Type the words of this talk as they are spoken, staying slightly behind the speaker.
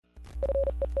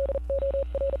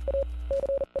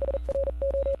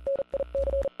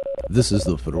This is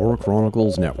the Fedora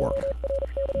Chronicles Network.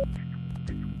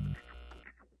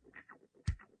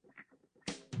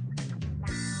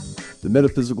 The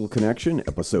Metaphysical Connection,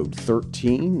 episode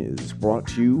 13, is brought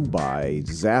to you by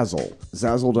Zazzle.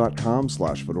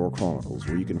 Zazzle.com/Fedora Chronicles,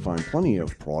 where you can find plenty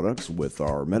of products with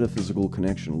our Metaphysical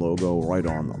Connection logo right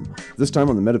on them. This time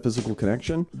on the Metaphysical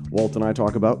Connection, Walt and I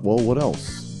talk about, well, what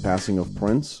else? Passing of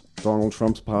Prince, Donald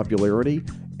Trump's popularity,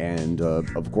 and,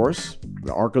 of course,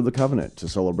 the Ark of the Covenant to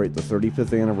celebrate the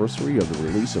 35th anniversary of the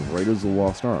release of Raiders of the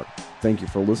Lost Ark. Thank you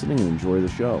for listening and enjoy the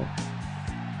show.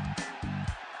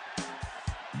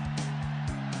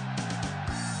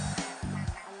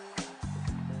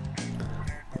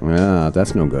 Yeah,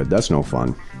 that's no good. That's no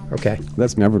fun. Okay.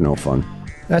 That's never no fun.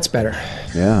 That's better.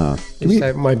 Yeah.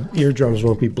 My eardrums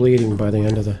won't be bleeding by the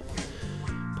end of the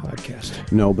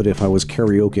podcast. No, but if I was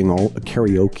karaokeing all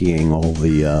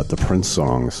the Prince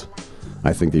songs,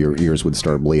 I think that your ears would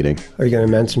start bleeding. Are you going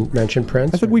to mention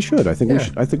Prince? I think we should. I think we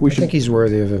should. I think he's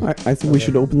worthy of it. I think we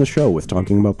should open the show with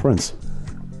talking about Prince.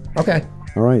 Okay.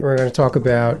 All right. We're going to talk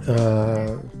about.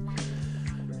 You're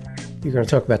going to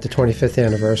talk about the 25th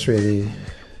anniversary of the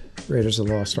Raiders of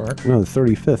the Lost Ark. No, the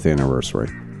 35th anniversry.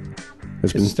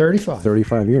 It's been 35.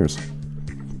 35 years.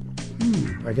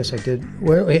 I guess I did.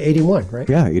 Well, 81, right?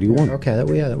 Yeah, 81. Okay, that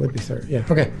would be 30. Yeah.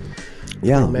 Okay.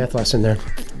 Yeah. Math lesson there.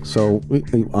 So,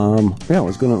 I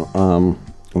was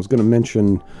gonna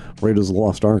mention Raiders of the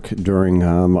Lost Ark during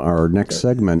our next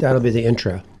segment. That'll be the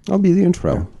intro. That'll be the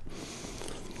intro. Yeah.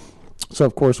 So,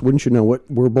 of course, wouldn't you know it?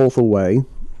 We're both away.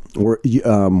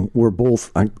 We're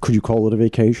both. Could you call it a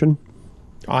vacation?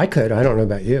 I could. I don't know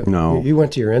about you. No. You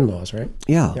went to your in-laws, right?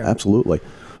 Yeah, absolutely.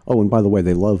 Oh, and by the way,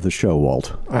 they love the show,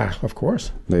 Walt. Of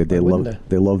course. They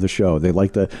love the show. They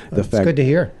like the fact. It's good to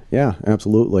hear. Yeah,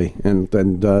 absolutely. And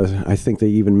I think they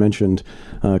even mentioned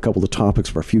a couple of topics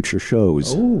for future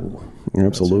shows. Oh,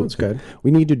 absolutely. That's good.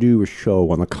 We need to do a show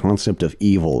on the concept of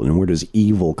evil and where does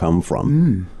evil come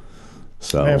from.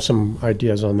 So I have some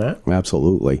ideas on that.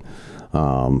 Absolutely.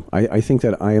 I think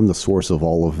that I am the source of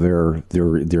all of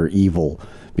their evil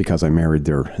because I married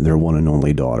their one and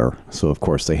only daughter. So of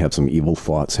course they have some evil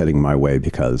thoughts heading my way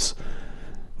because.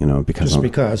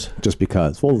 Just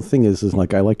because. Well, the thing is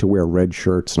like I like to wear red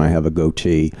shirts and I have a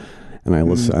goatee, and I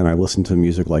listen to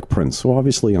music like Prince. So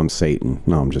obviously I'm Satan.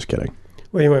 No, I'm just kidding.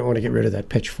 Well, you might want to get rid of that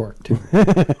pitchfork too.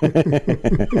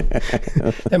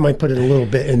 That might put it a little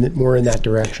bit more in that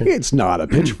direction. It's not a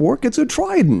pitchfork; it's a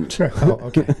trident. Oh,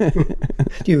 okay.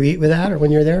 Do you eat with that, or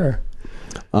when you're there?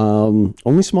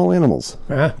 Only small animals.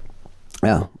 Ah.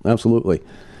 Yeah, absolutely.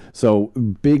 So,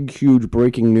 big, huge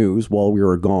breaking news while we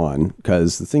were gone,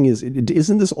 because the thing is,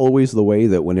 isn't this always the way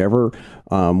that whenever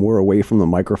we're away from the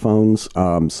microphones,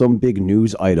 some big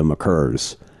news item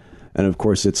occurs? And, of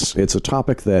course, it's a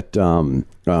topic that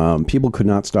people could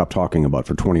not stop talking about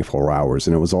for 24 hours,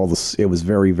 and it was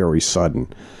very, very sudden.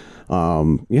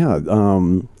 His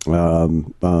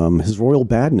royal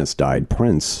badness died,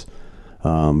 Prince.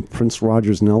 Prince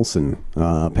Rogers Nelson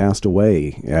passed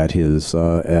away at his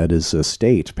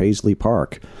estate, Paisley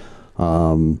Park,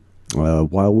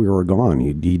 while we were gone.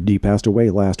 He passed away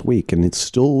last week, and it's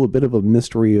still a bit of a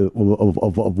mystery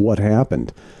of what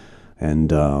happened.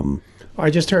 And I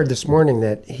just heard this morning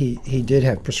that he did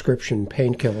have prescription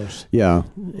painkillers. Yeah,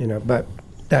 but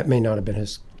that may not have been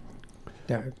his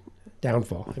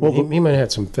downfall. He might have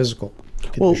had some physical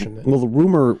condition.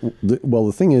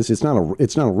 The thing is, it's not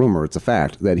a rumor. It's a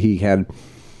fact that he had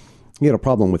a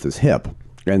problem with his hip,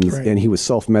 and he was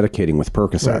self-medicating with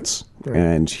Percocets, right.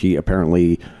 And he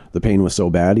apparently the pain was so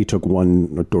bad he took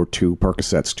one or two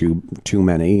Percocets too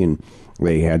many, and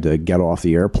they had to get off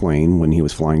the airplane when he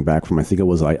was flying back from, I think it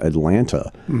was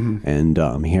Atlanta, and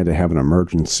he had to have an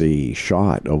emergency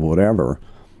shot of whatever.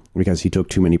 Because he took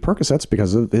too many Percocets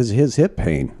because of his hip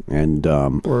pain, and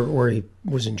or he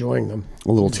was enjoying them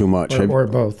a little too much, or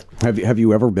both. Have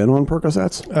you ever been on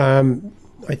Percocets?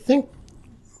 I think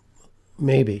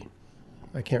maybe,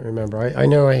 I can't remember. I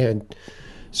know I had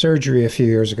surgery a few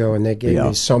years ago, and they gave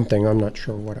me something. I'm not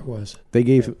sure what it was. They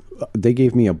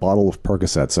gave me a bottle of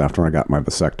Percocets after I got my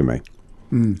vasectomy,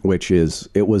 which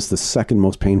it was the second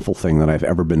most painful thing that I've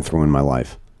ever been through in my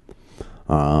life.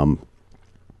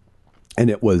 And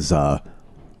it was,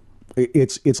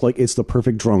 it's like it's the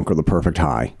perfect drunk or the perfect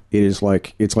high. It's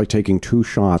like taking 2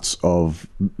 shots of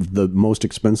the most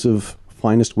expensive,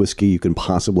 finest whiskey you can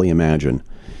possibly imagine,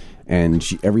 and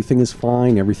everything is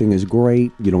fine, everything is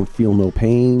great. You don't feel no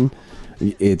pain.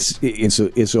 It's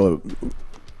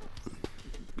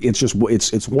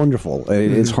it's wonderful.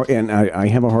 It's hard, and I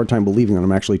have a hard time believing that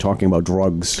I'm actually talking about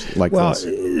drugs like this.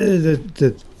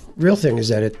 The real thing is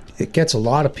that it gets a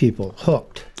lot of people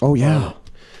hooked. Oh yeah.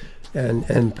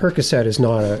 And Percocet is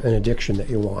not an addiction that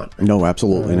you want. No,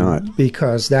 absolutely not.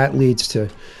 Because that leads to,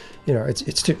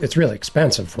 it's really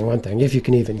expensive for one thing, if you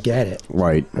can even get it.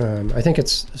 Right. I think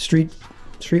it's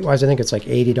streetwise. I think it's like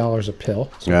 $80 a pill,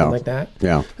 something like that.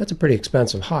 Yeah. That's a pretty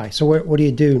expensive high. So what do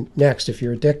you do next if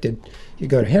you're addicted? You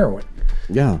go to heroin.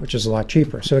 Yeah. Which is a lot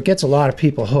cheaper. So it gets a lot of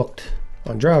people hooked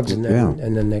on drugs, and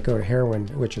then they go to heroin,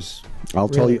 which is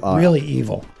really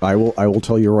evil. I will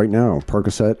tell you right now,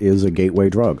 Percocet is a gateway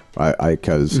drug. I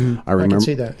remember I can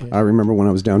see that. Yeah. I remember when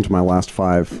I was down to my last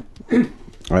 5.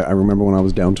 I remember when I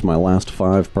was down to my last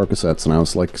 5 Percocets, and I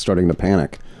was like starting to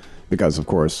panic because, of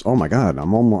course, oh my God,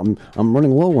 I'm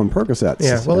running low on Percocets.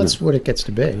 Yeah, well, that's what it gets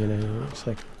to be. It's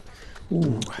like,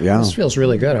 ooh, this feels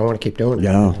really good. I want to keep doing it.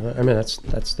 Yeah, I mean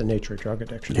that's the nature of drug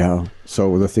addiction. Yeah.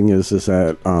 So the thing is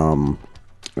that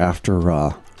after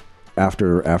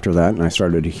that, and I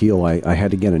started to heal, I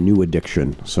had to get a new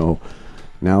addiction. So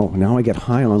now I get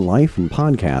high on life and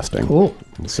podcasting. Cool.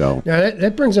 So now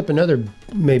that brings up another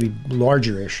maybe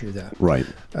larger issue, though. Right.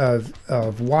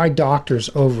 Of why doctors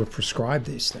overprescribe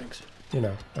these things.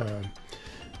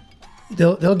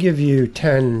 They'll give you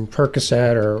 10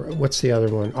 Percocet, or what's the other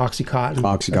one? Oxycontin.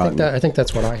 Oxycontin. I think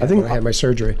that's what I had when I had my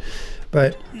surgery.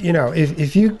 But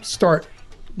if you start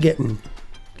getting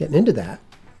into that,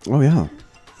 oh yeah,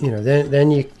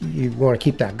 then you want to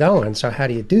keep that going. So how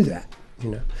do you do that?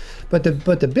 But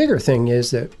the bigger thing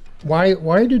is that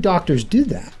why do doctors do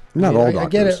that? Not all doctors. I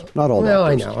get it. Not all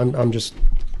doctors. Well, I know. I'm just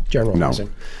generalizing.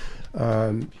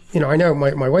 No. I know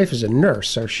my wife is a nurse,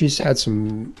 so she's had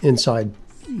some inside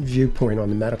viewpoint on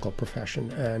the medical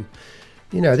profession, and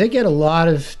they get a lot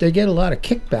of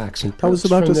kickbacks and perks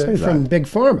from big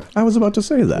pharma. I was about to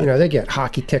say that. They get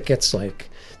hockey tickets, like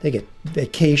they get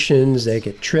vacations, they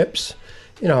get trips.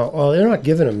 Well, they're not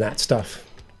giving them that stuff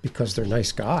because they're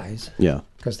nice guys. Yeah.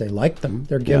 Because they like them.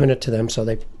 They're giving it to them so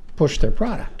they push their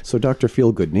product. So, Dr.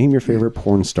 Feelgood, name your favorite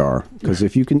porn star. Because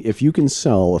if you can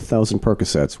sell 1,000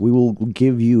 Percocets, we will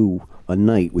give you a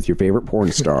night with your favorite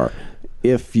porn star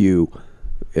if you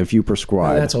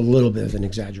prescribe. That's a little bit of an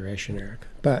exaggeration, Eric.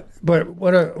 But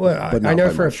I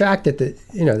know for a fact that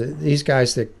these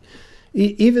guys that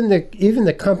even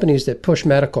the companies that push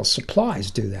medical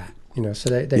supplies do that. So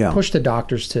they push the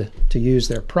doctors to use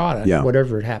their product,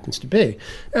 whatever it happens to be.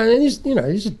 And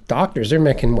these doctors, they're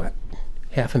making what,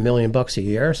 $500,000 a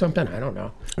year or something? I don't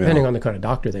know, depending on the kind of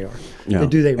doctor they are. Yeah.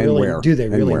 Do they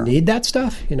really need that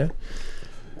stuff?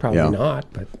 Probably not.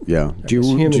 But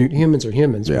humans are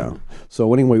humans. Yeah.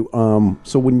 So anyway,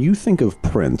 so when you think of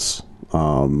Prince,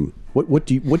 what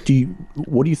do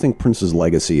you think Prince's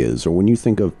legacy is, or when you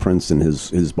think of Prince and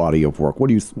his body of work, what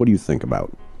do you think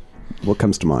about? What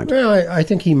comes to mind? Well, I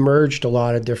think he merged a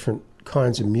lot of different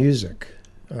kinds of music.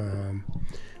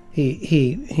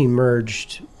 He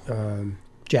merged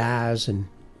jazz and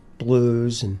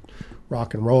blues and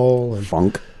rock and roll and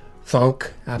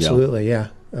funk, absolutely, yeah.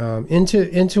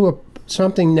 Into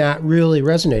something that really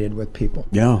resonated with people,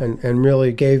 and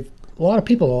really gave a lot of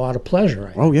people a lot of pleasure.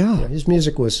 His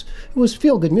music was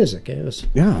feel good music. It was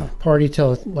party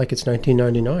till like it's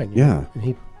 1999. And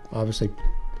he obviously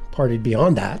partied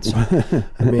beyond that. So,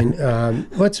 I mean,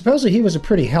 but supposedly he was a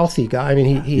pretty healthy guy. I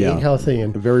mean, he ate healthy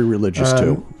and very religious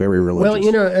too. Very religious.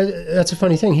 Well, that's a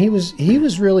funny thing. He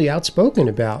was really outspoken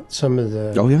about some of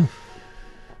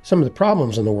the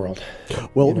problems in the world.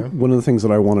 Well, one of the things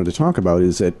that I wanted to talk about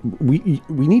is that we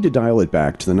need to dial it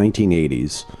back to the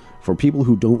 1980s. For people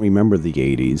who don't remember the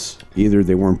 80s, either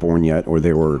they weren't born yet or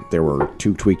they were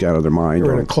too tweaked out of their mind. They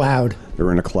were in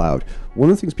a cloud. One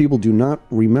of the things people do not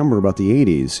remember about the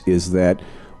 80s is that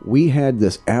we had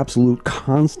this absolute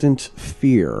constant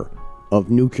fear of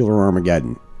nuclear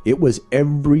Armageddon. It was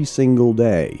every single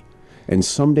day. And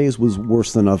some days was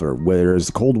worse than other, whereas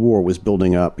the Cold War was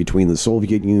building up between the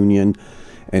Soviet Union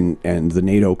and the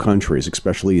NATO countries,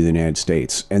 especially the United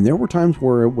States. And there were times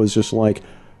where it was just like,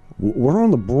 we're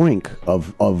on the brink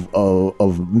of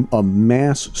a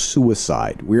mass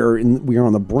suicide. We are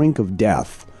on the brink of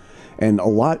death,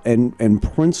 and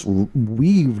Prince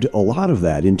weaved a lot of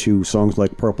that into songs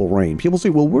like Purple Rain. People say,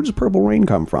 well, where does Purple Rain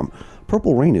come from?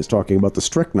 Purple Rain is talking about the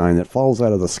strychnine that falls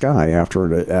out of the sky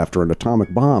after an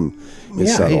atomic bomb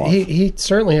is set off. He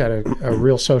certainly had a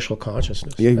real social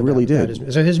consciousness. Yeah, he really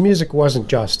did. So his music wasn't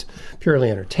just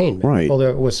purely entertainment. Right. Although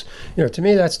it was, to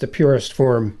me, that's the purest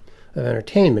form of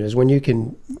entertainment, is when you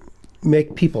can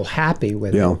make people happy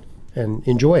with it and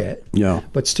enjoy it. Yeah.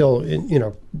 But still,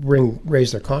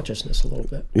 raise their consciousness a little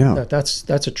bit. Yeah.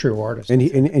 That's a true artist. And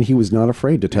he was not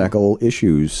afraid to tackle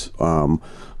issues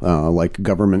like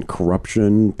government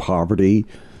corruption, poverty,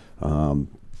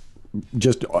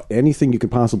 just anything you could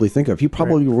possibly think of. He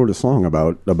probably wrote a song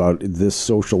about this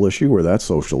social issue or that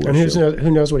social issue. And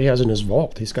who knows what he has in his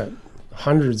vault? He's got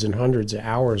hundreds and hundreds of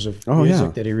hours of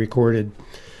music that he recorded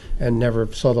and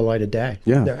never saw the light of day.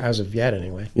 Yeah. As of yet,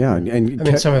 anyway. Yeah.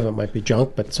 And some of it might be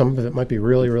junk, but some of it might be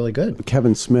really, really good.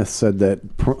 Kevin Smith said that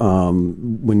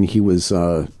when he was,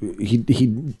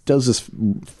 he does this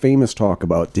famous talk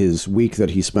about his week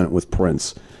that he spent with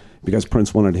Prince, because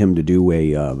Prince wanted him to do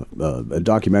a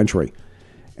documentary.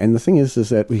 And the thing is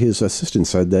that his assistant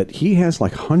said that he has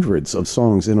like hundreds of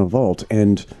songs in a vault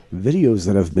and videos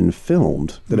that have been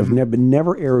filmed that have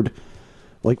never aired,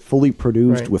 like fully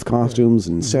produced with costumes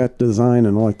and set design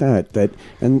and all like that. They're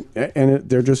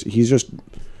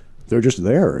just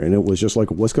there, and it was just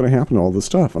like, what's going to happen to all this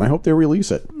stuff? And I hope they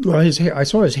release it. Well, I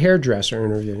saw his hairdresser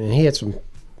interview, and he had some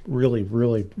really,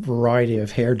 really variety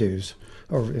of hairdos.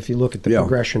 Or if you look at the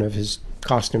progression of his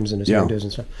costumes and his hairdos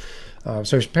and stuff.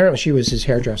 So apparently she was his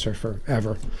hairdresser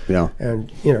forever. Yeah.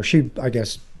 And, she, I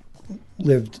guess,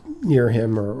 lived near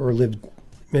him or lived,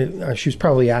 she was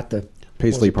probably at the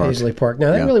Paisley Park.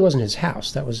 Now, that really wasn't his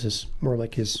house. That was more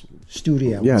like his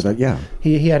studio. Yeah.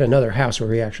 He had another house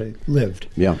where he actually lived.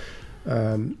 Yeah.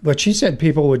 But she said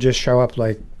people would just show up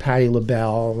like Patti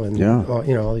LaBelle and,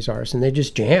 all these artists, and they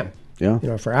just jam.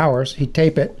 Yeah. For hours. He'd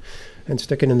tape it and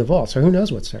stick it in the vault. So who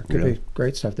knows what's there? Could be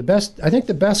great stuff. I think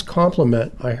the best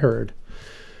compliment I heard,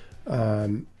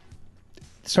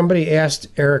 somebody asked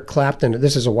Eric Clapton,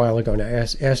 this is a while ago now,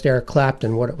 asked Eric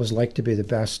Clapton what it was like to be the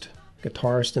best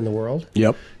guitarist in the world.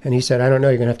 Yep. And he said, I don't know,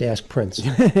 you're going to have to ask Prince.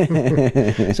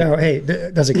 So, hey,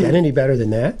 does it get any better than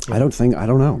that? I don't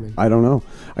know.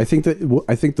 I think that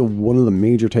one of the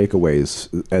major takeaways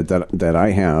that I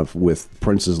have with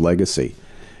Prince's legacy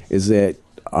is that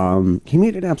he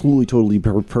made it absolutely, totally,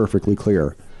 perfectly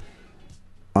clear.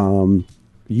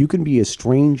 You can be as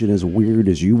strange and as weird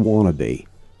as you want to be,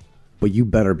 but you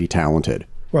better be talented.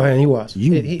 Well, and he was.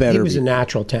 He was a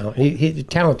natural talent.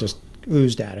 Talent just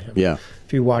oozed out of him. Yeah.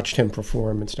 If you watched him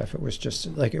perform and stuff, it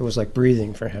was like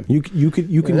breathing for him. You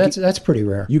can. That's pretty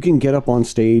rare. You can get up on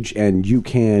stage and you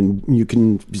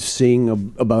can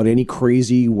sing about any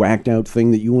crazy whacked out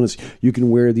thing that you want to. You can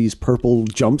wear these purple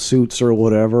jumpsuits or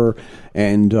whatever,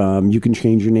 and you can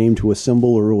change your name to a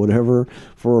symbol or whatever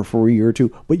for a year or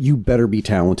two. But you better be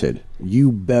talented.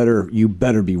 You better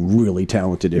be really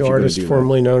talented. The artist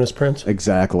formerly known as Prince.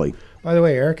 Exactly. By the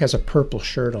way, Eric has a purple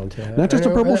shirt on today. Not just a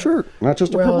purple shirt.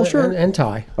 And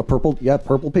tie. A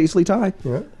purple paisley tie.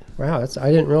 Yeah. Wow, I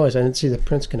didn't realize. I didn't see the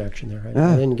Prince connection there.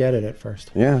 I didn't get it at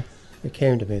first. Yeah. It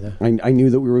came to me, though. I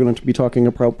knew that we were going to be talking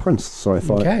about Prince, so I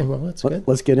thought, okay, well, that's good.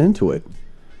 Let's get into it.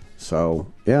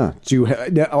 So, yeah.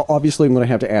 Obviously, I'm going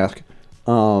to have to ask,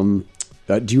 do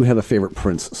you have a favorite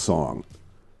Prince song?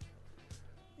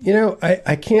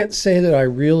 I can't say that I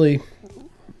really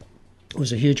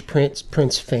was a huge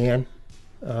Prince fan.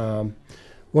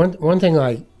 One thing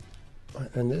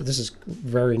and this is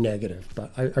very negative,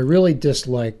 but I really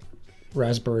dislike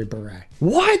Raspberry Beret.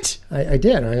 What? I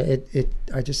did.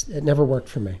 It never worked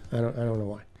for me. I don't know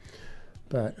why.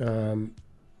 But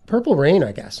Purple Rain,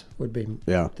 I guess, would be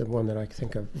the one that I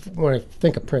think of. When I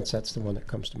think of Prince, that's the one that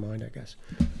comes to mind, I guess.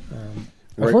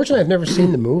 Unfortunately, I've never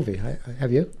seen the movie.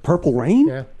 Have you? Purple Rain?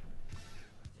 Yeah.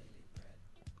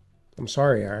 I'm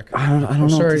sorry, Eric. I don't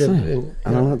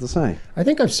know what to say. I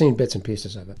think I've seen bits and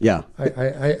pieces of it. Yeah.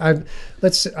 I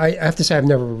have to say I've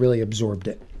never really absorbed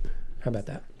it. How about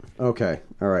that? Okay.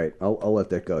 All right. I'll let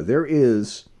that go. There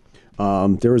is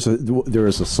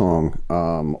a song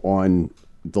on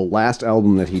the last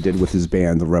album that he did with his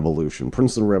band, The Revolution,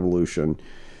 Prince and the Revolution.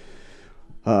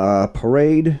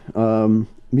 Parade,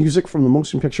 music from the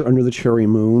motion picture Under the Cherry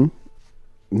Moon.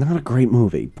 Not a great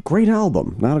movie. Great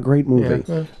album. Not a great movie.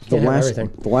 Yeah, the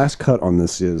last cut on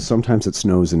this is Sometimes It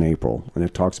Snows in April, and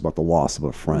it talks about the loss of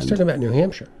a friend. He's talking about New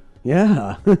Hampshire.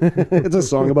 Yeah. It's a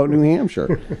song about New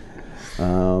Hampshire.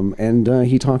 And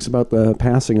he talks about the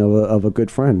passing of a good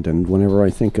friend. And whenever I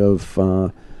think of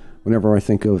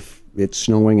it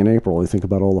snowing in April, I think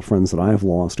about all the friends that I've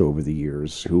lost over the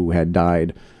years who had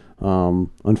died,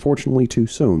 unfortunately, too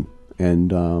soon.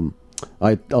 And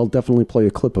I'll definitely play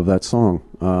a clip of that song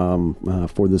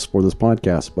for this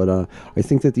podcast. But I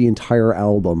think that the entire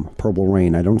album, Purple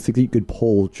Rain, I don't think that you could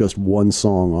pull just one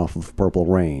song off of Purple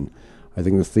Rain. I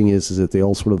think the thing is that they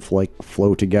all sort of like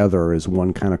flow together as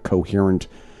one kind of coherent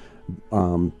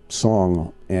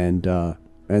song, and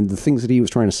the things that he was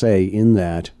trying to say in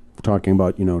that talking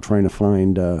about, trying to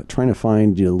find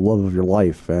the love of your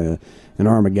life in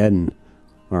Armageddon,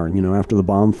 or after the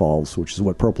bomb falls, which is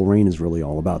what Purple Rain is really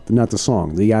all about. Not the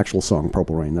song, the actual song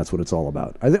Purple Rain. That's what it's all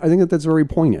about. I think that's very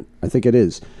poignant. I think it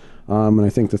is, and I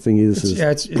think the thing is,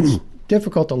 it's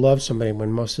difficult to love somebody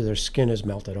when most of their skin is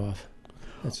melted off.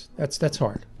 That's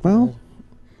hard. Well,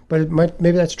 but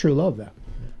maybe that's true love, though.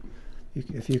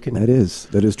 If you can, that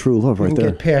is true love right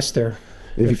there. Get past their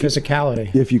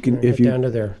physicality. If you can, down to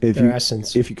their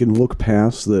essence. If you can look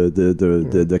past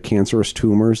the cancerous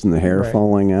tumors and the hair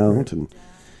falling out, and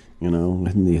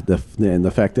and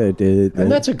the fact that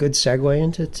and that's a good segue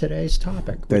into today's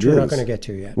topic, which we're not going to get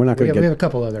to yet. We're not going to. We have a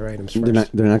couple other items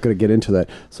first. They're not going to get into that.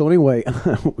 So anyway,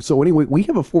 we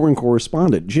have a foreign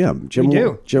correspondent, Jim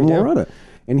Loretta.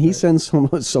 And he sends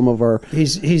some of our...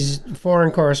 He's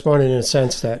foreign correspondent in a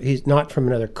sense that he's not from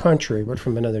another country, but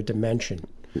from another dimension.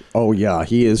 Oh, yeah,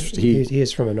 he is. He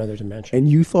is from another dimension. And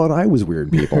you thought I was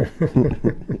weird, people.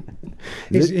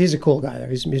 He's a cool guy, though.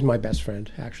 He's my best friend,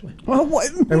 actually. Well,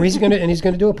 what? And he's going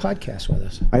to do a podcast with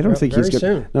us. I don't think he's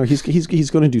going to. No, he's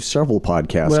going to do several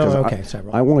podcasts. Well, okay,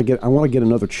 several. I want to get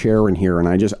another chair in here, and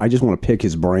I just want to pick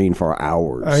his brain for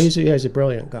hours. Oh, he's a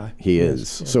brilliant guy. He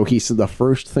is. Yeah. So he said the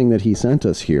first thing that he sent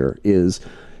us here is,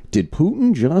 did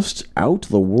Putin just out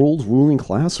the world's ruling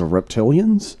class of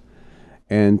reptilians?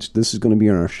 And this is going to be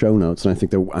in our show notes, and I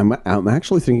think that I'm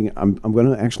actually thinking I'm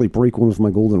going to actually break one of my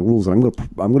golden rules, and I'm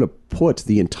going to put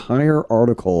the entire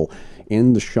article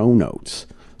in the show notes.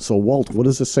 So, Walt, what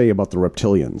does it say about the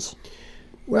reptilians?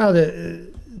 Well,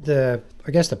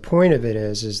 I guess the point of it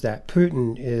is that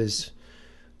Putin is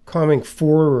coming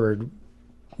forward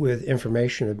with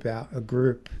information about a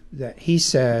group that he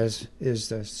says is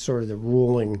the sort of the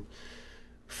ruling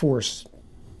force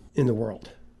in the world.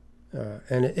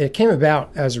 And it came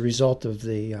about as a result of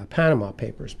the Panama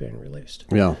Papers being released.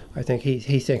 Yeah, I think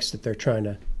he thinks that they're trying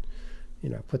to,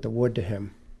 put the wood to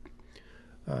him.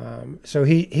 So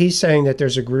he's saying that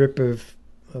there's a group of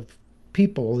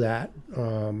people that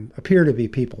appear to be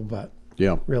people, but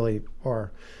really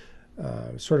are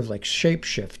sort of like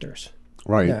shapeshifters,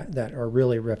 right? That are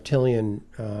really reptilian.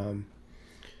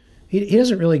 He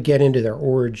doesn't really get into their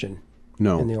origin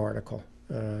in the article.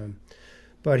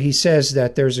 But he says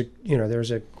that there's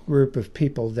a group of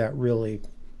people that really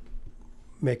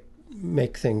make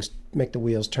the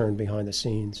wheels turn behind the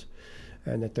scenes,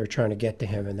 and that they're trying to get to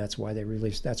him, and that's why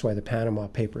the Panama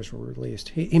Papers were released.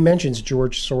 He mentions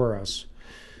George Soros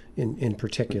in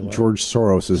particular. George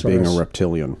Soros as being a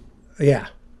reptilian. Yeah,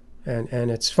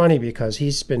 and it's funny because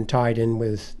he's been tied in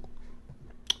with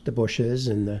the Bushes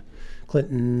and the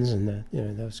Clintons and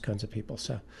those kinds of people.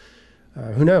 So.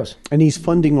 Who knows? And he's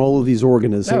funding all of these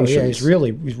organizations. Oh yeah, he's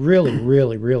really,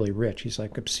 really rich. He's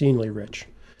like obscenely rich.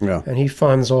 Yeah. And he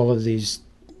funds all of these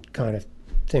kind of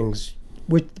things.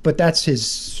 But that's his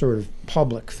sort of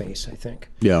public face, I think.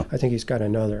 Yeah. I think he's got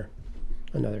another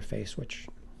face, which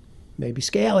may be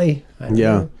scaly. I don't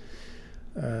know.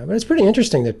 But it's pretty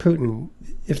interesting that Putin,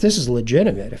 if this is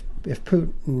legitimate, if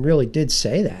Putin really did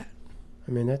say that,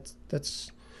 I mean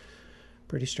that's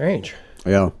pretty strange.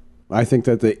 Yeah. I think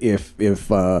that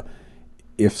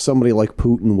if somebody like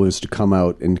Putin was to come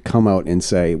out and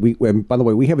say, and by the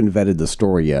way, we haven't vetted the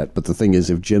story yet, but the thing is,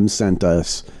 if Jim sent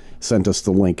us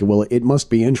the link, well, it must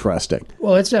be interesting.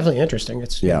 Well, it's definitely interesting.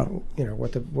 It's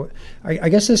I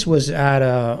guess this was at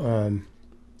a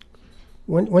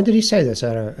when did he say this,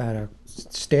 at a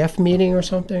staff meeting or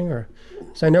something? Or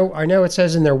so I know it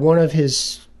says in there one of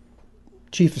his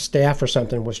chief of staff or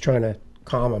something was trying to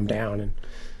calm him down and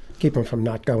keep him from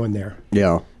not going there.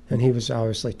 Yeah. And he was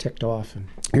obviously ticked off. And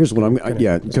here's what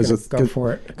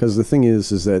because the thing is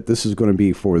that this is going to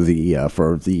be for the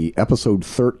episode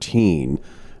 13.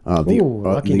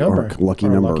 Lucky number. Ark, lucky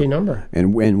number.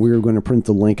 And we're going to print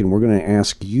the link, and we're going to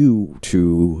ask you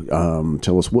to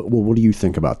tell us what do you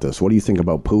think about this? What do you think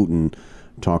about Putin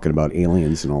talking about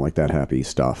aliens and all like that happy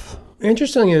stuff?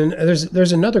 Interesting. And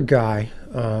there's another guy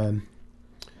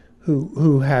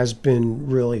who has been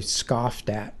really scoffed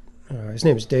at. His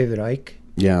name is David Icke.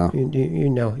 Yeah.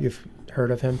 You've heard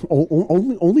of him?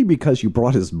 Only because you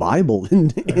brought his Bible in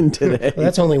today. Well,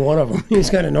 that's only one of them. He's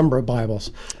got a number of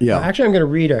Bibles. Yeah. Actually, I'm going to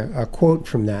read a quote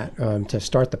from that to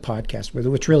start the podcast with,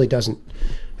 which really doesn't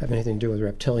have anything to do with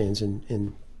reptilians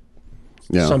in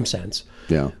some sense.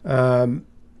 Yeah.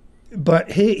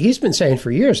 But he's been saying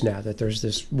for years now that there's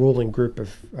this ruling group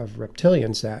of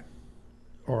reptilians that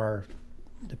are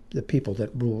the people that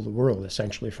rule the world,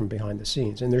 essentially, from behind the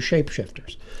scenes, and they're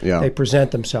shapeshifters. Yeah. They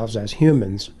present themselves as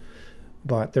humans,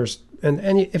 but there's and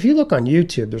if you look on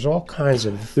YouTube, there's all kinds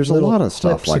of a lot of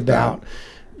stuff like about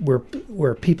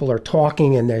where people are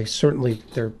talking and their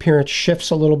appearance shifts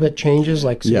a little bit, changes,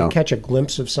 like so you catch a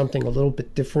glimpse of something a little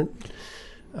bit different.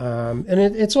 And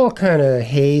it's all kind of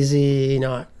hazy,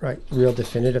 not real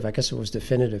definitive. I guess if it was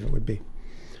definitive, it would be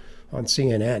on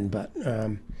CNN.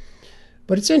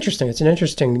 But it's interesting. It's an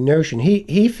interesting notion.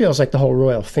 He feels like the whole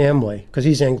royal family, because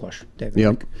he's English, David.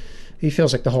 Yep. He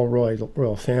feels like the whole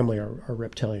royal family are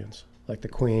reptilians, like the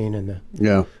Queen and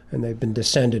and they've been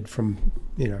descended from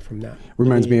that.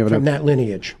 Reminds me of that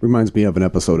lineage. Reminds me of an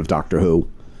episode of Doctor Who,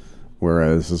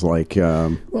 whereas it's like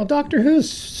well, Doctor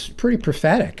Who's pretty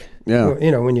prophetic. Yeah.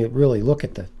 When you really look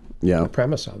at the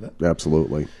premise of it.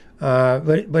 Absolutely.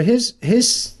 But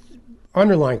his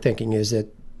underlying thinking is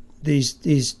that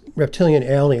these reptilian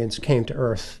aliens came to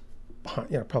Earth,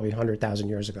 probably 100,000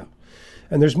 years ago,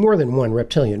 and there's more than one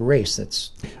reptilian race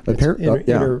that's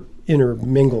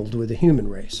intermingled with the human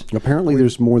race. Apparently,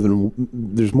 there's more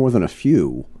than a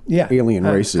few alien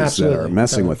races that are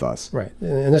messing with us. Right,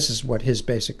 and this is what his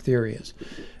basic theory is,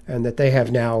 and that they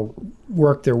have now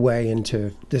worked their way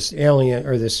into this alien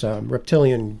or this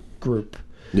reptilian group.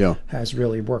 Yeah, has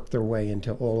really worked their way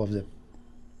into all of the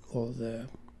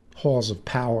halls of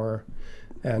power,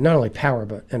 not only power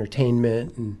but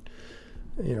entertainment and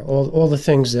all the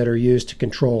things that are used to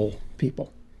control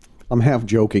people. I'm half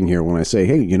joking here when I say,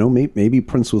 hey, maybe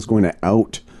Prince was going to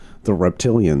out the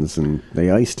reptilians and they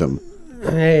iced him.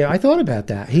 Hey, I thought about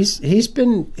that. He's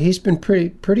been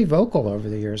pretty vocal over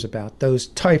the years about those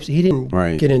types. He didn't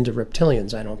get into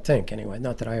reptilians, I don't think. Anyway,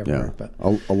 not that I ever heard. But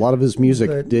a lot of his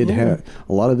music did have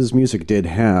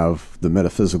the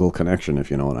metaphysical connection, if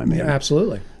you know what I mean. Yeah,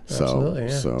 absolutely. Absolutely.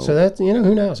 Yeah. So that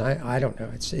who knows? I don't know.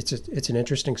 It's an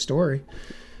interesting story.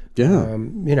 Yeah.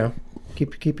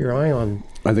 Keep your eye on.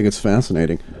 I think it's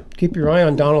fascinating. Keep your eye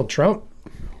on Donald Trump.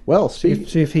 Well, see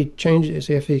if he changes.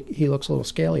 See if he looks a little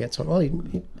scaly at some. Well, he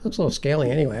looks a little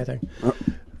scaly anyway, I think.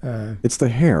 It's the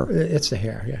hair. It's the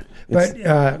hair, yeah. But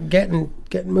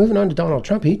moving on to Donald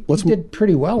Trump, he did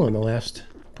pretty well in the last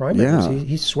primaries. Yeah.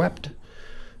 He swept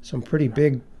some pretty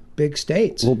big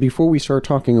states. Well, before we start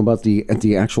talking about the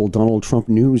actual Donald Trump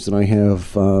news that I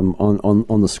have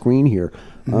on the screen here,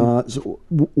 so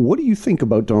what do you think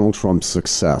about Donald Trump's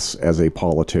success as a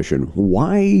politician?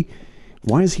 Why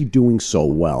is he doing so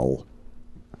well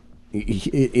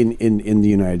in the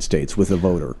United States with a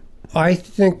voter? I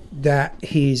think that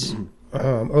he's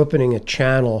opening a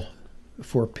channel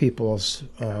for people's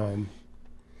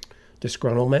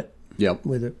disgruntlement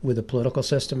with the political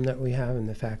system that we have and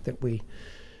the fact that we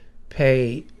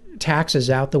pay taxes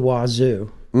out the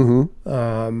wazoo,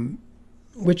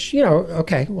 which,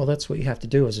 okay, well, that's what you have to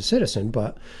do as a citizen,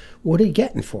 but what are you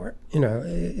getting for it?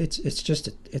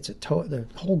 The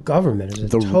whole government is a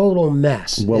total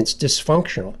mess. Well, it's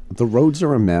dysfunctional. The roads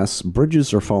are a mess.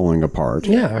 Bridges are falling apart.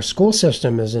 Yeah, our school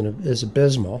system is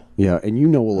abysmal. Yeah, and you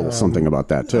know a little something about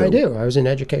that too. I do. I was in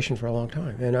education for a long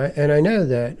time, and I know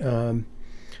that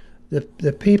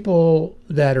the people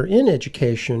that are in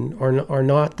education are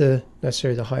not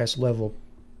necessarily the highest level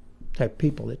type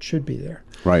people that should be there.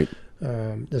 Right.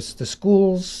 The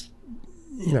schools,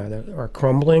 are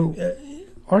crumbling.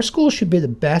 Our schools should be the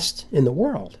best in the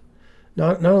world.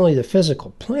 Not only the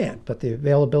physical plant, but the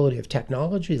availability of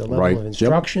technology, the level of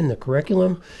instruction, the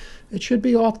curriculum. It should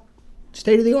be all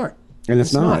state of the art. And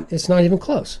it's not. It's not even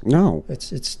close. No.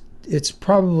 It's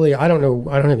probably, I don't know,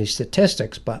 I don't have any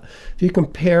statistics, but if you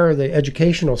compare the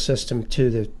educational system to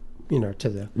the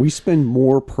we spend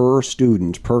more per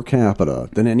student per capita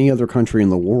than any other country in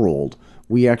the world.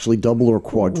 We actually double or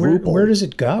quadruple. Where does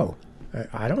it go?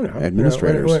 I don't know.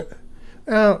 Administrators.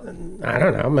 Well, I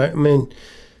don't know. I mean,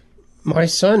 my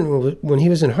son, when he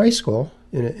was in high school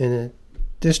in a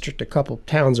district a couple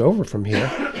towns over from here,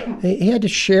 he had to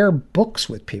share books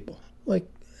with people. Like,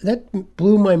 that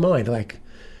blew my mind. Like,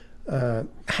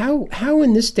 how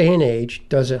in this day and age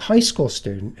does a high school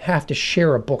student have to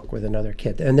share a book with another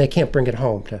kid and they can't bring it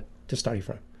home to study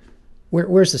from?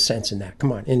 Where's the sense in that?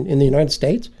 Come on. In the United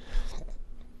States?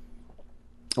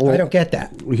 Well, I don't get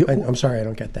that. I'm sorry, I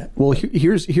don't get that. Well,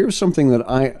 here's something that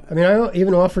I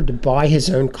even offered to buy his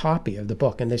own copy of the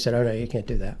book, and they said, "Oh no, you can't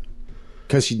do that."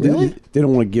 Because they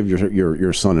don't want to give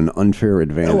your son an unfair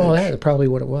advantage. Oh, well, that's probably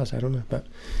what it was. I don't know, but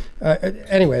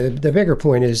anyway, the bigger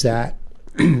point is that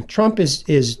Trump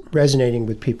is resonating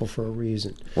with people for a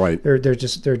reason. Right. They're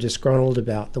disgruntled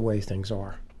about the way things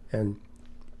are, and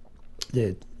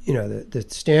the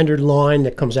standard line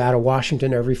that comes out of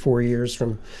Washington every 4 years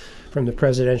from the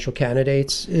presidential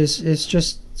candidates is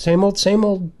just same old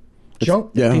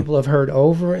junk that people have heard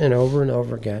over and over and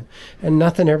over again, and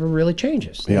nothing ever really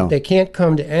changes. They can't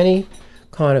come to any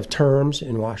kind of terms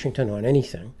in Washington on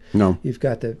anything. No. You've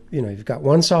got you've got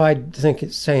one side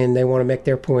saying they want to make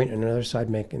their point and another side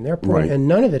making their point, and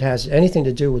none of it has anything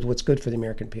to do with what's good for the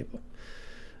American people.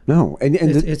 No, and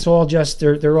it's all just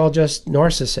they're all just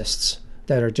narcissists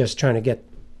that are just trying to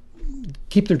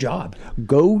keep their job.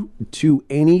 Go to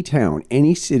any town,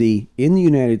 any city in the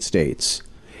United States,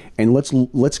 and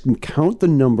let's count the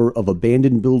number of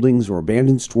abandoned buildings or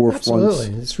abandoned storefronts.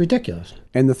 Absolutely, it's ridiculous.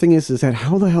 And the thing is that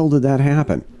how the hell did that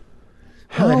happen?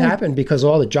 Well, it happened because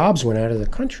all the jobs went out of the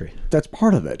country. That's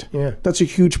part of it. Yeah, that's a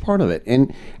huge part of it.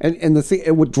 And the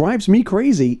thing, what drives me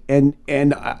crazy, and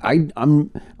I'm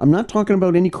not talking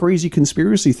about any crazy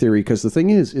conspiracy theory, because the thing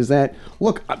is that,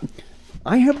 look,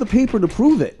 I have the paper to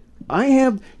prove it. I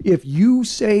have. If you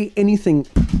say anything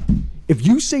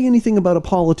about a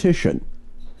politician,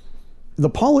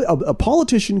 a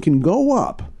politician can go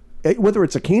up, whether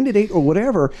it's a candidate or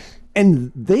whatever,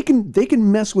 and they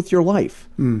can mess with your life.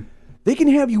 They can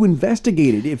have you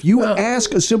investigated if you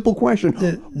ask a simple question.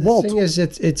 The thing is,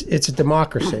 it's a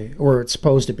democracy, or it's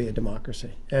supposed to be a democracy,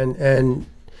 and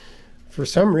for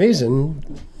some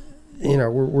reason,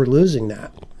 we're losing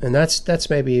that, and that's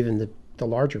maybe even the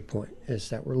larger point, is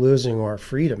that we're losing our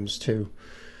freedoms to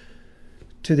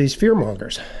these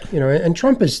fearmongers. And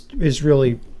Trump is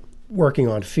really working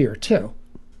on fear too.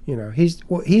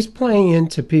 He's playing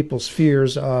into people's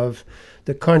fears of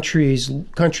the country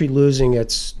losing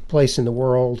its place in the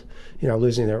world,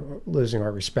 losing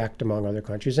our respect among other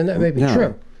countries, and that may be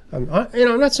true. I'm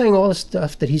not saying all the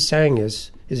stuff that he's saying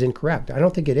is incorrect. I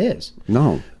don't think it is.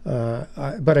 No.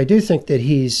 But I do think that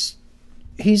he's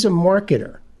a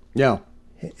marketer. Yeah.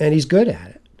 And he's good at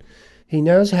it. He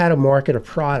knows how to market a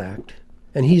product,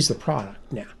 and he's the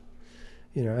product now.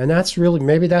 And that's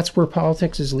maybe that's where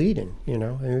politics is leading.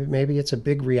 Maybe it's a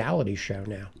big reality show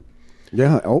now.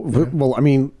 Yeah. Oh, well, I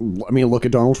mean, look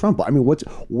at Donald Trump. I mean,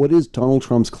 what is Donald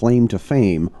Trump's claim to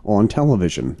fame on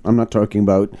television? I'm not talking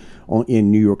about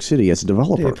in New York City as a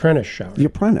developer. The Apprentice show. Right? The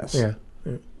Apprentice. Yeah.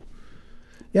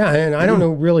 Yeah, and I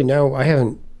don't really know. I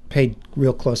haven't paid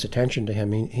real close attention to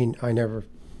him. I never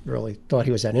really thought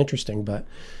he was that interesting, but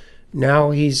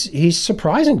now he's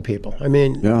surprising people. I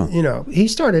mean, he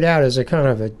started out as a kind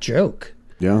of a joke.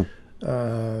 Yeah.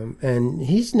 And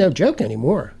he's no joke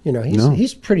anymore.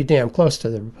 He's pretty damn close to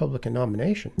the Republican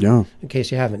nomination. Yeah. In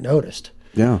case you haven't noticed.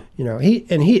 Yeah.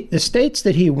 The states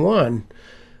that he won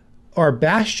are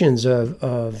bastions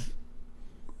of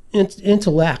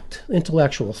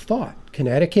intellectual thought.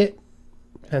 Connecticut,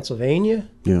 Pennsylvania,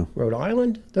 Rhode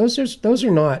Island. Those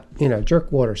are not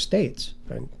jerkwater states.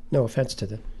 No offense to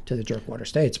the jerkwater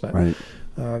states, but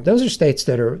those are states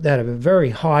that have a very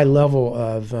high level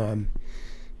of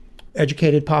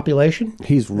educated population.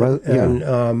 He's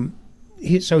resonating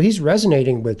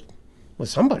with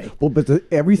somebody. Well, but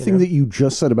everything that you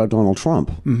just said about Donald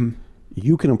Trump,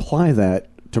 you can apply that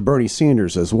to Bernie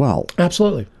Sanders as well.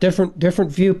 Absolutely,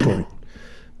 different viewpoint,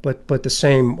 but the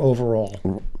same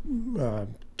overall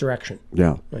direction.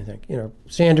 Yeah, I think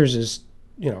Sanders is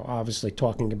obviously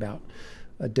talking about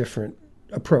a different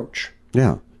approach.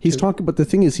 Yeah, he's talking, but the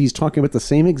thing is, he's talking about the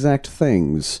same exact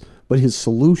things, but his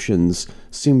solutions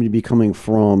seem to be coming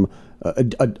from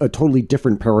a totally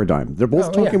different paradigm. They're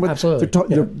both talking about absolutely.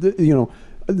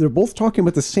 They're both talking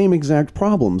about the same exact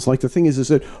problems. Like, the thing is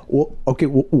that,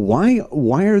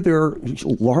 why are there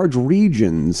large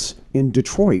regions in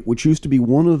Detroit, which used to be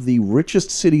one of the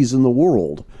richest cities in the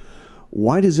world?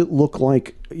 Why does it look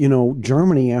like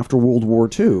Germany after World War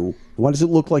II? Why does it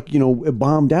look like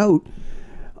bombed out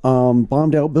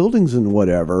buildings and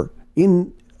whatever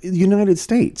in the United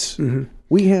States? Mm-hmm.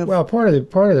 We have part of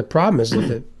the problem is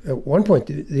that at one point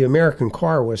the American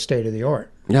car was state of the art.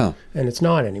 Yeah, and it's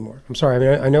not anymore. I'm sorry. I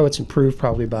mean, I know it's improved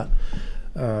probably, but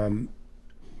I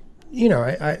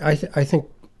think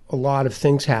a lot of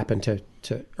things happen to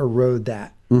erode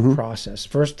that process.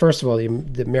 First of all,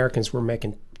 the Americans were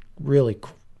making really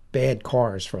bad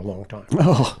cars for a long time.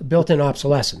 Oh. Built-in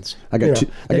obsolescence.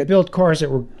 They built cars that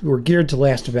were geared to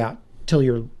last about till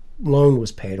your loan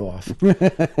was paid off,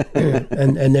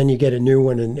 and then you get a new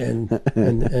one and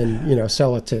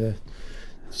sell it to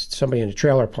somebody in a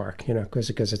trailer park,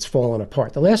 because it's falling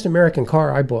apart. The last American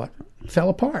car I bought fell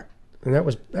apart, and that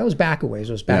was back a ways.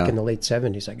 It was back in the late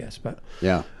 70s, I guess, but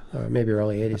maybe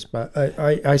early 80s. But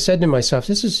I said to myself,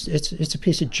 it's a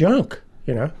piece of junk.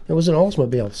 It was an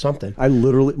Oldsmobile, something. I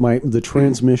literally, the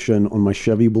transmission on my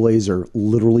Chevy Blazer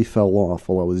literally fell off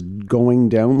while I was going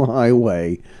down the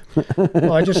highway.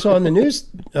 Well, I just saw in the news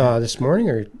this morning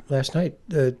or last night,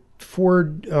 the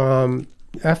Ford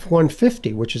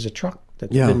F-150, which is a truck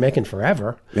that they've been making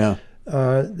forever. Yeah.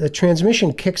 The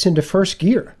transmission kicks into first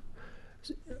gear.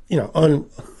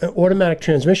 automatic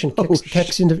transmission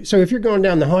kicks into. So if you're going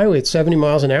down the highway at 70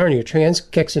 miles an hour and your trans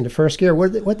kicks into first gear,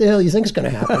 what the hell do you think is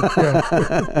going to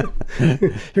happen?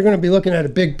 You're going to be looking at a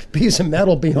big piece of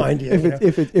metal behind you.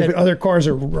 If other cars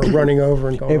are running over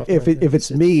and going. If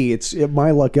it's me, it's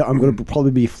my luck. I'm going to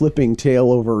probably be flipping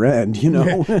tail over end.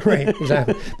 Right,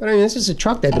 exactly. But I mean, this is a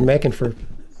truck they've been making for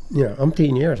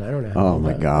umpteen years. I don't know. Oh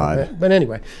my God. But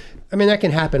anyway, I mean, that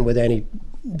can happen with any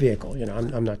vehicle.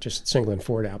 I'm not just singling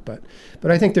Ford out, but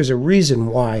I think there's a reason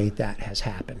why that has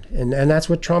happened, and that's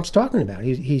what Trump's talking about.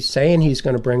 He's saying he's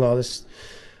going to bring all this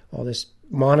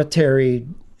monetary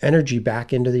energy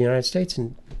back into the United States,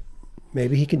 and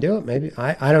maybe he can do it. Maybe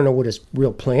I don't know what his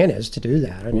real plan is to do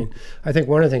that. I mean, I think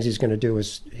one of the things he's going to do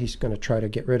is he's going to try to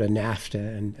get rid of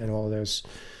NAFTA and all those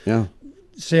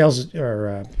sales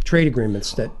or trade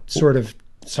agreements that sort of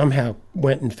somehow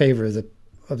went in favor of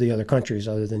the other countries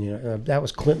other than that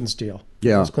was Clinton's deal.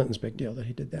 Yeah, that was Clinton's big deal that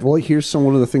he did that. Well, here's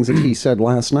one of the things that he said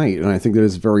last night, and I think that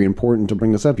it's very important to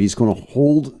bring this up. He's going to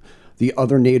hold the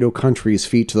other NATO countries'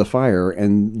 feet to the fire,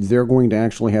 and they're going to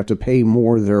actually have to pay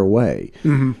more their way.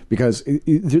 Because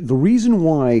the reason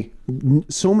why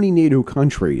so many NATO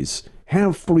countries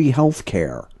have free health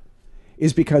care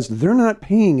is because they're not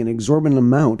paying an exorbitant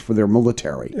amount for their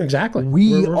military. Exactly.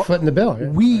 We're footing the bill.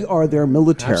 We are their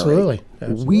military. Absolutely.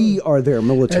 We are their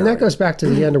military. And that goes back to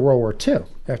the end of World War II.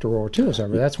 After World War II was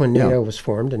over, that's when NATO was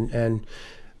formed, and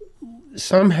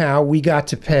somehow we got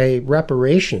to pay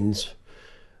reparations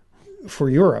for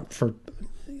Europe for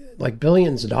like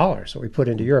billions of dollars that we put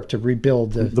into Europe to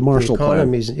rebuild the Marshall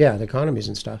economies. Plan. Yeah, the economies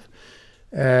and stuff.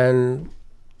 And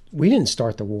we didn't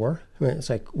start the war. I mean, it's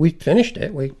like we finished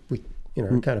it. We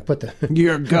kind of put the...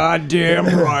 You're goddamn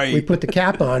right. We put the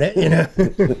cap on it,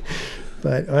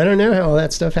 But I don't know how all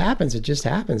that stuff happens. It just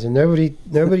happens, and nobody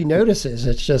notices.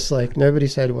 It's just like nobody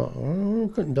said, "Well, we're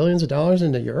putting billions of dollars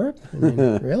into Europe." I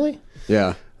mean, really?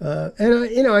 Yeah.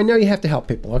 And I know you have to help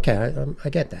people. Okay, I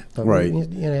get that. But right.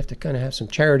 You have to kind of have some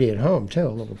charity at home too, a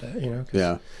little bit.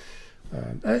 Yeah.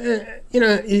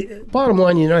 Bottom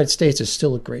line, the United States is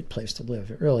still a great place to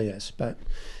live. It really is. But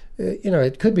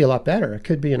it could be a lot better. It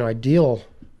could be an ideal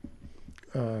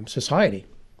society,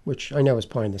 which I know is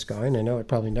pie in the sky, and I know it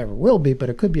probably never will be, but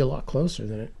it could be a lot closer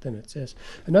than it is.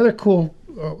 Another cool,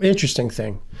 interesting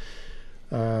thing,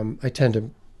 I tend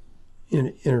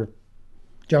to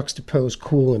juxtapose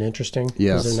cool and interesting,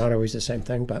 because they're not always the same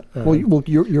thing. But well,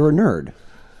 you're a nerd.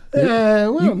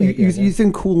 You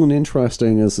think cool and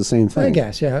interesting is the same thing? I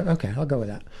guess, yeah. Okay, I'll go with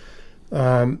that.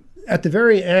 At the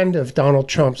very end of Donald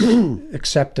Trump's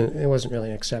acceptance, it wasn't really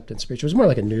an acceptance speech. It was more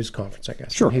like a news conference, I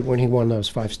guess. Sure. When he won those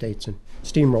 5 states and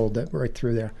steamrolled that right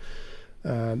through there.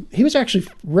 He was actually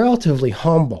relatively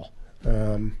humble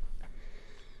for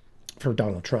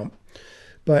Donald Trump.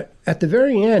 But at the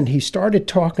very end, he started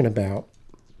talking about,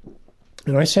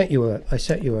 and I sent you a clip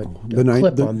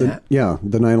on that. Yeah,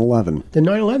 the 9/11. The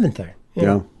 9/11 thing.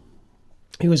 Yeah.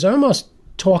 He was almost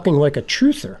talking like a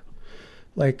truther.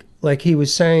 Like he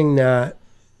was saying that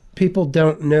people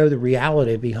don't know the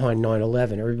reality behind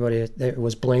 9/11. Everybody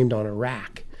was blamed on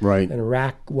Iraq, right? And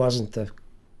Iraq wasn't the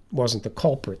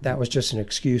culprit. That was just an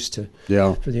excuse for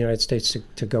the United States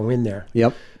to go in there.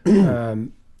 Yep.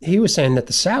 He was saying that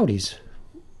the Saudis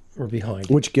were behind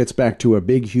it. Which gets back to a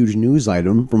big, huge news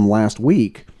item from last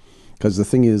week, because the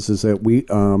thing is that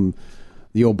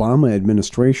the Obama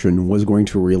administration was going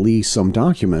to release some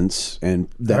documents, and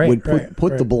that would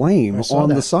put the blame on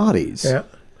the Saudis. Yeah.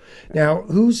 Now,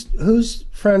 who's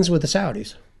friends with the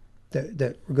Saudis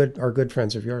that are good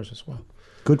friends of yours as well?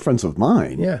 Good friends of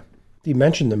mine. Yeah, you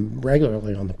mentioned them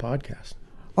regularly on the podcast.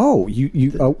 Oh,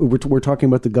 we're talking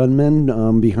about the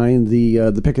gunmen behind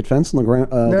the picket fence on the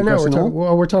ground.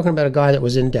 We're talking about a guy that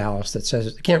was in Dallas that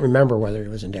says I can't remember whether he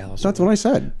was in Dallas. That's what I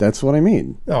said. That's what I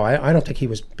mean. No, I don't think he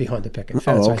was behind the picket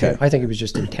fence. Oh, okay. I think he was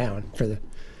just in town for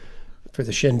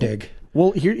the shindig.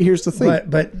 Well, here's the thing.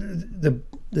 But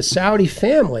the Saudi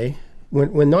family, when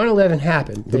 9/11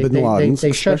 happened,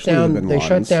 they shut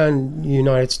down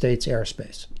United States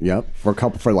airspace. Yep,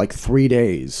 for like 3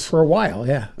 days. For a while,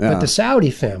 yeah. But the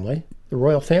Saudi family, the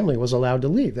royal family, was allowed to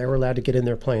leave. They were allowed to get in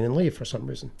their plane and leave for some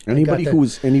reason. Anybody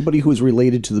who's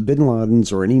related to the Bin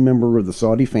Ladens or any member of the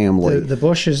Saudi family, the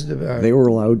Bushes, they were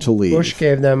allowed to leave. Bush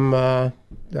gave them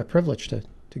that privilege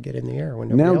to get in the air when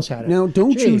nobody else had it. Now,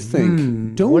 you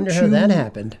think? I wonder how that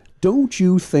happened. Don't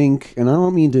you think? And I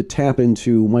don't mean to tap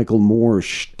into Michael Moore's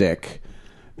shtick,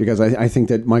 Because I think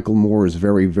that Michael Moore is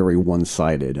very, very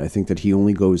one-sided. I think that he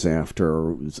only goes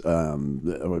after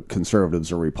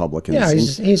conservatives or Republicans. Yeah,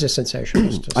 he's a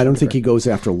sensationalist. I don't think he goes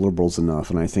after liberals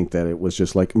enough, and I think that it was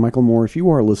just like, Michael Moore, if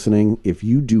you are listening, if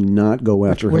you do not go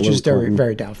after Hillary Clinton, very,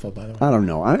 very doubtful, by the way. I don't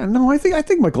know. I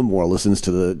think Michael Moore listens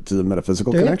to the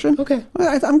metaphysical connection. Okay.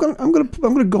 I'm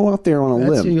gonna go out there on a limb.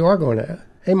 That's who you are going to.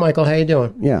 Hey, Michael, how you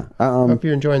doing? Yeah. Hope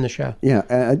you're enjoying the show.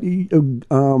 Yeah.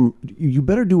 You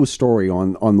better do a story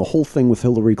on the whole thing with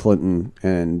Hillary Clinton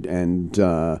and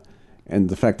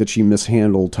the fact that she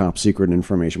mishandled top secret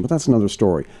information. But that's another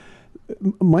story.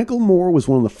 Michael Moore was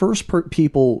one of the first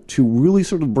people to really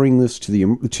sort of bring this to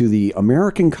the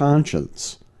American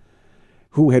conscience,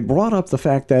 who had brought up the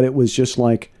fact that it was just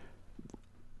like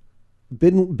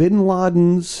Bin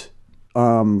Laden's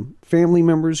family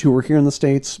members who were here in the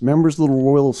States, members of the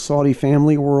royal Saudi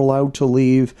family, were allowed to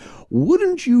leave.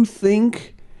 Wouldn't you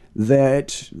think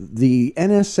that the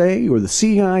NSA or the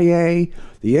CIA,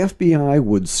 the FBI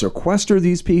would sequester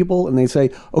these people and they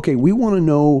say, okay, we want to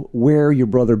know where your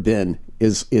brother Ben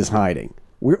is hiding.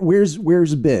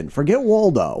 Where's Ben? Forget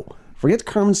Waldo. Forget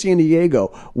Carmen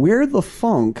Sandiego. Where the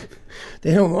funk?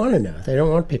 They don't want to know. They don't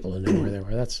want people to know where they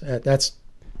were. That's I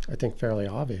think, fairly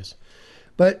obvious.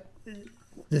 But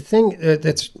the thing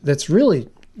that's really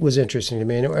was interesting to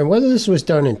me, and whether this was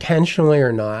done intentionally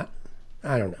or not,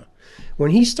 I don't know.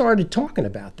 When he started talking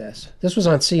about this was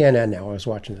on CNN now. I was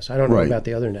watching this. I don't know about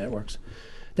the other networks.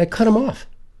 They cut him off.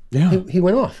 Yeah. He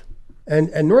went off.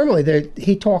 And normally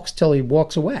he talks till he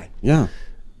walks away. Yeah.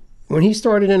 When he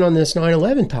started in on this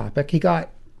 9/11 topic, he got,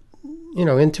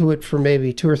 into it for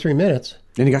maybe 2 or 3 minutes.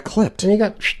 And he got clipped.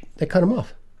 And they cut him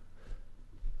off.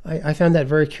 I found that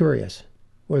very curious.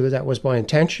 Whether that was by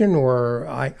intention or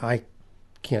I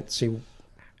can't see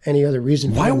any other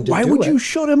reason for him to do it. Why would you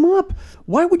shut him up?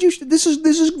 Why would you? This is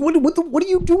what are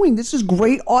you doing? This is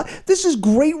great. This is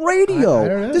great radio. I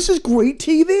don't know. This is great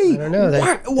TV. I don't know.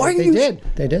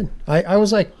 They did. I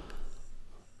was like,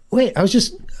 wait. I want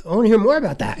to hear more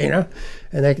about that. And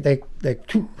they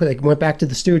went back to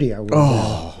the studio.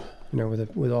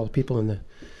 With, with all the people in the.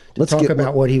 Let's talk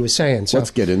about what he was saying. So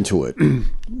let's get into it.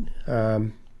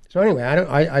 So anyway,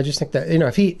 I just think that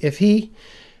if he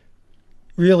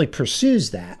really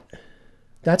pursues that,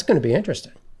 that's going to be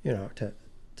interesting.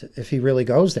 If he really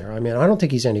goes there. I mean, I don't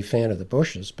think he's any fan of the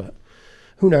Bushes, but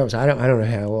who knows? I don't know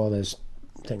how all those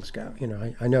things go.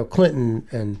 I know Clinton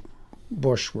and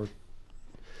Bush were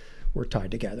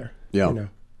tied together. Yeah.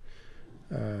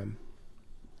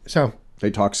 So. They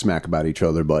talk smack about each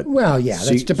other, but but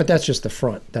that's just the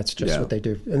front. That's just what they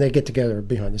do, and they get together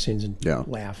behind the scenes and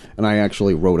laugh. And I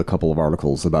actually wrote a couple of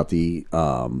articles about the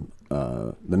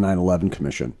 9/11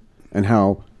 Commission and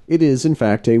how it is in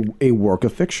fact a work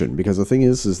of fiction. Because the thing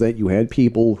is that you had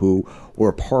people who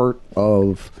were part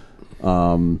of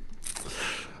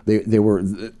they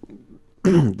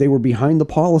were behind the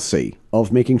policy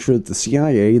of making sure that the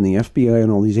CIA and the FBI and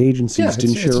all these agencies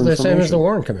didn't share information. It's the same as the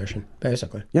Warren Commission,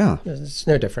 basically. Yeah. It's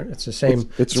no different. It's the same.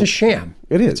 It's a sham.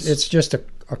 It is. It's just a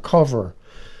cover.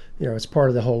 It's part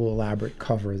of the whole elaborate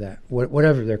cover that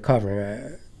whatever they're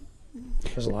covering,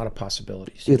 there's a lot of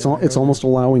possibilities. It's almost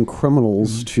allowing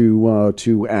criminals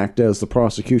to act as the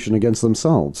prosecution against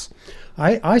themselves.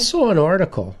 I saw an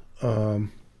article.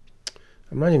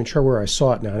 I'm not even sure where I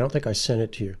saw it now. I don't think I sent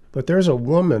it to you. But there's a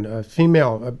woman, a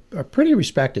female, a pretty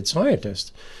respected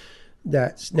scientist,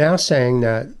 that's now saying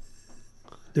that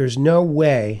there's no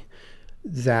way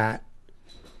that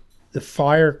the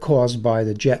fire caused by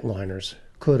the jetliners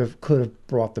could have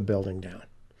brought the building down.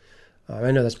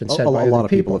 I know that's been said by other people. A lot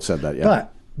of people have said that, yeah.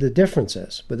 But the difference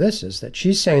is, with this is that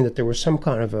she's saying that there was some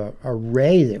kind of a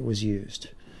ray that was used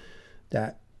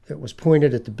that was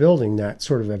pointed at the building that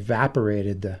sort of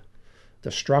evaporated the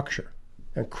structure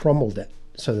and crumbled it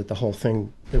so that the whole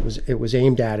thing it was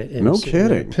aimed at it in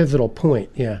a pivotal point.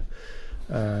 Yeah.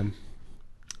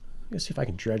 Let's see if I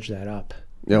can dredge that up.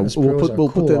 Yeah, we'll put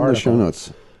that in the show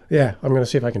notes. Yeah, I'm going to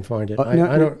see if I can find it.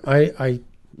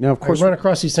 Now, of course, I run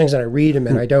across these things and I read them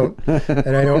and I don't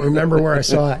remember where I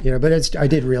saw it. But I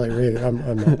did really read it. I'm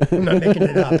not making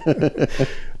it up.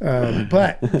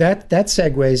 But that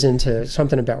segues into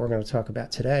something about we're going to talk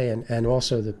about today and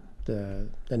also the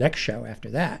next show after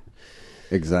that.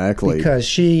 Exactly. Because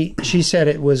she said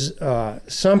it was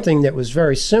something that was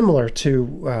very similar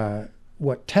to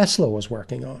what Tesla was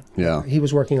working on. Yeah. He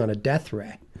was working on a death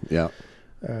ray. Yeah.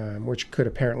 Which could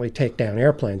apparently take down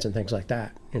airplanes and things like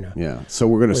that. Yeah. So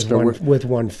we're going to start with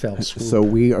one fell swoop. So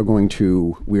we are going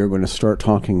to start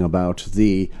talking about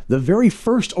the very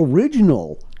first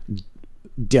original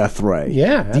death ray.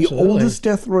 Yeah, absolutely. The oldest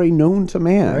death ray known to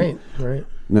man. Right.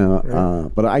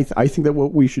 No, but I think that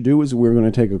what we should do is we're going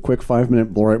to take a quick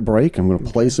 5-minute break. I'm going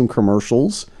to play some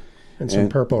commercials. And some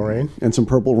Purple Rain. And some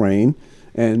Purple Rain.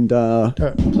 And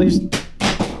please.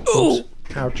 Oh!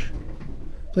 Ouch.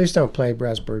 Please don't play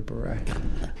Raspberry Beret.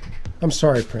 I'm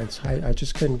sorry, Prince. I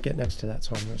just couldn't get next to that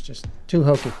song. It was just too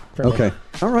hokey for me. Okay.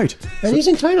 All right. And he's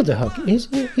entitled to hokey.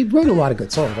 He wrote a lot of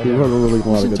good songs. He wrote a really lot of good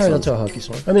songs. He's entitled to a hokey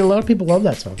song. I mean, a lot of people love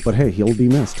that song. But hey, he'll be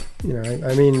missed. You know,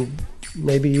 I mean,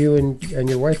 maybe you and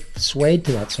your wife swayed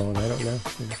to that song. I don't know.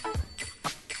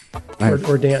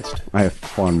 Or danced. I have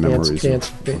fond memories.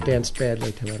 Danced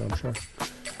badly to it, I'm sure.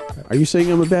 Are you saying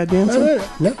I'm a bad dancer?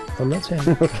 No, I'm not saying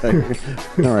that. Okay.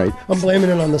 All right. I'm blaming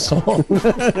it on the song.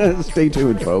 Stay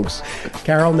tuned, folks.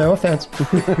 Carol, no offense.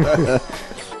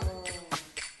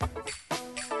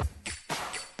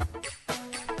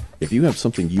 If you have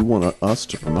something you want us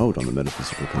to promote on the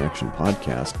Metaphysical Connection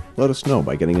podcast, let us know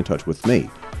by getting in touch with me.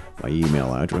 My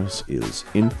email address is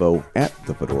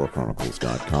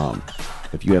info@thefedorachronicles.com.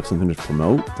 If you have something to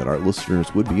promote that our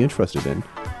listeners would be interested in,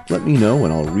 let me know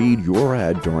and I'll read your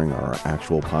ad during our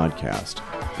actual podcast.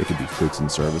 It could be goods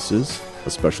and services, a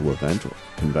special event or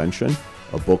convention,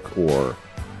 a book or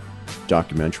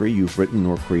documentary you've written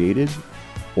or created,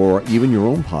 or even your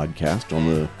own podcast on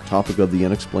the topic of the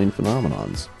unexplained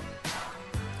phenomenons.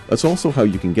 That's also how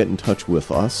you can get in touch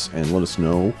with us and let us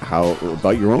know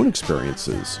about your own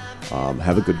experiences.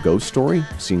 Have a good ghost story,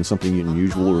 seen something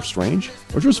unusual or strange,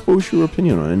 or just voice your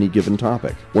opinion on any given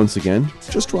topic. Once again,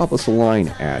 just drop us a line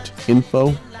at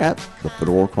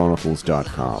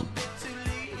info@thefedorachronicles.com.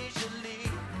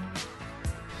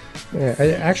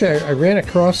 Yeah, I ran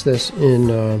across this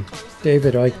in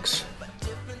David Icke's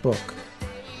book.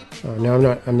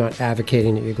 Now, I'm not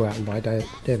advocating that you go out and buy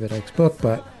David Icke's book,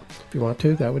 but if you want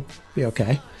to, that would be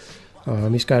okay.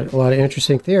 He's got a lot of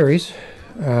interesting theories.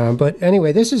 But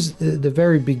anyway, this is the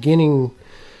very beginning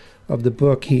of the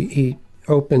book. He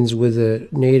opens with a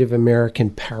Native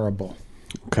American parable.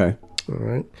 Okay. All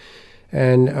right.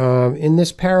 And in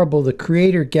this parable, the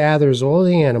Creator gathers all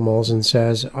the animals and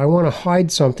says, I want to hide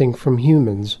something from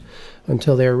humans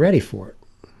until they're ready for it.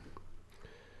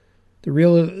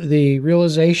 The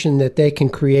realization that they can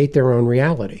create their own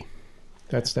reality.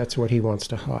 That's what he wants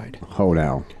to hide. Oh,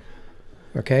 now.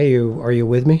 Okay, are you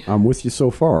with me? I'm with you so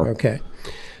far. Okay.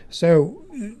 So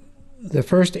the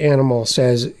first animal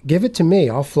says, give it to me,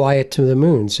 I'll fly it to the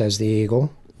moon, says the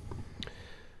eagle.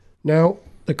 No,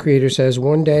 the Creator says,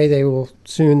 one day they will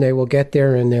get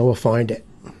there and they will find it.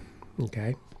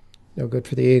 Okay, no good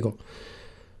for the eagle.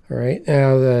 All right,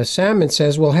 now the salmon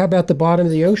says, well, how about the bottom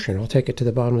of the ocean? I'll take it to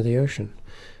the bottom of the ocean.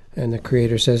 And the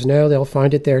Creator says, no, they'll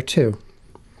find it there too.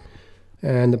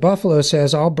 And the buffalo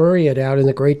says, I'll bury it out in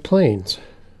the Great Plains.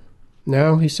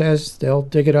 No, he says, they'll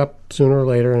dig it up sooner or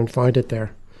later and find it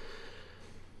there.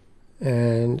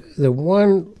 And the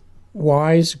one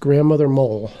wise grandmother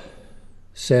mole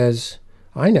says,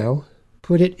 I know,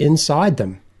 put it inside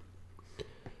them.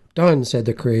 Done, said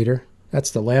the Creator.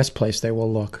 That's the last place they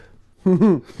will look.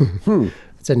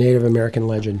 It's a Native American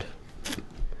legend.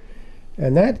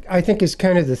 And that, I think, is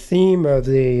kind of the theme of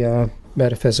the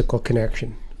metaphysical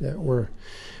connection. That we're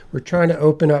trying to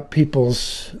open up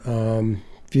people's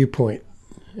viewpoint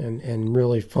and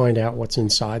really find out what's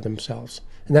inside themselves,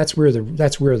 and that's where the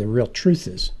real truth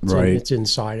is. It's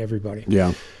inside everybody.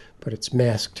 Yeah, but it's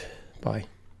masked by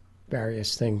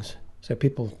various things. So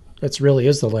that really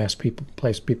is the last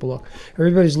place people look.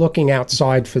 Everybody's looking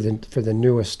outside for the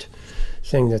newest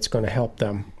thing that's going to help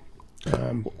them.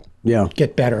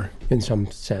 Get better in some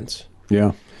sense.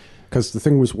 Yeah. Because the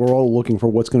thing was, we're all looking for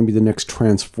what's going to be the next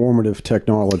transformative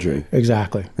technology.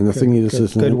 Exactly. And the thing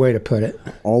is, good way to put it.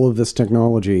 All of this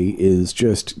technology is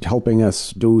just helping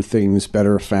us do things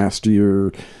better,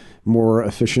 faster, more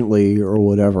efficiently, or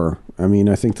whatever. I mean,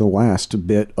 I think the last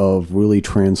bit of really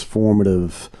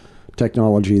transformative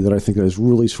technology that I think has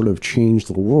really sort of changed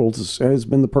the world has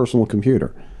been the personal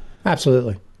computer.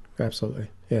 Absolutely.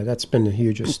 Yeah, that's been the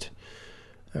hugest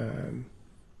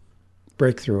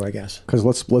breakthrough, I guess. Because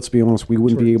let's be honest, we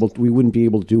wouldn't be able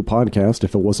to do a podcast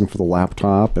if it wasn't for the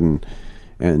laptop and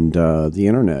the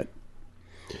internet.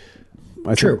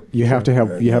 True. You have to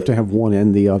have one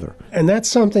and the other. And that's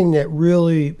something that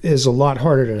really is a lot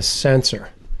harder to censor.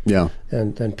 Yeah.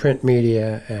 Than print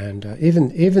media, and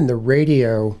even the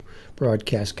radio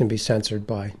broadcast can be censored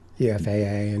by the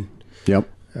FAA and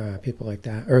people like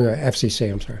that, or the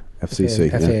FCC. I'm sorry. FCC.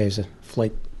 FAA is a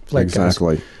flight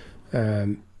exactly.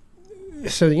 Guys.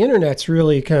 So the internet's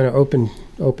really kind of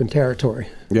open territory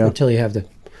until you have the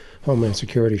Homeland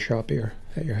Security shop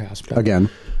at your house. But,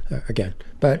 again.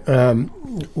 But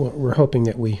we're hoping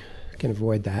that we can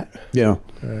avoid that. Yeah.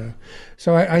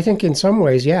 So I think in some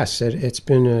ways, yes, it's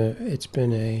been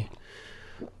a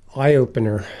eye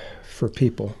opener for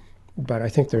people, but I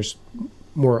think there's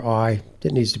more eye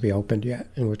that needs to be opened yet,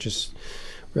 and which is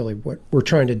really what we're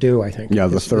trying to do, I think. Yeah,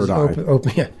 the third eye.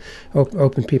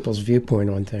 Open people's viewpoint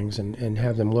on things and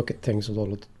have them look at things a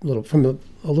little from a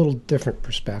little different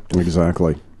perspective.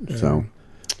 Exactly. So,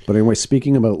 but anyway,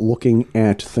 speaking about looking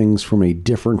at things from a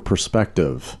different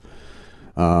perspective,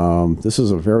 this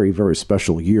is a very, very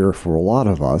special year for a lot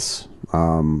of us.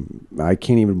 I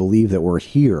can't even believe that we're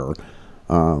here.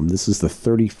 This is the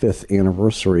 35th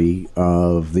anniversary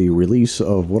of the release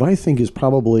of what I think is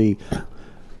probably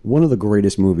one of the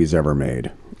greatest movies ever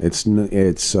made. It's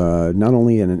not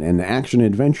only an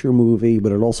action-adventure movie,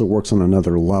 but it also works on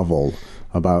another level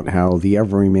about how the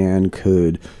everyman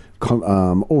could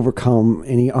overcome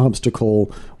any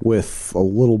obstacle with a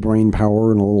little brain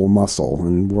power and a little muscle.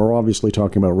 And we're obviously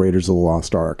talking about Raiders of the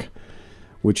Lost Ark,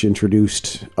 which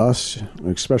introduced us,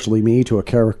 especially me, to a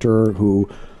character who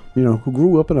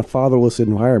grew up in a fatherless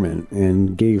environment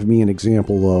and gave me an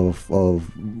example of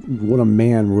what a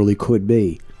man really could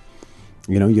be.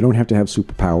 You don't have to have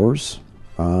superpowers.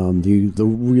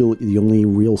 The only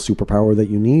real superpower that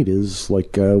you need is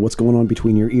like what's going on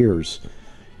between your ears.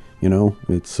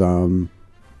 It's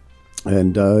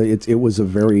it was a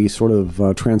very sort of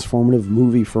transformative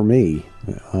movie for me.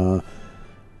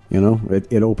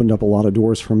 It opened up a lot of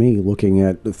doors for me, looking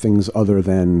at things other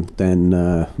than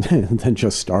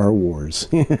just Star Wars.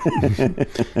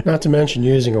 Not to mention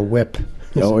using a whip.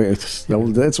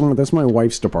 That's my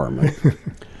wife's department.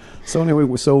 So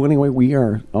anyway, we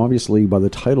are obviously, by the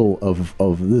title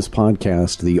of this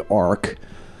podcast, the Ark.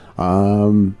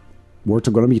 We're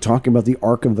going to be talking about the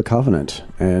Ark of the Covenant,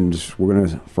 and we're going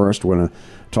to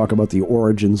talk about the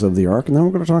origins of the Ark, and then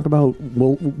we're going to talk about,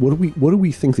 well, what do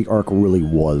we think the Ark really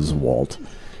was, Walt?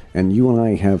 And you and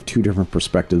I have two different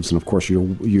perspectives, and of course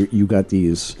you got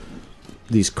these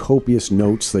copious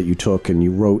notes that you took and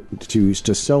you wrote to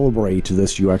celebrate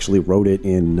this. You actually wrote it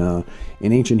in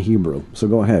ancient Hebrew. So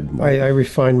go ahead. I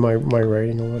refined my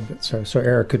writing a little bit so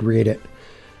Eric could read it.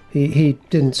 He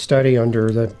didn't study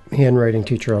under the handwriting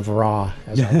teacher of Ra.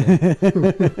 As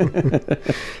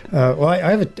well,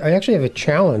 I actually have a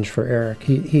challenge for Eric.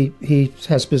 He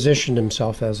has positioned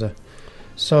himself as a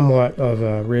somewhat of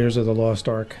a Raiders of the Lost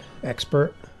Ark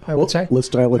expert, I would say. Let's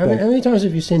dial it back. How many times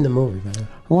have you seen the movie, man?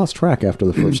 I lost track after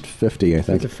the first 50, I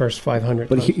think. The first 500.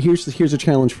 But here's a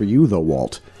challenge for you, though,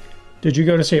 Walt. Did you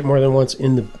go to see it more than once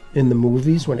in the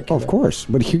movies when it came out? Of course,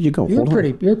 but here you go. You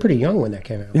were pretty young when that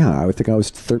came out. Yeah, I would think I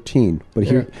was 13. But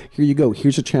here you go.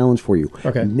 Here's a challenge for you.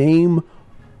 Okay. Name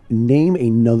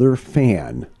another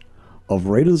fan of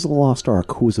Raiders of the Lost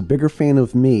Ark who is a bigger fan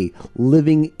of me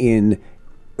living in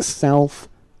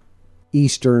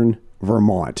southeastern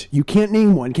Vermont. You can't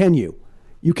name one, can you?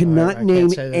 You cannot name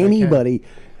anybody.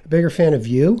 A bigger fan of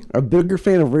you? A bigger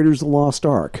fan of Raiders of the Lost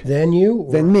Ark. Than you?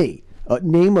 Than me.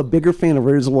 Name a bigger fan of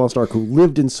Raiders of the Lost Ark who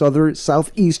lived in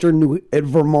southeastern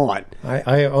Vermont.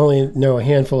 I only know a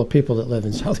handful of people that live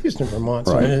in southeastern Vermont.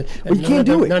 So right. Well, you can't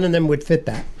do it. None of them would fit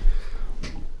that.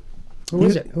 Who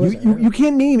is it? You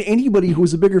can't name anybody who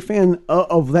is a bigger fan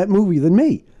of that movie than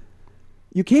me.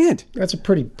 You can't. That's a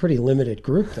pretty limited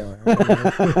group, though.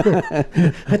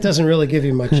 That doesn't really give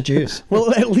you much juice.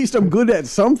 Well, at least I'm good at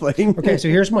something. Okay, so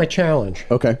here's my challenge.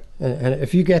 Okay. And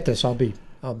if you get this, I'll be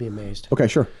amazed. Okay,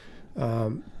 sure.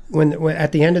 When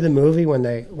at the end of the movie, when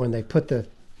they put the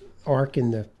Ark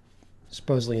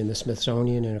supposedly in the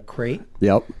Smithsonian in a crate.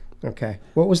 Yep. Okay.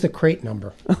 What was the crate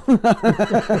number?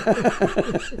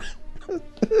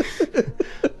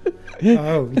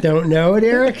 Oh, you don't know it,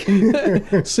 Eric?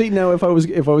 See, now if I was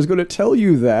going to tell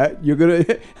you that, you're gonna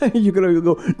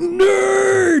go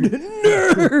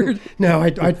nerd. No,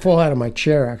 I'd fall out of my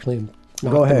chair actually and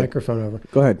knock the microphone over.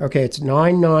 Go ahead. Okay, it's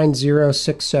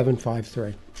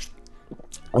 9906753.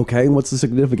 Okay, and what's the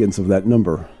significance of that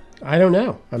number? I don't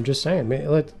know. I'm just saying.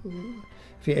 If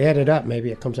you add it up, maybe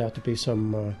it comes out to be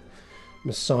some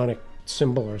Masonic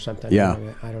symbol or something. Yeah.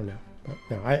 I don't know. But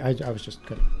no, I was just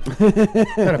kind of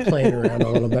playing around a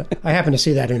little bit. I happened to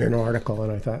see that in an article, and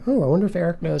I thought, I wonder if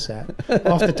Eric knows that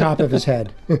off the top of his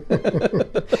head.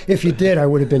 If you did, I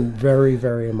would have been very,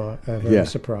 very, very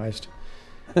surprised.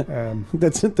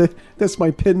 That's it. That's my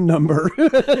PIN number.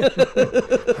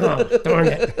 Oh, darn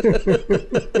it!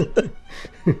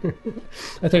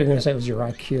 I thought you were going to say it was your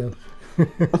IQ,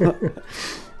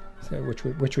 so, which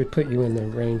would put you in the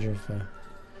range of the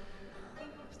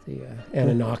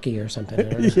Anunnaki or something.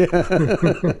 Yeah.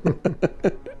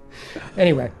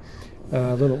 Anyway,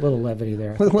 a little levity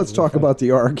there. Let's talk about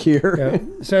the Ark here.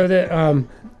 So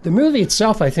the movie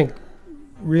itself, I think,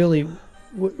 really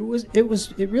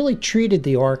it really treated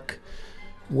the Ark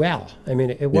well. I mean,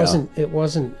 it wasn't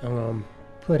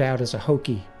put out as a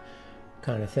hokey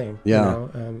kind of thing. Yeah. You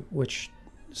know, which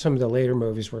some of the later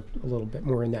movies were a little bit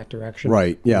more in that direction.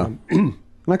 Right. Yeah. I'm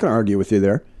not going to argue with you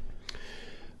there.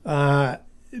 But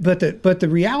the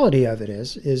reality of it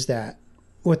is that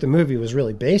what the movie was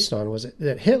really based on was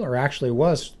that Hitler actually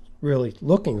was really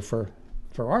looking for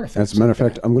artifacts. As a matter of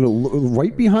fact, I'm going to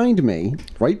right behind me,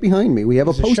 we have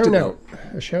a post-it note.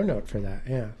 A show note for that,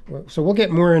 yeah. So we'll get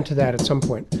more into that at some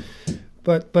point.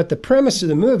 But the premise of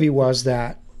the movie was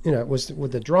that, you know, it was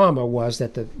with the drama was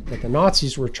that the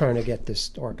Nazis were trying to get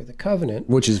this Ark of the Covenant,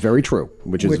 which is very true.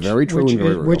 Which is very true.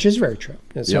 Which is very true.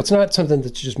 And so it's not something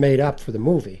that's just made up for the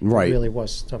movie. Right. It really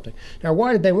was something. Now,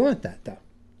 why did they want that though?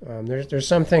 There's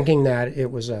some thinking that it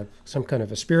was some kind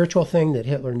of a spiritual thing, that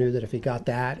Hitler knew that if he got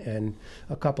that and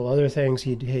a couple other things,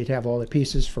 he'd have all the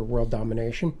pieces for world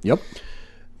domination. Yep.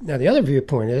 Now, the other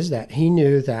viewpoint is that he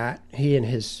knew that he and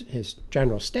his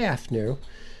general staff knew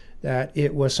that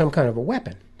it was some kind of a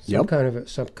weapon, some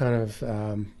kind of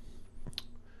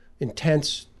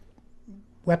intense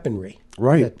weaponry,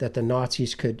 right? That the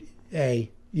Nazis could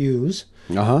A, use,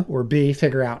 or B,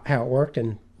 figure out how it worked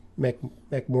and make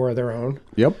more of their own.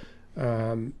 Yep.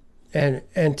 And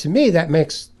to me, that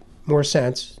makes more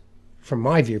sense from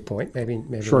my viewpoint. Maybe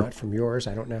sure. Not from yours.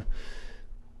 I don't know.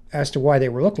 As to why they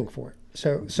were looking for it.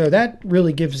 So that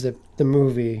really gives the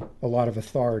movie a lot of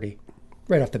authority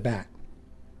right off the bat.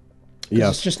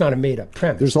 Yes. It's just not a made-up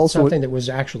premise. There's also something that was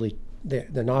actually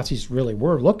the Nazis really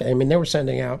were looking. I mean, they were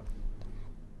sending out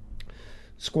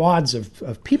squads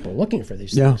of people looking for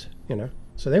these things. You know,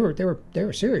 so they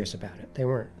were serious about it. They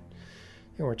weren't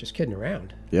just kidding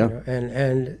around. Yeah. You know?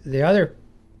 And the other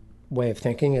way of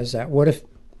thinking is that what if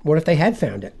they had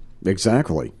found it?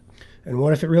 Exactly. And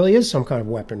what if it really is some kind of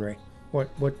weaponry? What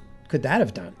could that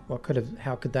have done?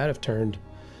 How could that have turned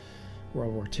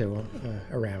World War II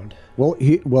around? Well,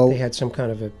 they had some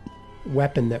kind of a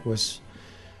weapon that was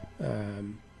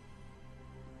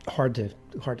hard to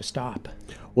stop.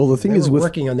 Well, the thing is, we're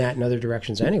working on that in other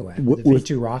directions anyway, with the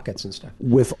V2 rockets and stuff.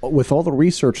 With all the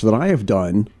research that I have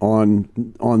done on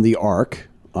the Ark,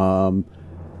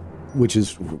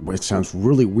 it sounds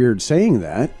really weird saying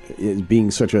that,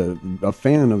 being such a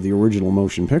fan of the original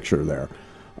motion picture there.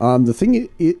 The thing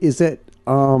is that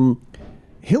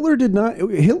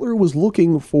Hitler was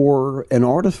looking for an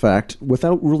artifact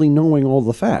without really knowing all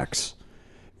the facts.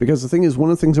 Because the thing is, one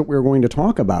of the things that we're going to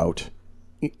talk about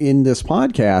in this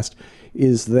podcast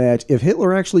is that if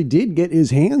Hitler actually did get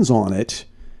his hands on it,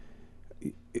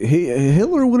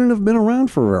 Hitler wouldn't have been around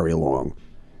for very long.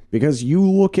 Because you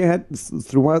look at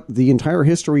throughout the entire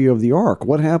history of the Ark,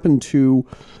 what happened to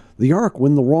the Ark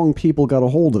when the wrong people got a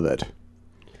hold of it?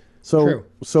 True.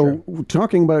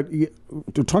 Talking about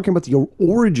the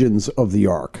origins of the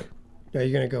Ark. Are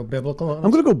you going to go biblical on this?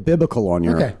 I'm going to go biblical on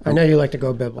you. Okay, I know you like to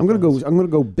go biblical. I'm going to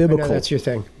go biblical. I know that's your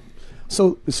thing.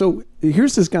 So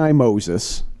here's this guy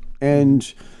Moses,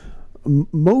 and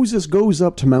Moses goes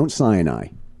up to Mount Sinai,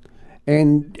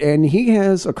 and he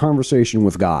has a conversation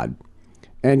with God.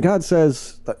 And God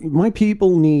says, my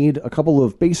people need a couple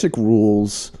of basic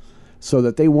rules so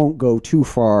that they won't go too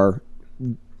far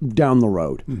down the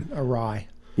road. Awry.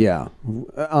 Yeah.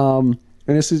 And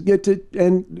it says,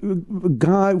 and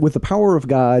God, with the power of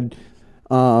God,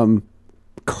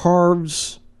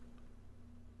 carves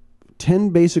 10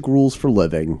 basic rules for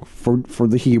living for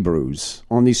the Hebrews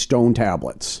on these stone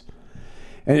tablets.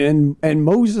 And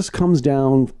Moses comes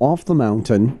down off the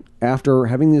mountain after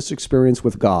having this experience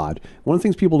with God. One of the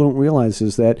things people don't realize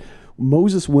is that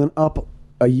Moses went up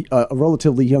a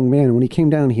relatively young man. When he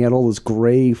came down, he had all this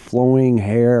gray flowing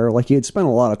hair, like he had spent a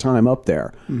lot of time up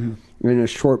there in a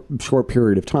short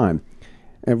period of time,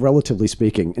 relatively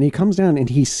speaking. And he comes down and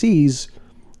he sees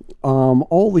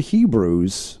all the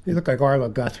Hebrews. You look like Arlo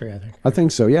Guthrie, I think. I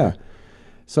think so, yeah.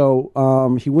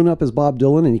 So he went up as Bob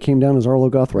Dylan and he came down as Arlo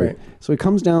Guthrie. Right. So he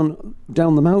comes down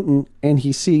the mountain and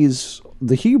he sees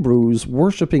the Hebrews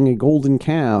worshiping a golden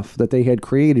calf that they had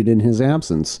created in his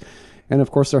absence. And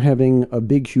of course, they're having a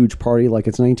big, huge party like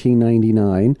it's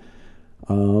 1999.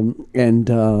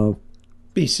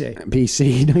 BC,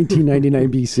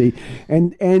 1999 BC.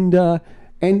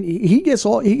 And he gets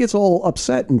all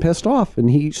upset and pissed off, and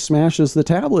he smashes the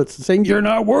tablets, saying, "You're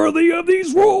not worthy of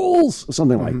these rules,"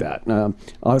 something like that.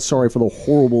 Sorry for the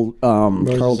horrible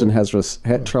Charlton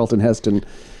Heston.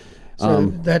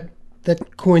 So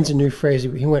that coins a new phrase.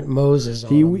 He went Moses on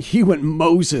them. He went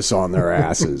Moses on their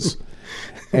asses.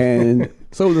 And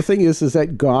so the thing is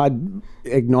that God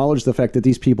acknowledged the fact that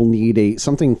these people need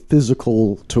something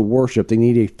physical to worship. They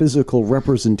need a physical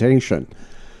representation.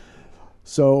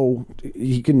 So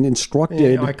he can instruct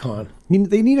it. An icon.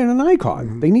 They needed an icon.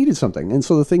 Mm-hmm. They needed something. And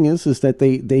so the thing is that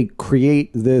they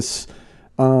create this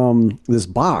this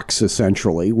box,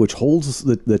 essentially, which holds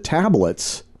the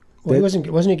tablets. Well, wasn't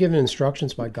he given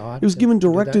instructions by God? He was given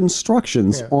direct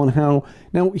instructions on how.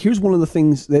 Now, here's one of the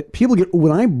things that people get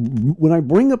when I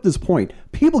bring up this point.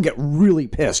 People get really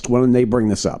pissed when they bring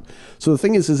this up. So the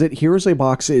thing is that here's a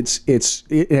box. It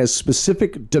has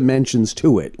specific dimensions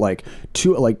to it,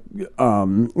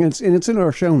 and it's in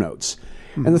our show notes.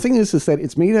 Mm-hmm. And the thing is that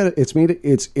it's made a.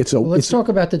 Well, let's talk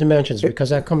about the dimensions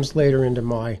because that comes later into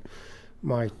my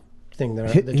thing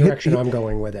the direction I'm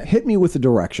going with it. Hit me with the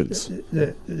directions.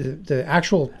 The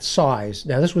actual size.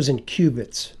 Now this was in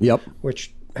cubits. Yep.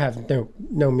 Which have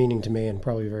no meaning to me and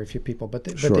probably very few people. But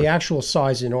the actual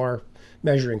size in our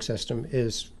measuring system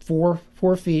is 4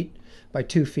 feet by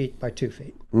 2 feet by 2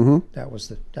 feet. Mm-hmm. That was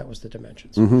the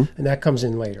dimensions, and that comes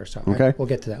in later. So we'll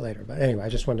get to that later. But anyway, I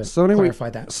just wanted to clarify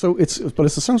that. So it's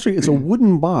essentially a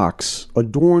wooden box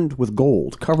adorned with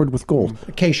gold, covered with gold.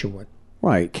 Acacia wood.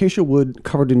 Right, acacia wood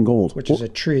covered in gold. Which is a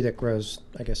tree that grows,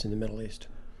 I guess, in the Middle East.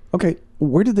 Okay,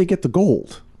 where did they get the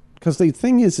gold? Because the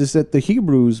thing is that the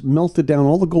Hebrews melted down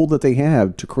all the gold that they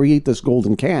had to create this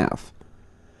golden calf.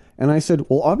 And I said,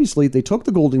 well, obviously, they took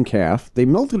the golden calf, they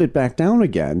melted it back down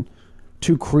again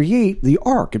to create the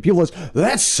ark. And people say,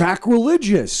 that's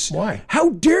sacrilegious. Why?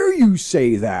 How dare you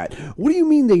say that? What do you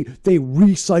mean they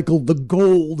recycled the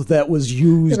gold that was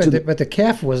used? Yeah, but the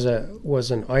calf was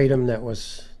an item that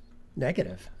was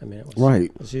negative. I mean,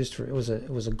 it was used for it was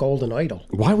a golden idol.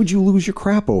 Why would you lose your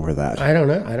crap over that? I don't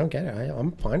know. I don't get it.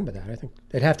 I'm fine with that. I think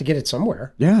they'd have to get it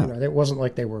somewhere. Yeah, it wasn't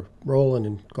like they were rolling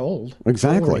in gold.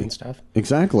 Exactly. And stuff.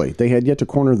 Exactly. They had yet to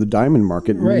corner the diamond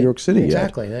market in New York City.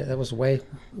 Exactly. That was way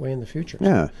in the future.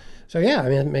 Yeah. So I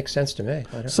mean, it makes sense to me.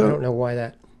 I don't know why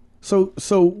that. So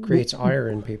creates ire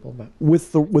in people, but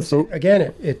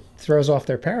again, it throws off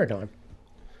their paradigm,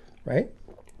 right?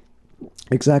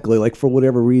 Exactly, like for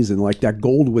whatever reason, like that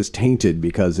gold was tainted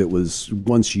because it was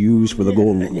once used for the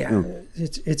gold. Yeah,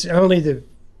 it's only the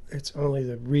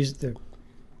reason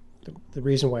the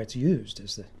reason why it's used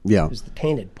is the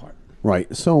tainted part.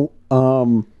 Right. So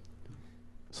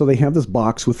so they have this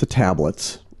box with the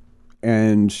tablets,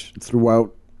 and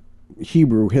throughout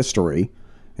Hebrew history,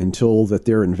 until that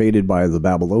they're invaded by the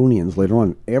Babylonians later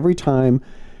on, every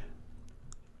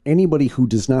anybody who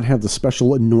does not have the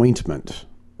special anointment,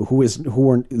 who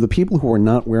are the people who are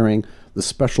not wearing the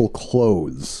special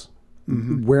clothes,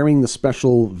 wearing the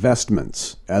special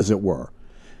vestments, as it were,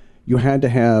 you had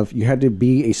to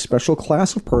be a special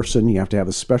class of person. You have to have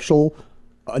a special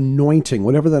anointing,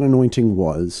 whatever that anointing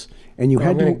was, and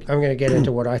I'm going to get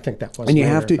into what I think that was. And you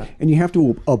have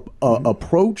to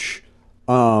approach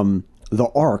the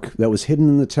ark that was hidden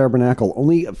in the tabernacle.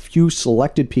 Only a few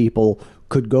selected people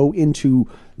could go into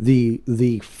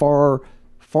the far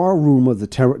room of the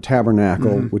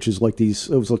tabernacle, which is like it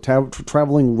was a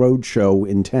traveling road show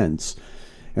in tents.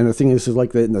 And the thing is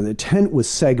like the tent was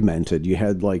segmented. You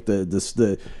had like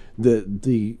the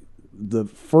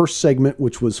first segment,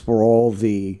 which was for all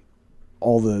the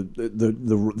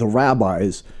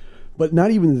rabbis, but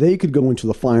not even they could go into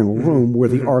the final room where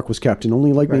the ark was kept in.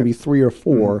 Only maybe 3 or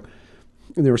 4.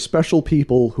 And there were special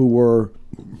people who were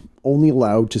only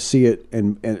allowed to see it,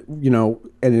 and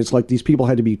it's like these people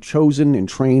had to be chosen and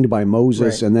trained by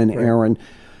Moses and then Aaron.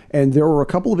 And there were a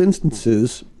couple of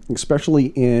instances, especially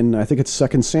in, I think it's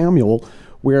 2 Samuel,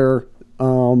 where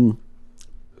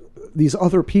these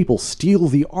other people steal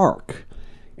the ark.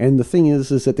 And the thing is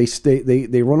that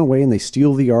they run away and they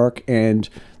steal the ark, and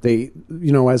they,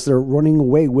 as they're running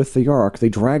away with the ark, they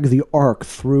drag the ark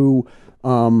through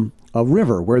a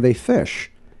river where they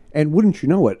fish. And wouldn't you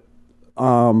know it,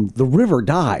 the river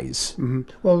dies. Mm-hmm.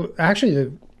 Well,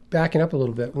 actually, backing up a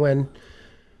little bit, when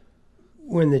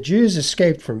the Jews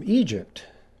escaped from Egypt,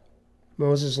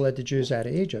 Moses led the Jews out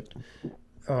of Egypt.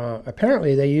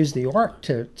 Apparently, they used the ark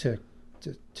to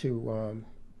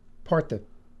part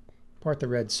the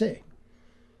Red Sea. Is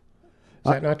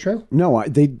that not true? No,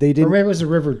 they didn't. Or maybe it was the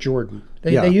River Jordan.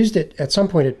 They used it at some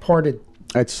point. It parted.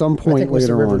 At some point I think it was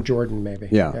later the River on. Jordan, maybe.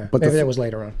 Yeah, but maybe that was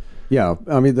later on. Yeah,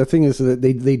 I mean the thing is that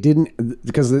they didn't,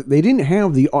 because they didn't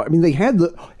have the. I mean they had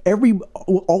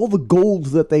all the gold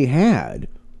that they had.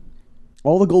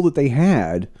 All the gold that they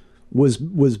had was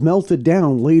melted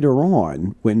down later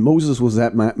on when Moses was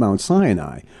at Mount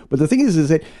Sinai. But the thing is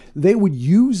that they would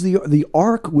use the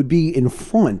ark would be in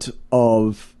front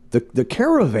of the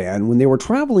caravan when they were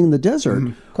traveling in the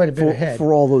desert, quite a bit ahead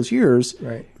for all those years.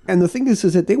 Right. And the thing is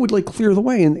that they would clear the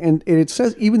way, and it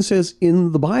says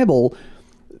in the Bible,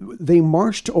 they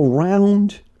marched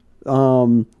around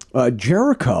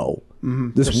Jericho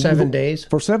For 7 days.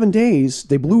 For 7 days,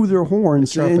 they blew their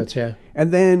horns. The trumpets,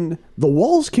 and then the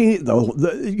walls came.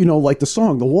 Like the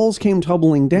song, the walls came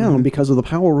tumbling down because of the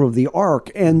power of the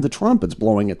ark and the trumpets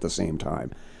blowing at the same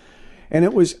time. And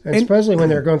it was, and supposedly when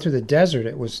they were going through the desert,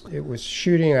 it was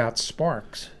shooting out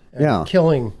sparks, and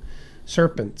killing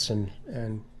serpents and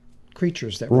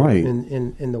creatures that were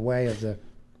in the way of the.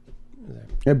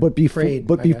 But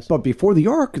before the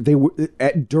ark, they were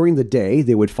during the day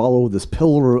they would follow this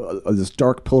this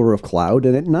dark pillar of cloud,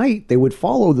 and at night they would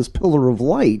follow this pillar of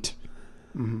light.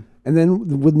 And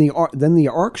then when the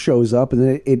ark shows up,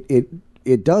 and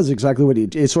it does exactly what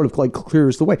it sort of like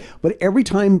clears the way. But every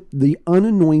time the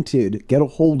unanointed get a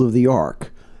hold of the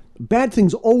ark, bad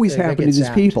things always happen to these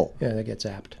people. Yeah, they get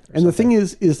zapped. And the thing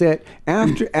is that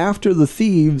after the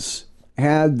thieves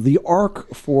had the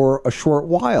ark for a short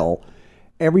while,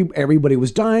 everybody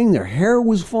was dying, their hair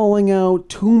was falling out,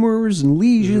 tumors and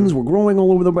lesions were growing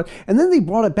all over the body. And then they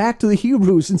brought it back to the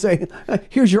Hebrews and say,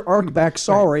 here's your ark back,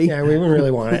 sorry. Yeah, we didn't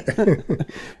really want it.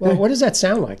 Well, what does that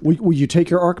sound like? Will you take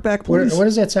your ark back, please? What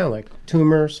does that sound like?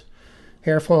 Tumors,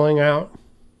 hair falling out?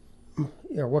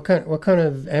 What kind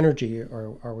of energy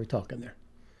are we talking there?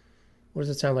 What does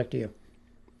it sound like to you?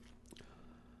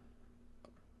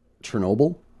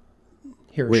 Chernobyl?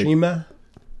 Hiroshima?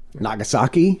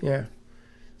 Nagasaki? Yeah.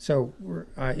 So,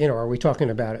 are we talking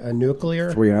about a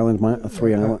nuclear Three Mile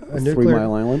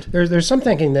Island? There's some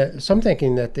thinking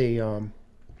that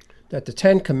the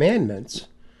 10 Commandments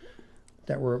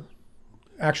that were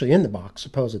actually in the box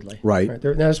supposedly. Right. Now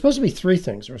there's supposed to be 3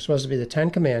 things. There's supposed to be the 10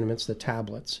 Commandments, the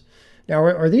tablets. Now,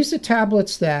 are these the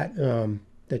tablets that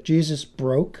Jesus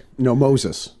broke? No,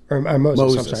 Moses. Or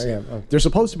Moses. I'm sorry. Yeah. They're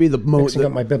supposed to be mixing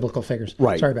up my biblical figures.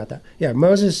 Right. Sorry about that. Yeah,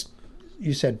 Moses.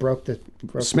 You said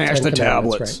smashed the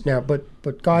tablets. Right. Now,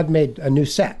 but God made a new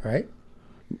set, right?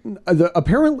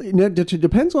 Apparently, it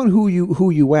depends on who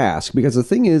you ask, because the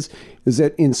thing is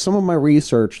that in some of my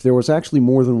research there was actually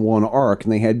more than one ark,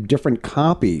 and they had different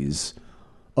copies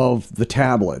of the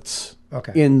tablets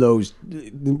in those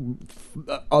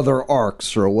other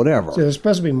arks or whatever. So there's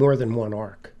supposed to be more than one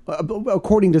ark,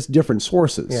 according to different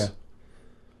sources.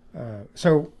 Yeah.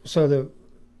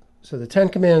 So the 10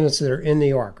 Commandments that are in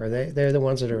the ark, they're the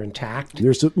ones that are intact?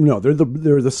 They're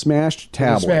the smashed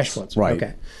tablets. The smashed ones, right?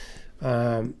 Okay.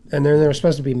 And then there's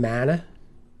supposed to be manna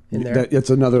in there. It's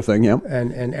another thing, yeah.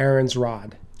 And Aaron's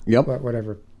rod. Yep.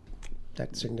 Whatever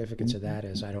that significance of that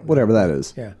is, I don't know. Whatever that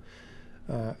is. Yeah.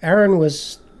 Aaron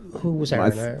was. Who was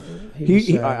Aaron?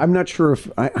 I'm not sure if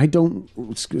I don't.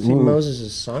 Was he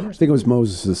Moses' son? I think it was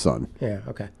Moses' son. Yeah.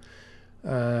 Okay.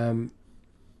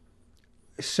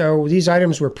 So these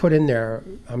items were put in there.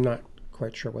 I'm not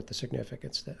quite sure what the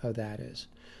significance of that is.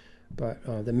 But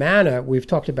the manna, we've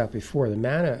talked about before. The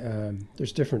manna,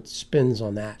 there's different spins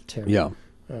on that, too. Yeah.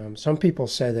 Some people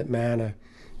say that manna,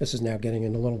 this is now getting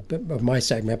in a little bit of my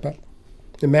segment, but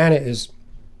the manna is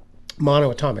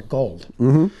monoatomic gold,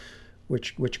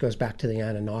 which goes back to the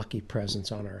Anunnaki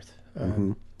presence on Earth.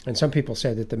 And some people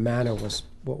say that the manna was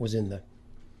what was in the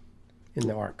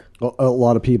ark. A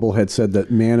lot of people had said that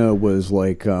manna was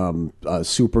like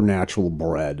supernatural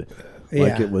bread.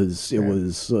 Like it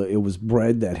was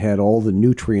bread that had all the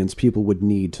nutrients people would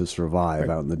need to survive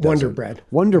out in the desert.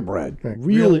 Wonder bread. Right.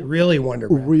 Really wonder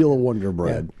bread. Real wonder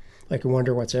bread. Yeah. Like you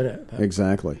wonder what's in it.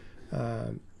 Exactly.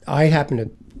 I happen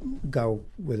to go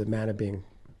with the manna being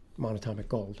monatomic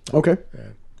gold. But, okay.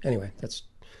 Anyway, that's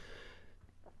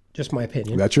just my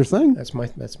opinion. That's your thing. That's my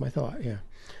thought. Yeah.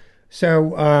 So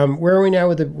where are we now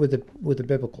with the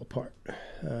biblical part?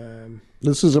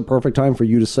 This is a perfect time for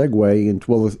you to segue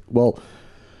into well.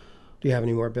 Do you have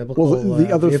any more biblical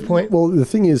viewpoint? Well, the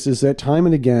thing is that time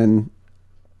and again,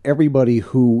 everybody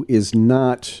who is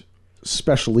not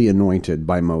specially anointed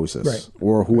by Moses, right,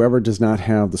 or whoever does not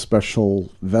have the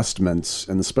special vestments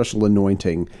and the special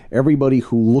anointing, everybody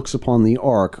who looks upon the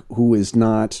ark who is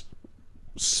not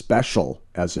special,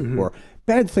 as it were,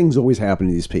 bad things always happen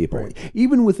to these people, right,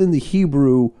 even within the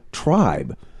Hebrew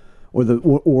tribe.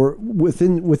 Or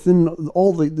within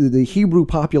all the Hebrew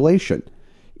population,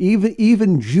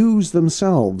 even Jews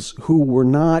themselves who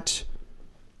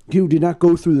did not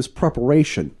go through this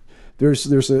preparation.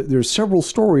 There's several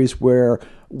stories where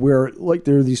like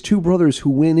there are these 2 brothers who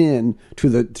went in to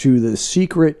the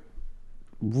secret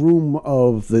room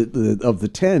of the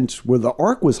tent where the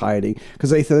ark was hiding,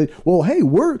 because they thought, well, hey,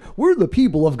 we're the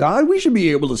people of God, we should be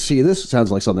able to see this. It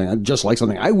sounds like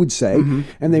something I would say.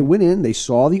 And they went in, they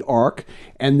saw the ark,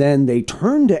 and then they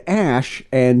turned to ash,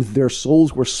 and their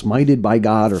souls were smited by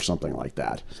God or something like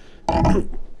that.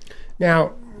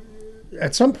 Now,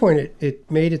 at some point, it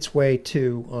made its way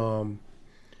to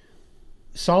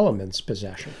Solomon's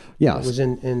possession. Yes. It was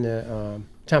in the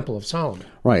Temple of Solomon.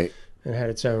 Right. And had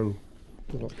its own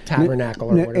little tabernacle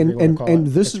or whatever you want to call it. And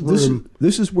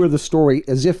this is where the story,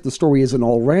 as if the story isn't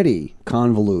already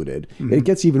convoluted, it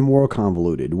gets even more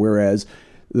convoluted. Whereas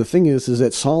the thing is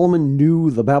that Solomon knew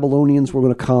the Babylonians were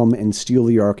going to come and steal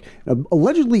the ark.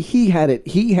 Allegedly, he had it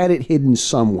hidden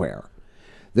somewhere.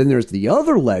 Then there's the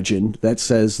other legend that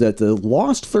says that the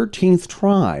lost 13th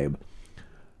tribe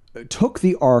took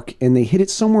the ark and they hid it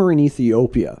somewhere in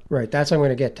Ethiopia. Right. I'm going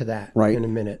to get to that in a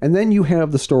minute. And then you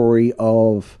have the story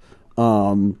of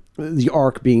the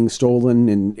ark being stolen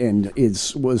and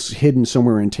was hidden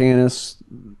somewhere in Tanis.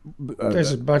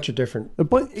 There's a bunch of different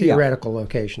theoretical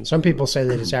locations. Some people say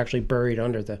that it's actually buried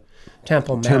under the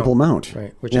Temple Mount.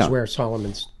 Right, which is where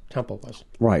Solomon's temple was.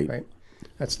 Right.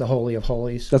 That's the Holy of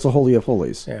Holies. That's the Holy of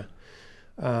Holies. Yeah.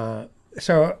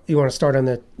 So you want to start on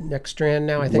the next strand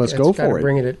now? I think let's go for it.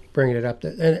 Bringing it up.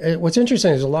 And what's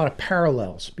interesting is a lot of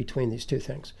parallels between these two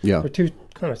things. Yeah. They're two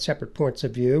kind of separate points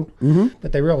of view,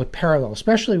 but they really parallel,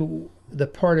 especially the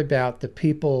part about the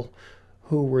people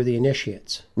who were the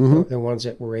initiates, the ones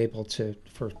that were able to,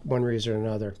 for one reason or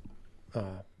another,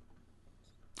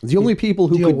 the only people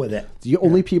who deal could with it. The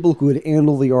only people who could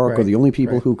handle the ark, or the only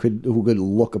people who could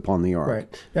look upon the ark.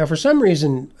 Right. Now, for some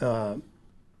reason,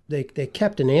 they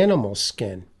kept an animal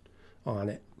skin on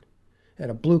it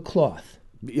and a blue cloth.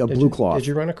 Cloth. Did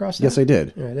you run across that? Yes, I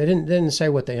did. Yeah, they didn't say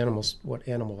what animal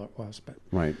it was, but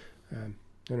right. I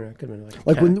don't know. It could have been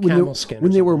like camel skin.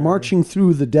 When they were marching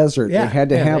through the desert, they had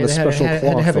to have a special cloth.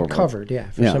 Had to have over it covered.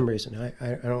 Yeah, for some reason.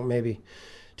 I don't maybe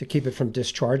to keep it from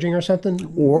discharging or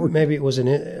something, or maybe it was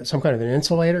some kind of an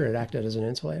insulator. It acted as an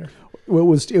insulator. Well, it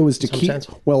was to keep. Sense.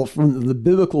 Well, from the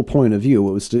biblical point of view,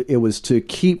 it was to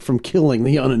keep from killing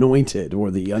the unanointed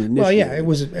or the uninitiated.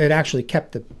 Well, yeah, it actually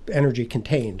kept the energy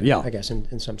contained. Yeah. I guess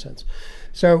in some sense.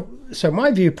 So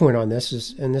my viewpoint on this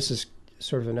is, and this is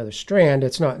sort of another strand.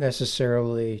 It's not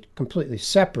necessarily completely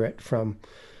separate from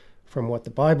what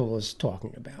the Bible is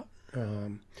talking about.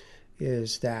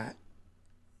 Is that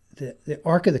the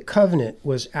Ark of the Covenant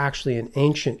was actually an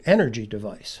ancient energy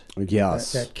device.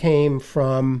 Yes. That came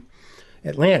from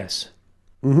Atlantis.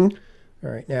 Mm-hmm. All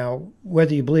right. Now,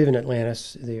 whether you believe in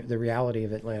Atlantis, the reality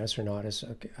of Atlantis or not is,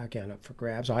 again, up for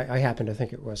grabs. I happen to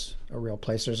think it was a real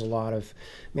place. There's a lot of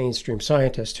mainstream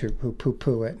scientists who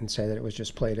poo-poo it and say that it was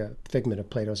just a figment of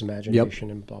Plato's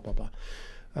imagination and blah, blah, blah.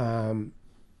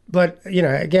 But,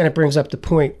 again, it brings up the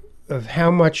point of how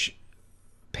much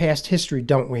past history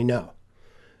don't we know?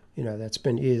 That's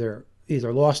been either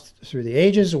lost through the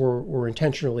ages or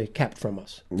intentionally kept from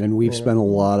us. And we've spent a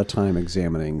lot of time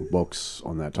examining books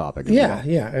on that topic as well.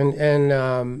 Yeah.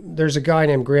 And there's a guy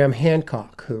named Graham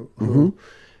Hancock who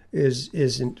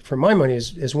is for my money,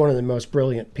 is one of the most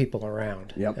brilliant people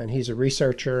around. Yep. And he's a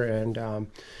researcher, and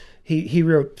he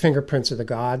wrote Fingerprints of the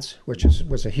Gods, which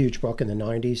was a huge book in the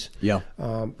 90s. Yeah.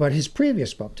 But his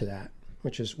previous book to that,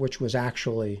 which was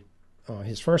actually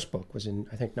his first book, was in,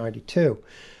 I think, 92,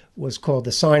 was called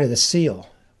The Sign of the Seal,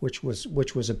 which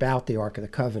was about the Ark of the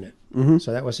Covenant. Mm-hmm.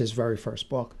 So that was his very first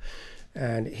book.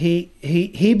 And he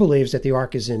believes that the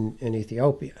Ark is in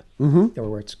Ethiopia, or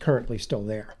where it's currently still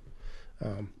there.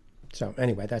 So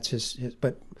anyway, that's his.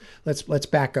 But let's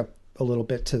back up a little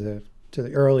bit to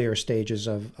the earlier stages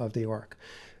of the Ark.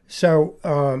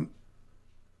 So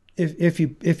if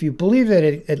you believe that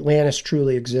Atlantis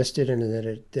truly existed and that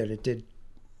it did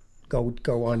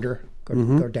go under.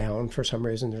 Go down for some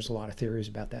reason. There's a lot of theories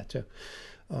about that too,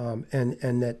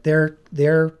 and that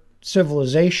their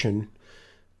civilization,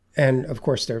 and of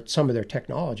course some of their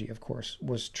technology, of course,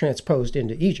 was transposed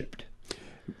into Egypt.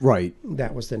 Right.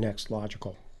 That was the next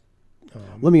logical.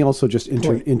 Let me also just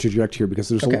interject here, because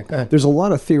there's a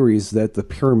lot of theories that the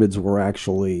pyramids were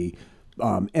actually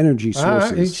energy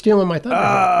sources. You're stealing my thunder.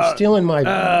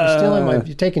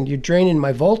 You're draining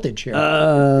my voltage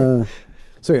here.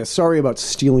 So yeah, sorry about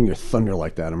stealing your thunder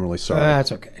like that. I'm really sorry.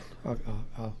 That's okay.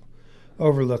 I'll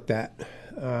overlook that.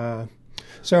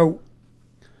 So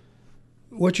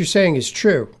what you're saying is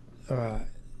true. One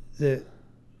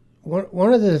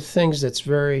of the things that's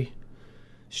very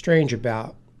strange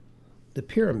about the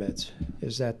pyramids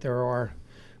is that there are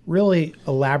really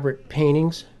elaborate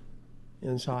paintings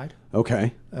inside.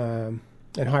 Okay. And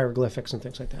hieroglyphics and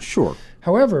things like that. Sure.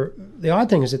 However, the odd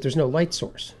thing is that there's no light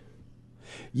source.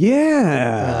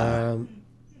 Yeah.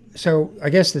 So I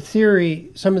guess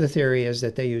some of the theory is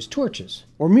that they use torches.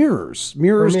 Or mirrors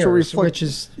to reflect. Which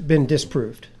has been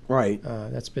disproved. Right.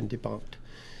 That's been debunked.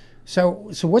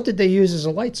 So what did they use as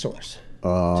a light source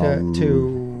to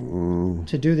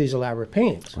do these elaborate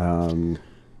paintings?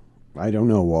 I don't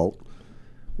know, Walt.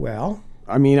 Well,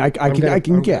 I mean, I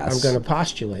can guess. I'm going to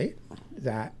postulate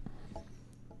that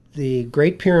the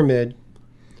Great Pyramid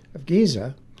of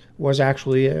Giza was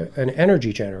actually an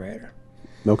energy generator.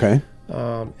 Okay.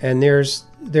 And there's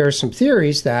some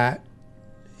theories that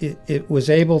it was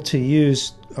able to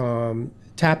use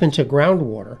tap into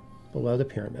groundwater below the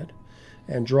pyramid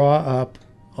and draw up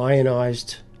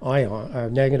ionized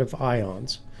negative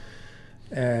ions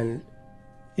and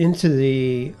into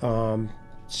the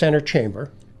center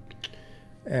chamber,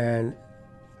 and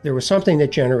there was something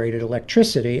that generated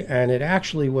electricity, and it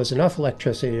actually was enough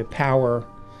electricity to power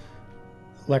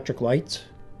electric lights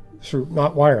through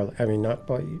not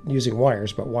by using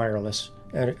wires, but wireless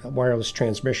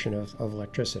transmission of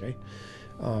electricity,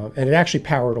 and it actually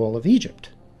powered all of Egypt.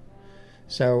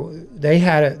 So they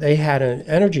had an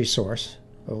energy source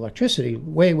of electricity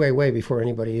way before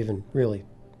anybody even really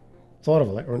thought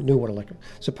of it or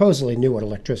supposedly knew what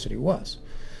electricity was,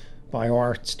 by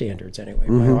our standards anyway,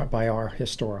 by our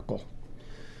historical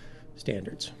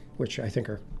standards, which I think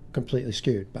are completely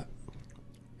skewed. But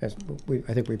I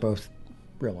think we both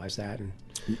realize that. And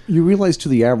you realize to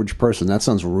the average person that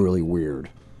sounds really weird.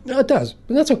 No, it does,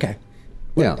 but that's okay.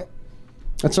 Yeah.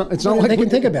 It's not like they can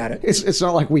think about it. It's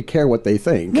not like we care what they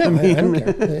think. No, I don't care.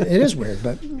 It is weird,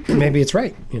 but maybe it's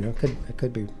right. It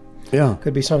could be. Yeah.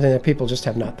 Could be something that people just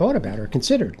have not thought about or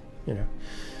considered.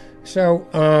 So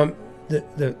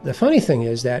the funny thing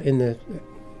is that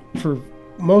for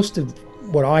most of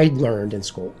what I learned in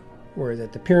school were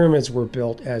that the pyramids were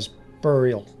built as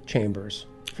burial chambers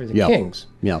for the kings.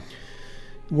 Yeah.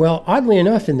 Well, oddly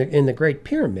enough, in the Great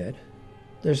Pyramid,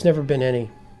 there's never been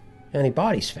any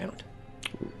bodies found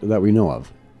that we know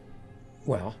of.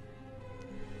 Well,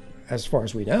 as far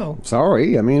as we know.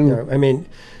 Sorry, I mean,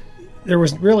 there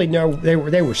was really no. They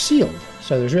were sealed,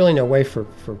 so there's really no way for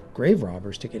grave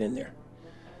robbers to get in there.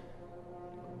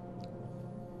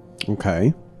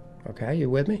 Okay, you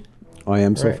with me? I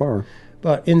am so far.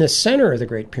 But in the center of the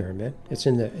Great Pyramid, it's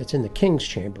in the King's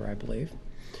Chamber, I believe,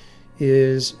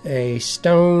 is a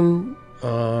stone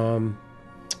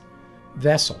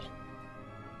vessel.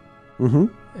 Mm-hmm.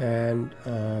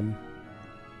 And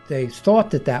they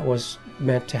thought that was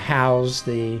meant to house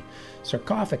the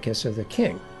sarcophagus of the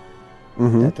king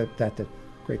that the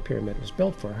Great Pyramid was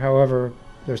built for. However,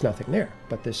 there's nothing there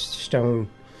but this stone.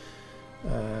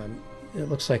 It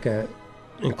looks like a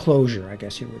enclosure, I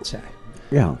guess you would say.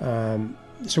 Yeah.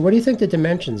 So what do you think the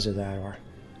dimensions of that are?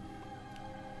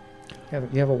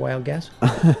 You have a wild guess?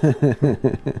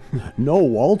 No,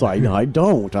 Walt, I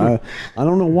don't. I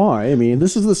don't know why. I mean,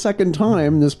 this is the second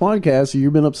time in this podcast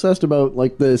you've been obsessed about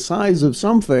like the size of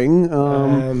something.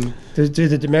 Do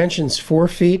the dimensions 4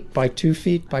 feet by 2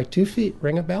 feet by 2 feet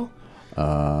ring a bell?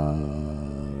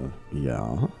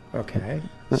 Yeah. Okay.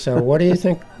 So what do you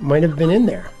think might have been in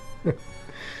there?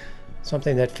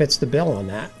 Something that fits the bill on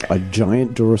that. A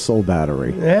giant Duracell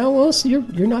battery. Yeah, well, so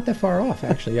you're not that far off,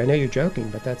 actually. I know you're joking,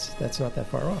 but that's not that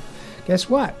far off. Guess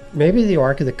what? Maybe the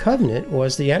Ark of the Covenant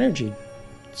was the energy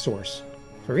source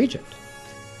for Egypt.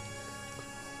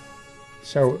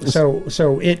 So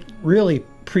it really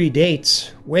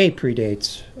way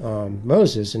predates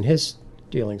Moses and his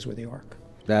dealings with the Ark.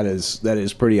 That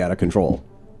is pretty out of control.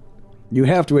 You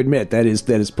have to admit that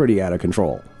is pretty out of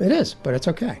control. It is, but it's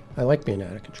okay. I like being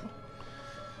out of control.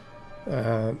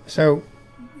 So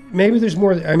maybe there's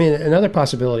more. I mean, another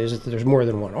possibility is that there's more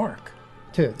than one Ark,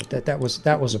 too. That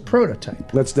was a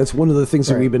prototype. That's one of the things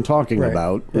that we've been talking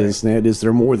about. Is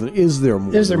there more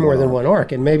than one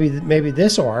Ark? And maybe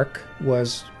this Ark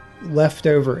was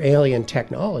leftover alien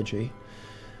technology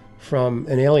from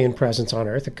an alien presence on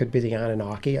Earth. It could be the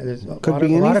Anunnaki. A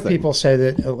lot of people say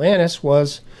that Atlantis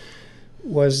was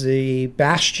the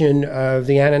bastion of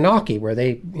the Anunnaki, where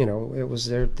they, it was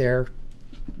their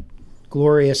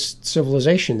glorious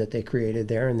civilization that they created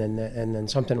there, and then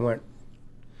something went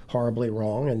horribly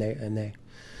wrong, and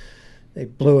they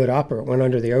blew it up, or it went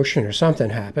under the ocean, or something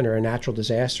happened, or a natural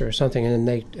disaster or something, and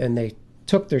they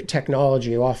took their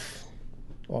technology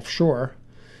offshore,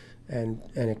 and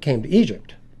it came to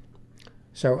Egypt.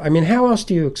 So, I mean, how else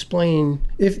do you explain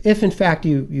if in fact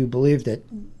you believe that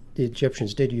the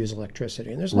Egyptians did use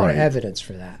electricity? And there's a lot of evidence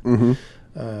for that. Mm-hmm.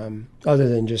 Other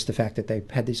than just the fact that they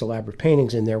had these elaborate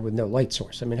paintings in there with no light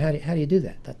source. I mean, how do you do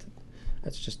that?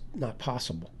 That's just not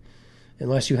possible,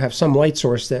 unless you have some light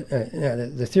source. That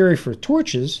the theory for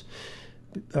torches,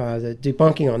 the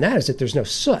debunking on that is that there's no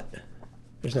soot.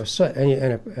 There's no soot,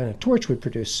 and a torch would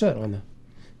produce soot on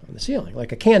the ceiling,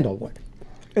 like a candle would.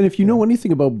 And if you know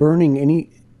anything about burning any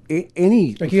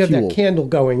like you have that candle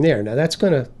going there, now that's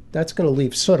gonna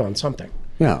leave soot on something.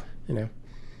 Yeah.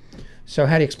 So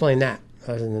how do you explain that,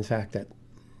 other than the fact that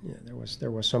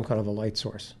there was some kind of a light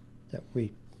source that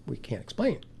we can't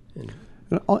explain.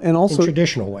 And also in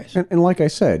traditional ways. And like I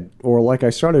said, or like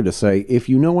I started to say, if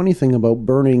you know anything about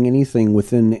burning anything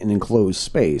within an enclosed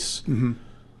space,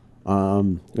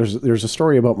 there's a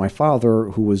story about my father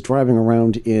who was driving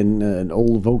around in an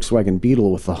old Volkswagen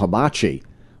Beetle with the hibachi,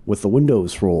 with the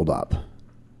windows rolled up,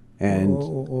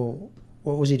 and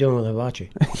what was he doing with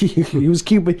hibachi? he was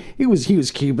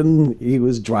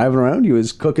driving around. He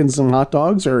was cooking some hot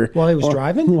dogs, while he was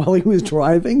driving.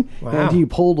 Wow. And he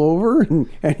pulled over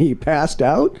and he passed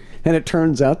out. And it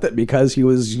turns out that because he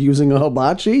was using a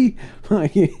hibachi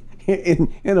in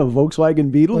a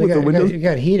Volkswagen Beetle with the windows, you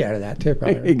got heat out of that too.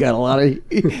 Probably. He got a lot of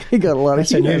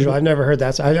That's heat. unusual. I've never heard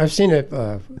that. I've seen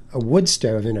a wood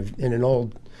stove in an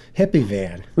old hippie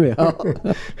van. Yeah.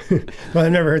 Well,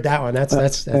 I've never heard that one. That's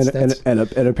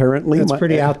apparently that's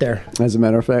pretty out there. As a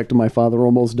matter of fact, my father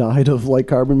almost died of like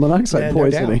carbon monoxide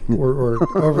poisoning. No we're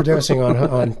overdosing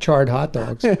on charred hot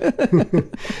dogs.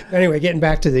 Anyway, getting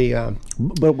back to the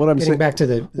what I'm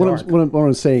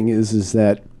saying is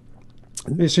that.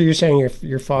 So you're saying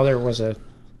your father was a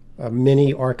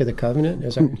mini Ark of the Covenant?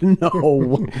 Is that... No.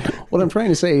 What I'm trying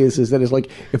to say is that it's like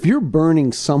if you're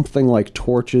burning something like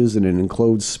torches in an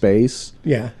enclosed space,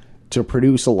 to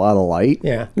produce a lot of light,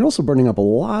 you're also burning up a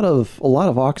lot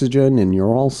of oxygen, and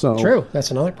you're also true. That's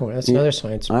another point. That's another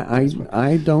science.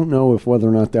 I don't know if whether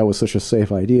or not that was such a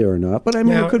safe idea or not, but I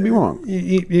mean, I could be wrong.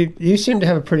 You seem to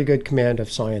have a pretty good command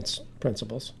of science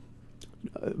principles.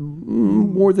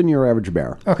 More than your average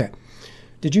bear. Okay.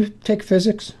 Did you take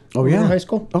physics? In high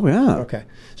school? Oh yeah. Okay.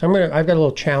 So I've got a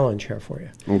little challenge here for you.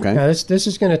 Okay. Now this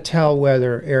is going to tell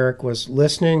whether Eric was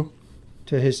listening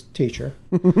to his teacher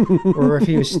or if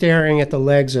he was staring at the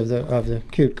legs of the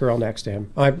cute girl next to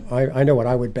him. I know what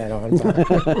I would bet on.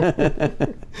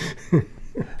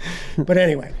 But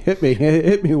anyway,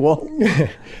 hit me, Walt.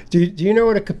 Do you know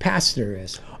what a capacitor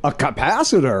is? A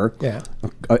capacitor? Yeah.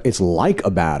 It's like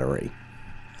a battery.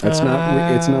 It's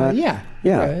not. Yeah.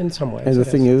 In some ways. And the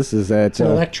thing is that it's an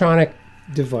electronic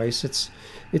device.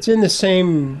 It's in the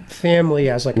same family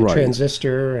as like a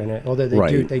transistor, and although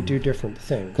they do different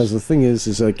things. Because the thing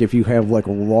is like if you have like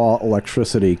raw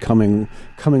electricity coming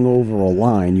over a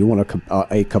line, you want a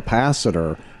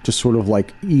capacitor to sort of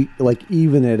like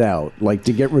even it out, like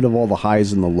to get rid of all the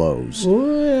highs and the lows.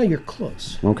 Well, you're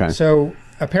close. Okay. So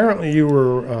apparently you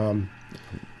were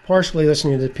partially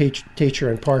listening to the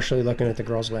teacher and partially looking at the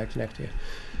girl's legs next to you.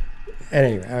 And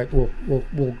anyway,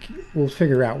 we'll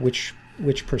figure out which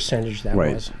percentage that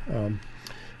was.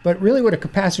 But really, what a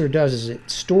capacitor does is it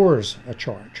stores a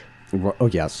charge. Oh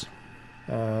yes.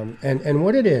 And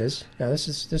what it is now, this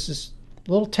is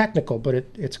a little technical, but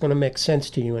it's going to make sense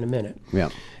to you in a minute. Yeah.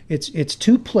 It's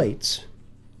two plates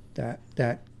that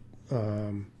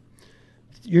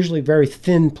usually very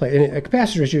thin plate. And a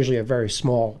capacitor is usually a very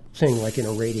small thing, like in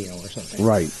a radio or something.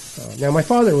 Right. Now, my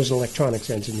father was an electronics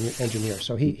engineer,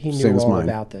 so he knew all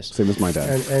about this. Same as my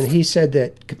dad. And he said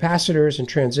that capacitors and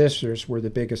transistors were the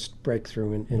biggest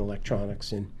breakthrough in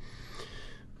electronics in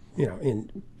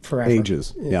forever.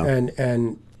 Ages. Yeah.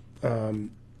 And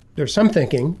there's some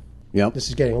thinking. Yep. This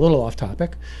is getting a little off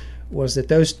topic. Was that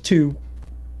those two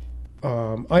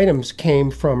items came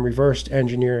from reversed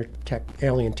engineered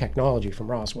alien technology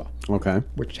from Roswell. Okay.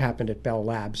 Which happened at Bell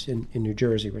Labs in New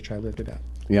Jersey, which I lived about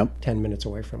 10 minutes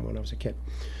away from when I was a kid.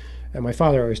 And my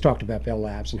father always talked about Bell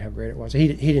Labs and how great it was. He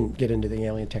didn't get into the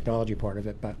alien technology part of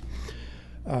it, but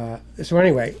so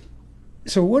anyway,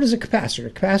 so what is a capacitor? A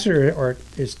capacitor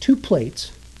is two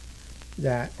plates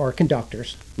that are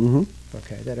conductors,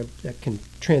 okay, that can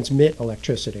transmit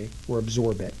electricity or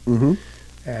absorb it,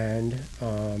 and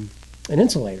an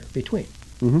insulator between.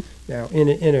 Now,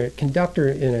 in a conductor,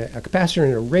 in a capacitor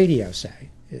in a radio, say,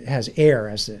 it has air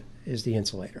as the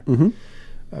insulator.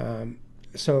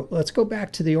 So let's go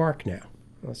back to the Ark now.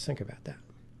 Let's think about that.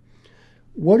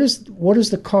 What is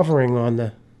the covering on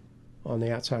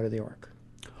the outside of the Ark?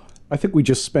 I think we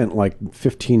just spent like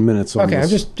 15 minutes on this. Okay, I'm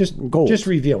just gold. Just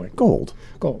reviewing. Gold.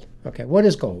 Okay, what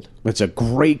is gold? It's a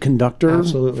great conductor.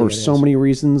 Absolutely, for so many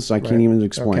reasons I can't even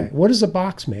explain. Okay, what is the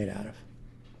box made out of?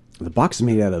 The box is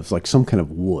made out of like some kind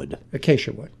of wood.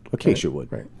 Acacia wood.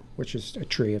 Wood. Right, which is a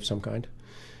tree of some kind.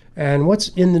 And what's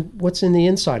in the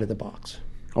inside of the box?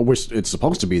 Oh, it's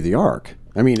supposed to be the Ark.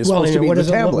 I mean, it's supposed to be the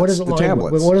tablets. What is it lined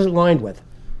with? What is it lined with?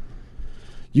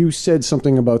 You said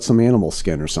something about some animal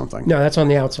skin or something. No, that's on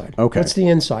the outside. Okay. What's the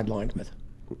inside lined with?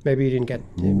 Maybe you didn't get.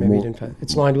 Maybe you didn't.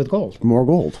 It's lined with gold. More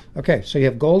gold. Okay, so you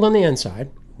have gold on the inside.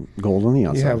 Gold on the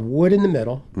outside. You have wood in the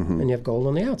middle, and you have gold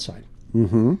on the outside.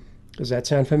 Does that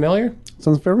sound familiar?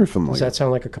 Sounds very familiar. Does that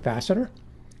sound like a capacitor?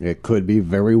 It could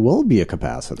very well be a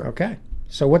capacitor. Okay.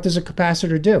 So what does a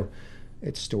capacitor do?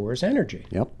 It stores energy.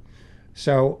 Yep.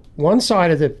 So one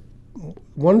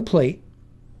plate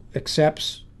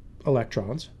accepts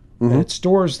electrons, and it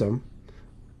stores them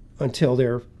until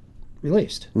they're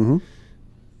released. And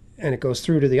it goes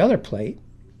through to the other plate,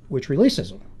 which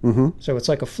releases them. So it's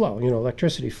like a flow.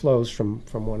 Electricity flows from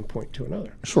one point to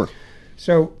another. Sure.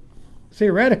 So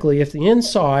theoretically, if the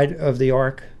inside of the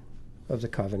Ark of the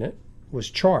Covenant was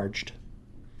charged,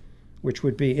 which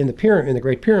would be in the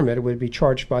Great Pyramid, it would be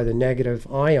charged by the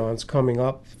negative ions coming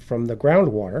up from the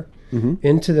groundwater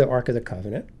into the Ark of the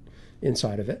Covenant,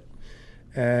 inside of it,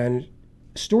 and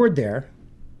stored there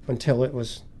until it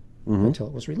was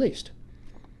released.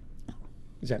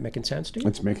 Is that making sense to you?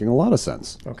 It's making a lot of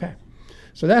sense. Okay.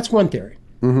 So that's one theory.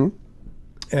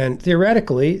 And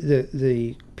theoretically,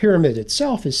 the pyramid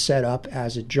itself is set up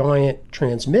as a giant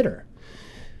transmitter.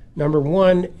 Number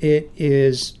one, it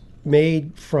is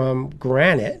made from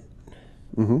granite.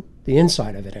 The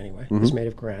inside of it, anyway, is made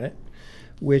of granite,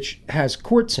 which has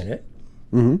quartz in it,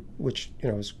 which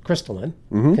is crystalline,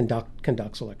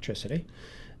 conducts electricity.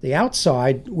 The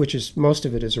outside, which is most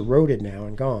of it is eroded now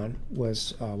and gone,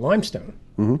 was limestone,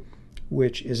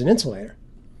 which is an insulator.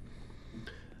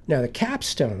 Now the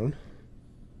capstone,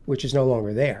 which is no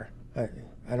longer there,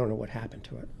 I don't know what happened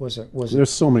to it. There's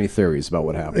so many theories about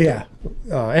what happened. Yeah.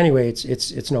 Anyway,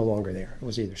 it's no longer there. It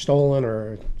was either stolen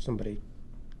or somebody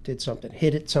did something,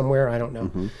 hid it somewhere. I don't know.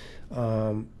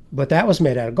 But that was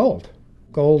made out of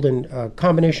gold and a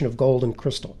combination of gold and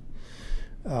crystal,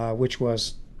 which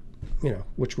was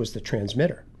the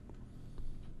transmitter.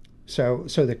 So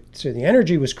the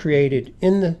energy was created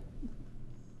in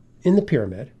the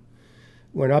pyramid,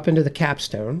 went up into the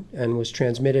capstone, and was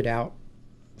transmitted out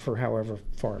for however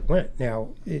far it went. Now,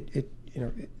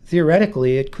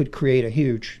 theoretically, it could create a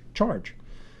huge charge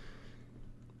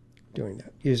doing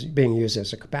that, being used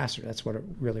as a capacitor. That's what a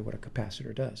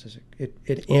capacitor does. Is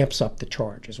it amps up the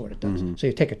charge, is what it does. So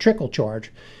you take a trickle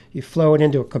charge, you flow it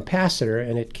into a capacitor,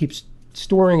 and it keeps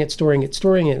storing it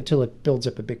until it builds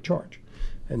up a big charge,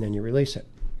 and then you release it.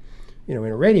 In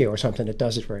a radio or something, it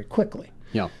does it very quickly.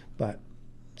 Yeah. But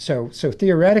so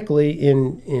theoretically,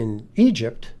 in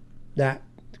Egypt, that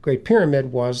Great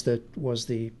Pyramid was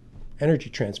the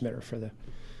energy transmitter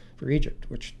for Egypt,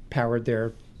 which powered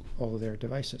all of their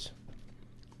devices,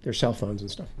 their cell phones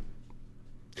and stuff.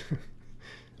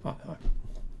 I'm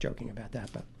joking about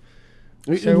that, but.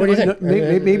 So what do you think?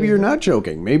 Maybe you're not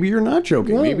joking. Maybe you're not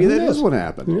joking. Well, maybe that is what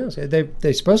happened. Who knows?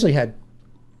 They supposedly had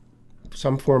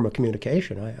some form of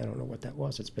communication. I don't know what that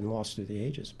was. It's been lost through the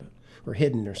ages, or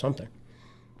hidden or something.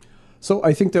 So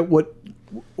I think that what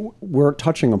we're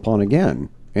touching upon again,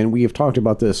 and we have talked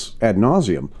about this ad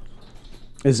nauseum,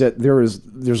 is that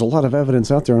there's a lot of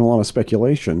evidence out there and a lot of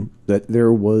speculation that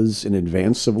there was an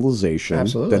advanced civilization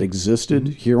that existed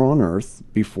here on Earth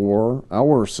before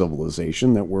our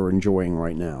civilization that we're enjoying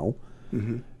right now.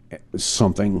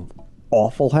 Something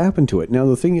awful happened to it. Now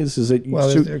the thing is that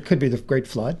there could be the Great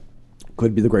Flood.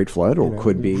 Could be the Great Flood, or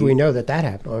could be. We know that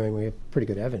happened. I mean, we have pretty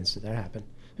good evidence that happened.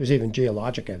 There's even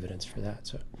geologic evidence for that.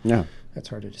 So yeah, that's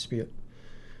hard to dispute.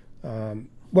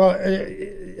 Well,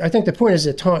 I think the point is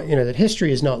that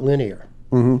history is not linear.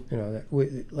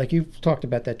 Like you've talked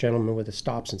about that gentleman with the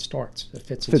stops and starts, the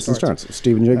fits and starts.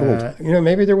 Stephen Jay Gould.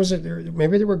 Maybe there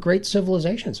were great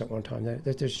civilizations at one time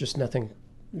that there's just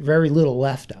very little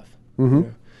left of.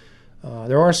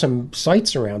 There are some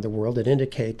sites around the world that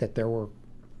indicate that there were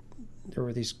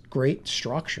these great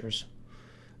structures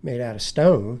made out of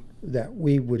stone that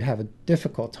we would have a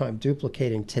difficult time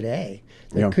duplicating today.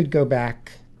 That could go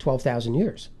back 12,000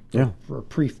 years for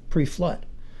pre-flood.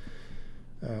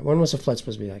 When was the flood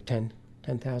supposed to be? Like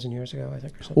 10,000 years ago, I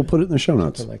think, or something? We'll put it in the show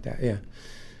notes. Something like that, yeah.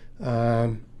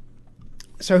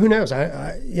 So who knows?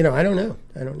 I don't know.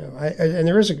 And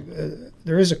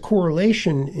there is a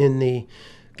correlation in the,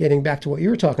 getting back to what you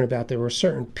were talking about, there were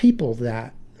certain people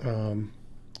that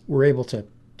were able to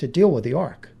deal with the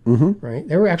Ark, right?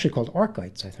 They were actually called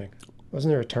Arkites, I think.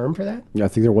 Wasn't there a term for that? Yeah, I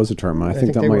think there was a term. I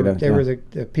think that might have. They were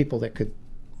the people that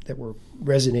were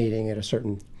resonating at a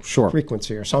certain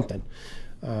frequency or something.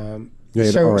 But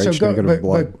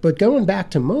going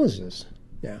back to Moses,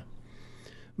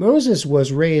 Moses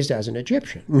was raised as an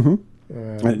Egyptian.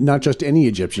 Not just any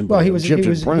Egyptian, but an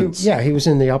Egyptian prince. He was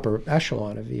in the upper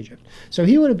echelon of Egypt. So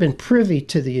he would have been privy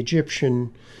to the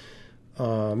Egyptian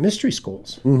mystery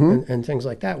schools and things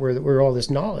like that, where all this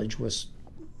knowledge was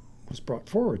brought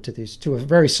forward to a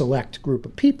very select group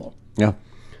of people. Yeah.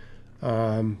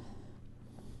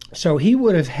 So he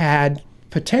would have had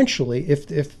potentially, if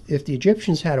the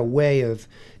Egyptians had a way of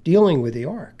dealing with the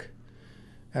Ark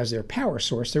as their power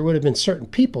source, there would have been certain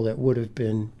people that would have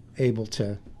been able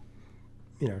to,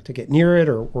 to get near it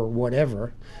or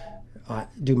whatever,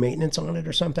 do maintenance on it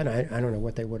or something. I don't know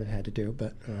what they would have had to do,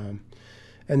 but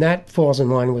and that falls in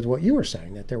line with what you were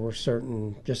saying, that there were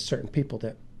certain people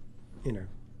that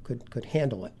could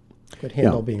handle it, could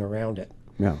handle being around it.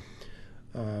 Yeah.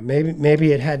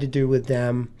 Maybe it had to do with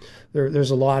them.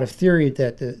 There's a lot of theory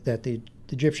that the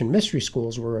Egyptian mystery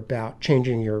schools were about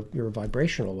changing your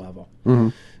vibrational level,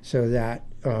 so that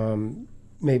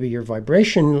maybe your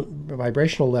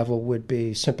vibrational level would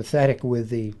be sympathetic with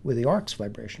the Ark's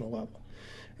vibrational level.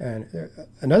 And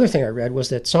another thing I read was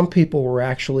that some people were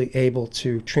actually able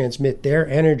to transmit their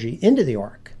energy into the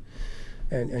Ark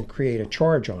and create a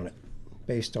charge on it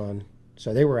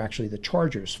so they were actually the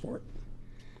chargers for it,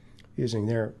 using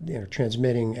their,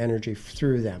 transmitting energy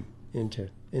through them into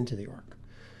the Ark.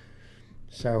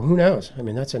 So who knows? I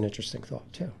mean, that's an interesting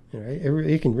thought too.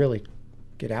 You can really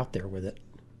get out there with it,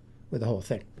 with the whole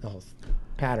thing, the whole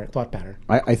thought pattern.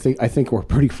 I think we're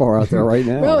pretty far out there right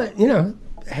now. Well,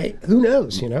 hey, who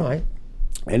knows?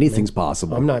 Anything's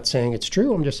possible. I'm not saying it's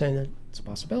true. I'm just saying that it's a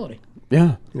possibility.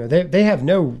 Yeah. They have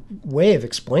no way of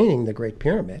explaining the Great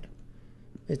Pyramid.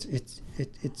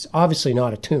 It's obviously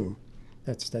not a tomb.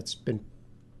 That's been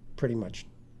pretty much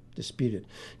disputed.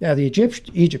 Now the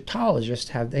Egyptologists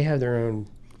have their own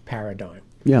paradigm.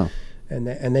 Yeah.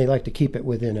 And they like to keep it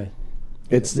within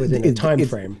a time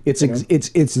frame. It's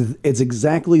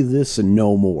exactly this and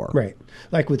no more. Right.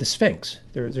 Like with the Sphinx,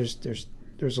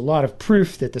 there's a lot of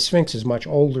proof that the Sphinx is much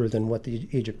older than what the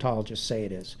Egyptologists say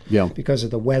it is. Yeah. Because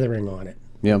of the weathering on it.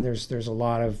 Yeah. There's a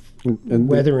lot of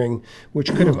weathering which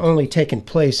could have only taken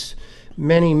place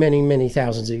many, many, many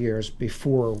thousands of years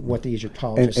before what the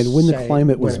Egyptologists and when the say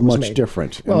climate was much made.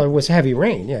 different. Well, it was heavy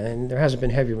rain, and there hasn't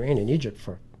been heavy rain in Egypt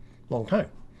for a long time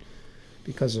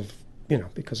because of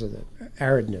the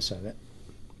aridness of it.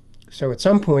 So at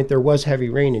some point there was heavy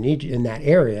rain in Egypt, in that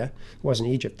area. It wasn't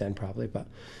Egypt then probably, but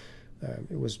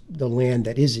it was the land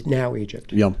that is now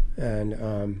Egypt. Yeah.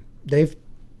 And they've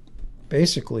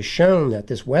basically shown that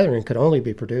this weathering could only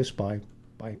be produced by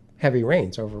heavy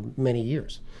rains over many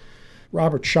years.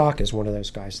 Robert Schoch is one of those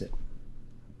guys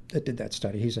that did that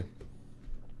study. He's a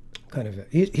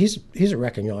he's a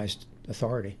recognized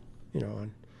authority,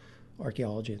 on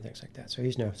archaeology and things like that. So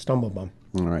he's no stumblebum.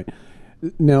 All right.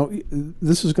 Now,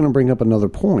 this is going to bring up another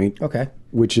point, okay,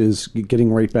 which is getting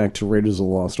right back to Raiders of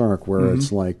the Lost Ark, where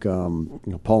it's like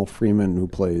Paul Freeman, who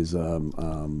plays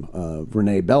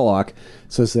Renee Belloc,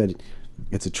 says that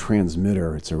it's a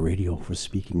transmitter, it's a radio for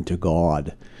speaking to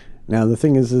God. Now, the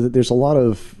thing is that there's a lot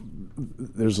of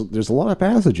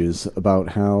passages about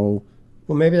how.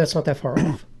 Well, maybe that's not that far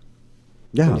off.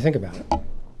 Yeah, when you think about it,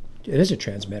 it is a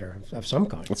transmitter of some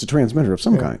kind. It's a transmitter of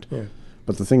some kind. Yeah.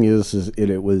 But the thing is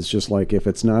it was just like, if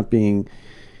it's not being,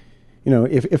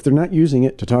 if they're not using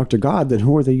it to talk to God, then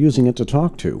who are they using it to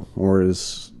talk to? Or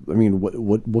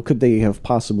what could they have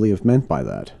possibly have meant by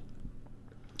that?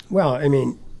 Well, I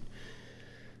mean,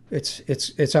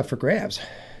 it's up for grabs.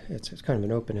 It's kind of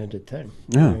an open-ended thing.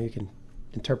 Yeah. You can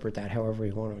interpret that however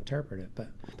you want to interpret it, but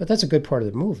that's a good part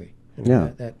of the movie.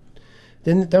 Yeah.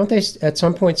 Then don't they at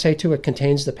some point say too, it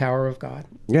contains the power of God?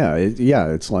 Yeah.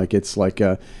 It's like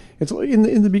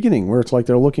in the beginning, where it's like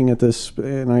they're looking at this,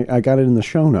 and I got it in the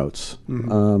show notes.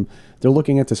 Mm-hmm. They're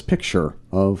looking at this picture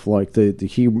of like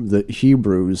the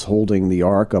Hebrews holding the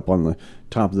ark up on the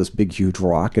top of this big huge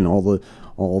rock, and all the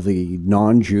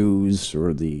non-Jews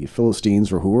or the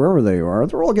Philistines or whoever they are,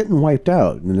 they're all getting wiped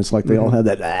out, and it's like they all have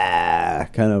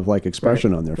that kind of like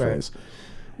expression on their face.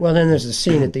 Well, then there's the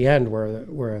scene at the end where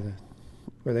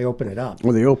they open it up.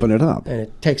 Well, they open it up, and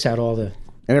it takes out all the.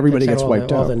 And everybody gets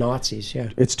wiped out. All the Nazis, yeah.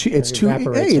 It's too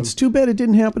bad it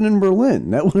didn't happen in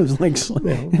Berlin. That would have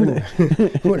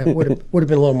would have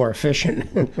been a little more efficient.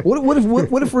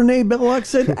 What if Renee Belloc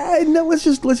said, "No, let's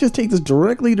just take this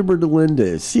directly to Berlin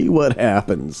to see what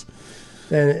happens."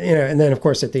 And then of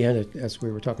course at the end, as we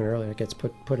were talking earlier, it gets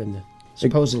put in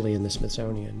supposedly in the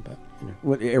Smithsonian, but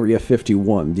what Area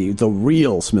 51, the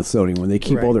real Smithsonian, when they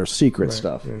keep all their secret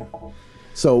stuff. Yeah.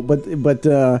 So, but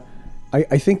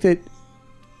I think that.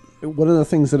 One of the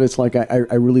things that it's like I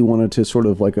really wanted to sort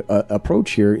of like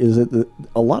approach here is that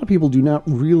a lot of people don't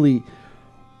really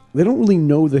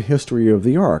know the history of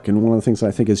the Ark. And one of the things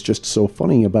I think is just so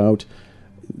funny about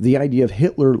the idea of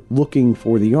Hitler looking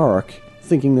for the Ark,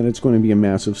 thinking that it's going to be a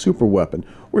massive super weapon.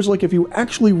 Whereas like if you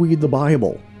actually read the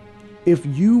Bible, if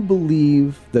you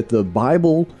believe that the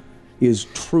Bible is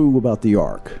true about the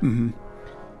Ark, mm-hmm.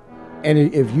 and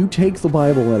if you take the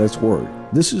Bible at its word,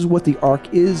 this is what the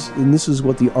Ark is, and this is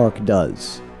what the Ark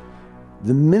does.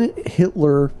 The minute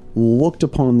Hitler looked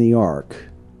upon the Ark,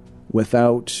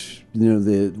 without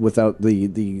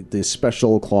the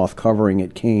special cloth covering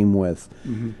it came with.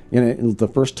 Mm-hmm. And the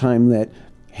first time that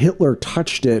Hitler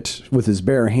touched it with his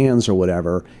bare hands or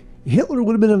whatever, Hitler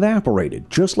would have been evaporated,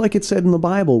 just like it said in the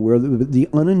Bible, where the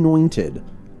unanointed,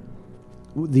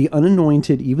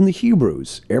 even the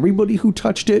Hebrews, everybody who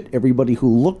touched it, everybody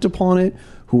who looked upon it,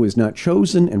 who was not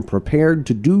chosen and prepared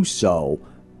to do so,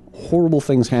 horrible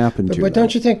things happened to them. But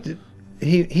don't you think that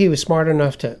he was smart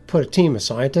enough to put a team of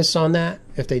scientists on that,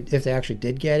 if they actually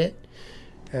did get it,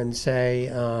 and say,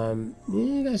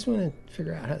 you guys want to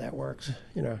figure out how that works?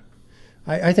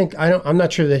 I'm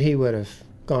not sure that he would have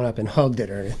gone up and hugged it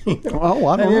or anything. Well,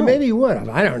 I don't know. Maybe he would have.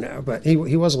 I don't know, but he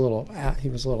was a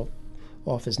little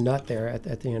off his nut there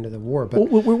at the end of the war. But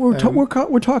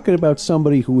we're talking about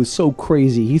somebody who was so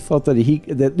crazy he thought that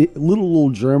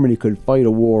little Germany could fight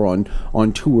a war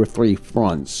on 2 or 3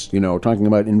 fronts. Talking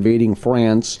about invading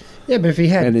France. Yeah, but if he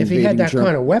had that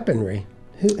kind of weaponry,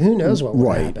 who knows what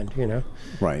would have happened?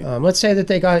 Right. Let's say that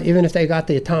if they got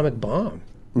the atomic bomb,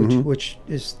 which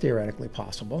is theoretically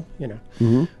possible.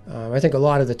 Mm-hmm. I think a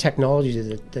lot of the technology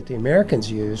that the Americans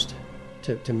used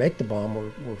to make the bomb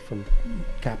were from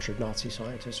captured Nazi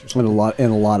scientists or something.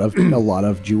 And a lot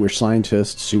of Jewish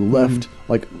scientists who left,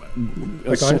 like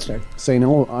Einstein. St.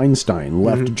 Einstein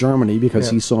left Germany because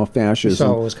he saw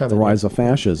fascism, the rise of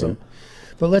fascism. Yeah.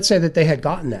 But let's say that they had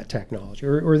gotten that technology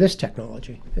or this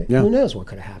technology. Who knows what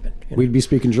could have happened? We'd be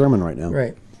speaking German right now.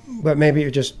 Right. But maybe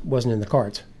it just wasn't in the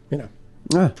cards,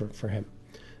 for him.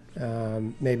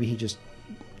 Maybe he just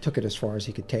took it as far as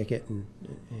he could take it and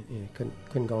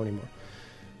couldn't go anymore.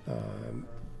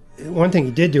 One thing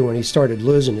he did do when he started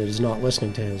losing it is not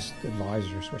listening to his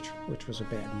advisors, which was a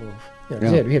bad move.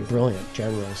 He had brilliant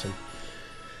generals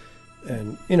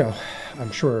and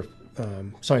I'm sure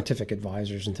scientific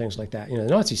advisors and things like that. The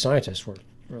Nazi scientists were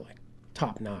like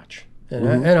top notch,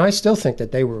 and I still think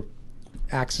that they were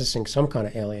accessing some kind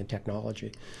of alien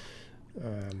technology.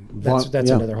 That's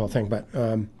another whole thing. But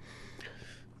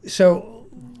so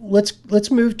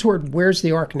let's move toward where's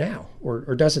the Ark now,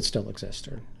 or does it still exist?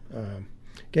 Or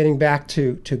getting back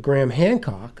to Graham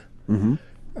Hancock,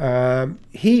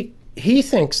 he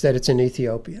thinks that it's in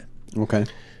Ethiopia. Okay.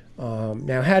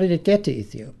 Now, how did it get to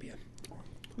Ethiopia?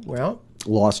 Well,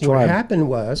 lost tribe. What happened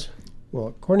was,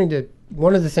 according to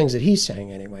one of the things that he's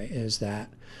saying anyway, is that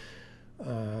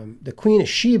the Queen of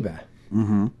Sheba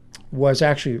was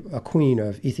actually a queen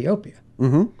of Ethiopia.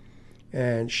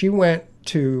 And she went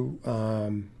to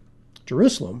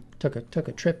Jerusalem, took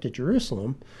a trip to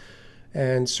Jerusalem,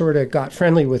 and sort of got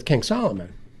friendly with King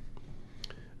Solomon,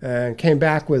 and came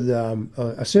back with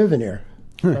a souvenir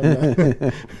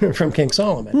from King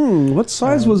Solomon. What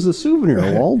size was the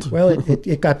souvenir, Walt? Well,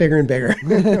 it got bigger and bigger.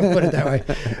 Put it that way.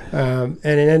 And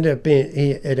it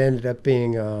ended up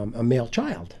being a male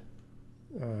child.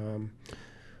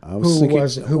 Who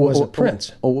was a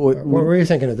prince. What were you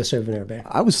thinking of the souvenir, Ben?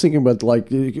 I was thinking about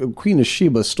Queen of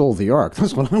Sheba stole the Ark.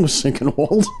 That's what I was thinking,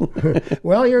 Walt.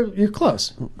 Well, you're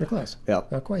close. You're close. Yeah,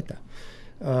 not quite though.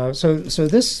 So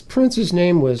this prince's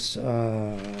name was.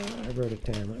 I wrote it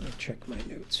down. Let me check my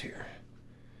notes here.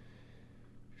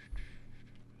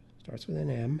 Starts with an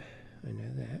M. I know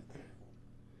that.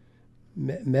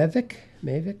 Mavik,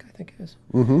 I think it is.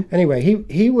 Anyway,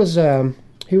 he was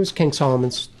King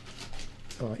Solomon's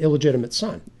illegitimate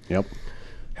son. Yep.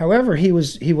 However, he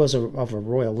was of a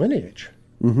royal lineage.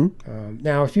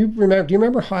 Now, if you remember, do you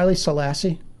remember Haile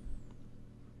Selassie?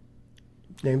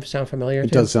 Name sound familiar?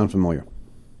 It does sound familiar.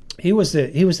 He was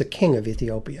the king of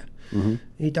Ethiopia.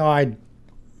 He died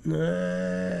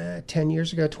 10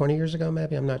 years ago, 20 years ago,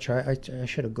 maybe. I'm not sure. I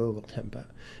should have Googled him, but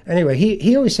anyway,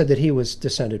 he always said that he was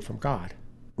descended from God.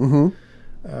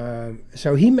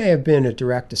 So he may have been a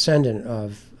direct descendant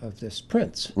of this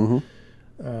prince.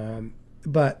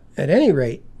 But at any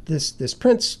rate, this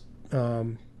prince,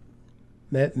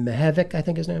 Mehevik, I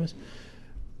think his name is,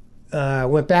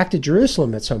 went back to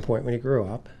Jerusalem at some point when he grew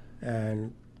up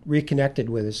and reconnected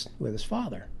with his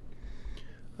father.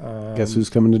 Guess who's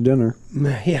coming to dinner?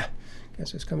 Yeah,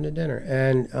 guess who's coming to dinner?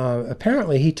 And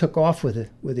apparently he took off with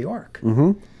the Ark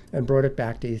and brought it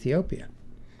back to Ethiopia,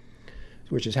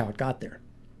 which is how it got there.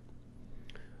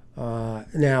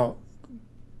 Now,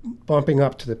 bumping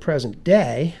up to the present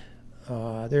day,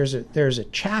 there's a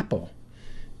chapel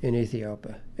in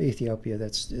Ethiopia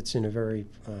it's in a very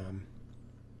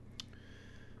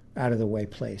out of the way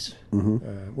place,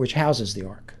 which houses the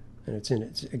Ark, and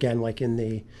it's again like in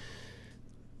the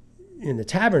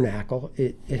tabernacle.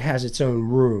 It has its own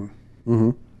room,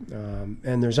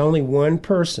 and there's only one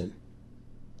person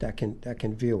that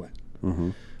can view it,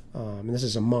 and this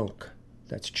is a monk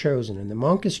that's chosen, and the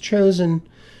monk is chosen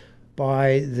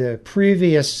by the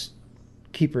previous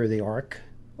keeper of the Ark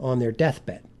on their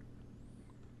deathbed.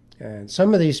 And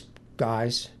some of these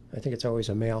guys, I think it's always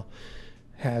a male,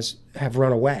 have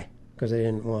run away because they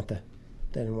didn't want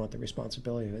the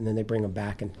responsibility, and then they bring them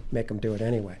back and make them do it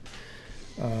anyway.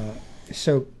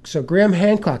 So Graham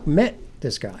Hancock met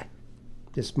this guy,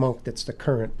 this monk that's the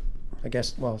current, I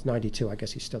guess, well, it's 92. I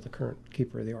guess he's still the current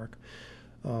keeper of the Ark.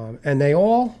 And they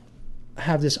all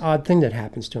have this odd thing that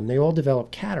happens to them. They all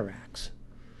develop cataracts,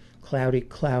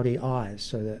 cloudy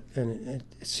eyes. And it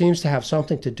seems to have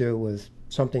something to do with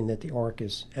something that the Ark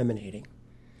is emanating.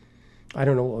 I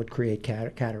don't know what would create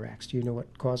cataracts. Do you know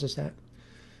what causes that?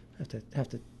 Have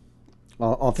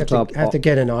to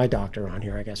get an eye doctor on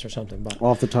here, I guess, or something. But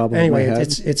off the top of anyway, my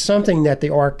head, it's something that the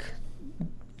Ark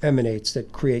emanates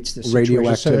that creates this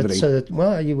radioactivity. So that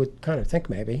well, you would kind of think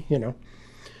maybe,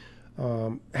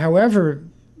 However,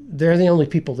 they're the only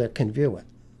people that can view it.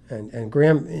 And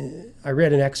Graham, I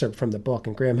read an excerpt from the book,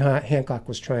 and Graham Hancock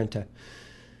was trying to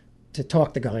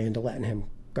talk the guy into letting him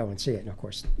go and see it. And of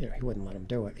course, he wouldn't let him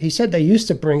do it. He said they used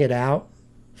to bring it out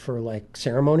for like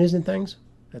ceremonies and things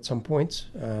at some points.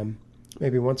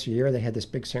 Maybe once a year they had this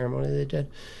big ceremony they did.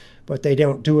 But they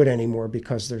don't do it anymore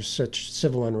because there's such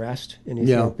civil unrest in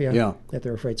Ethiopia that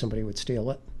they're afraid somebody would steal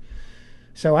it.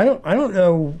 So I don't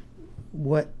know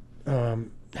what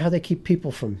how they keep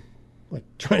people from like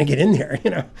trying to get in there,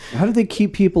 How do they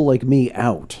keep people like me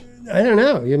out? I don't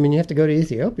know. I mean, you have to go to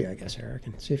Ethiopia, I guess, Eric,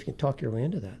 and see if you can talk your way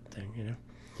into that thing,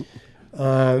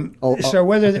 So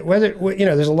whether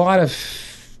there's a lot of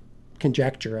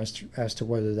conjecture as to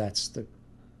whether that's the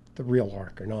real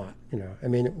Ark or not. I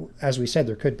mean, as we said,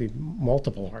 there could be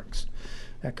multiple Arks.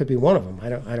 That could be one of them.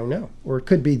 I don't know. Or it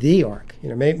could be the Ark.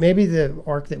 Maybe the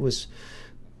Ark that was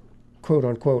quote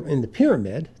unquote in the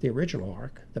pyramid, the original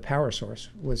Ark, the power source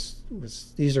was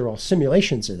these are all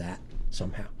simulations of that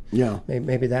somehow. Yeah.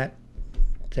 Maybe that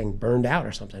thing burned out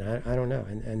or something. I don't know.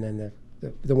 And then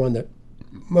the one that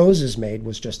Moses made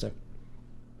was just a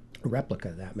replica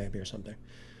of that, maybe, or something.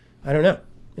 I don't know.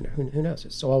 Who knows?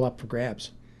 It's all up for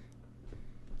grabs.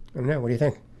 I don't know. What do you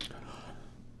think?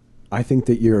 I think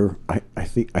that you're. I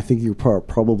think you're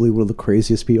probably one of the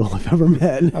craziest people I've ever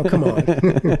met. Oh, come on.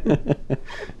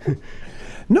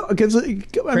 No, because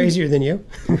crazier than you.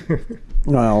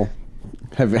 Well,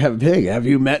 have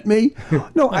you met me?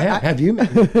 No, have you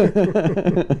met me?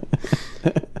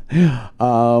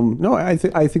 No, I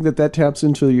think that taps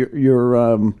into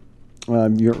your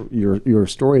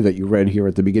story that you read here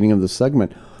at the beginning of the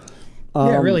segment.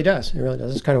 Yeah, it really does. It really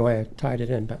does. That's kind of why I tied it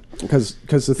in. But because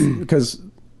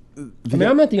I mean,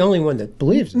 I'm not the only one that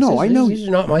believes this. No, I know these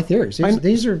are not my theories.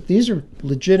 These are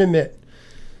legitimate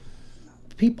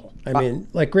people. I mean,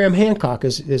 like Graham Hancock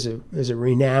is a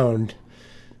renowned.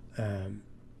 I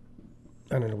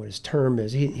don't know what his term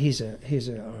is. He's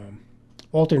a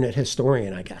alternate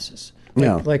historian, I guess. Is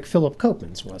like Philip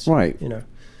Copeland's was. Right.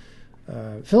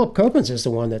 Philip Copeland's is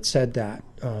the one that said that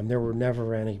there were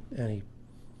never any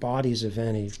bodies of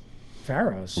any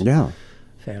pharaohs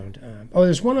found.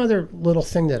 There's one other little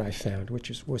thing that I found,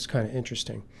 which was kind of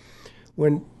interesting.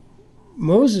 When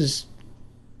Moses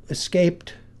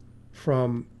escaped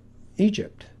from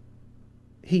Egypt,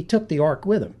 he took the Ark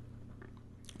with him.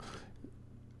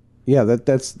 Yeah,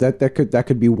 that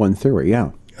could be one theory. Yeah.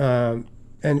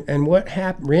 And what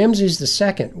happened? Ramses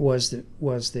II was the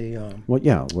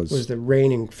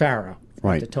reigning pharaoh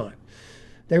at the time.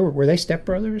 Were they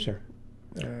stepbrothers or?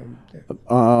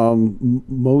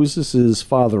 Moses'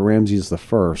 father, Ramses I,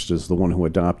 is the one who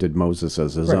adopted Moses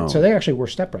as his own. So they actually were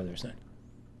stepbrothers then,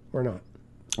 or not?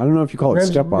 I don't know if you call it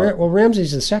stepbrother. Well,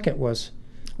 Ramses II was.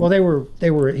 Well, they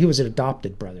were. He was an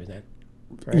adopted brother then.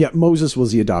 Right? Yeah, Moses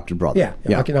was the adopted brother.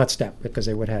 Yeah. I cannot step because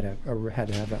they would had to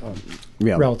have a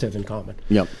relative in common.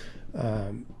 Yep.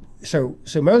 So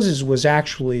Moses was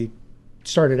actually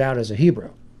started out as a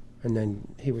Hebrew, and then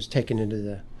he was taken into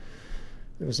the.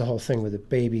 There was the whole thing with the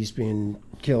babies being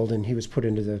killed, and he was put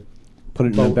into the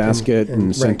in a basket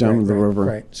and sent down the river.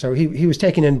 Right. So he was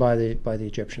taken in by the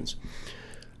Egyptians.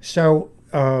 So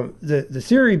the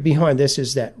theory behind this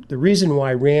is that the reason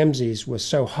why Ramses was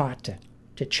so hot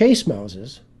to chase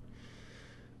Moses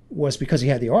was because he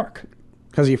had the Ark.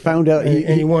 Because he found out...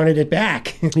 And he wanted it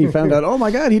back. He found out, oh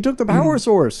my God, he took the power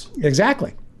source.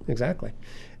 Exactly.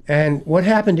 And what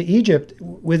happened to Egypt,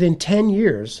 within 10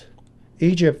 years,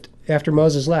 Egypt, after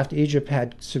Moses left, Egypt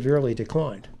had severely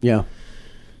declined. Yeah.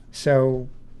 So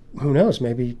who knows?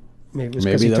 Maybe it was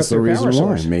maybe that's the reason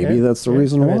why. Maybe that's the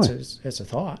reason why. It's a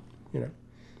thought,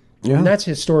 Yeah. And that's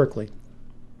historically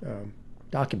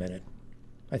documented,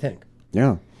 I think.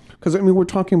 Yeah. Because, I mean, we're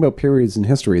talking about periods in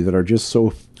history that are just so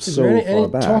far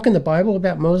back. Talk in the Bible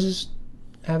about Moses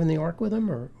having the ark with him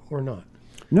or not?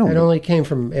 No. It only came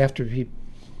from after he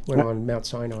went on Mount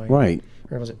Sinai. Right.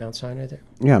 Or was it Mount Sinai there?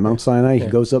 Yeah, Mount Sinai. Yeah.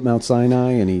 He goes up Mount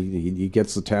Sinai and he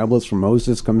gets the tablets from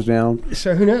Moses, comes down.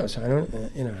 So who knows? I don't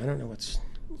know what's...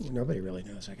 Nobody really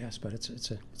knows, I guess, but it's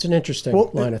an interesting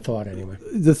line of thought anyway.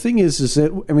 The thing is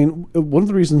that, I mean, one of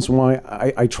the reasons why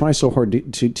I try so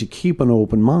hard to keep an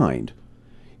open mind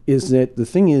is that the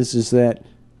thing is that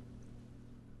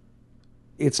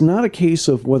it's not a case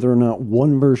of whether or not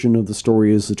one version of the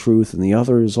story is the truth and the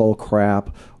other is all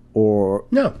crap or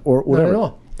whatever. Not at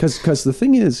all. Because the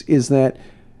thing is that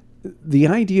the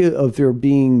idea of there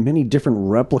being many different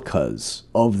replicas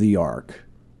of the Ark,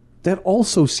 that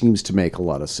also seems to make a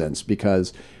lot of sense,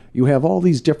 because you have all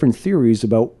these different theories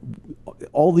about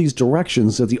all these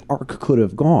directions that the Ark could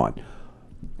have gone.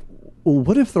 Well,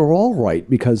 what if they're all right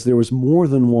because there was more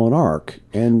than one Ark?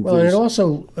 And it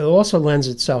also lends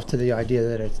itself to the idea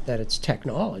that it's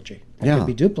technology that can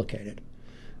be duplicated.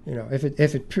 You know, if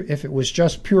it was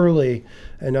just purely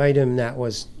an item that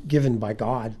was given by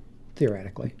God,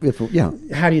 theoretically,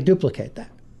 how do you duplicate that?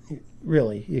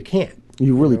 Really, you can't.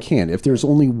 You really can't. If there's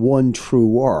only one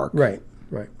true Ark, right,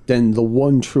 then the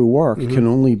one true Ark can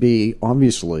only be,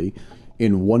 obviously,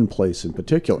 in one place in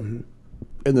particular. Mm-hmm.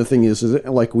 And the thing is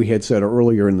like we had said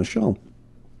earlier in the show,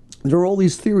 there are all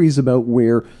these theories about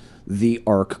where the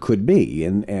Ark could be.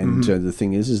 And the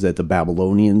thing is that the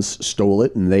Babylonians stole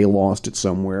it and they lost it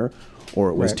somewhere, or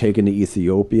it was taken to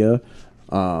Ethiopia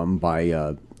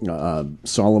by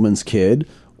Solomon's kid,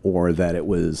 or that it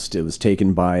was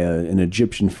taken by an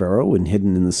Egyptian pharaoh and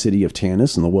hidden in the city of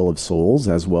Tanis in the Well of Souls,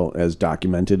 as well as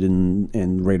documented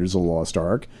in Raiders of the Lost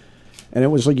Ark. And it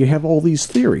was like you have all these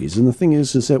theories, and the thing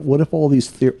is that what if all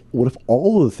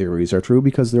of the theories are true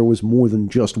because there was more than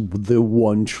just the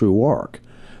one true Ark?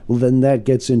 Well, then that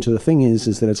gets into the thing is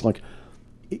that it's like,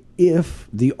 if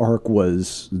the Ark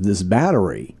was this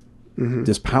battery,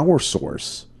 this power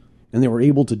source, and they were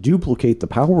able to duplicate the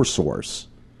power source,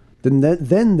 then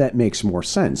that makes more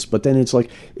sense. But then it's like,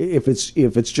 if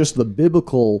it's just the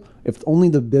biblical, if only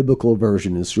the biblical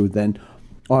version is true, then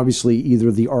obviously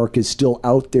either the Ark is still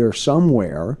out there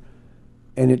somewhere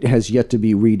and it has yet to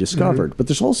be rediscovered. But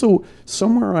there's also,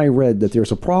 somewhere I read that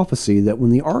there's a prophecy that when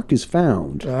the Ark is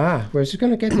found... where's it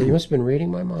going to get there? You must have been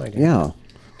reading my mind. Yeah.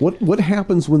 What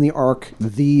happens when the Ark,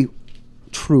 the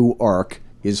true Ark,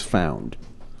 is found?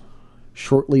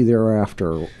 Shortly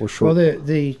thereafter, or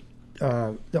shortly...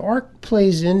 Well, the Ark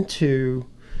plays into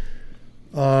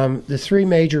the three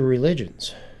major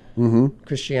religions.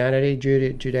 Christianity,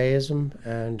 Judaism,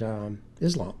 and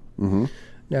Islam.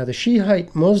 Now, the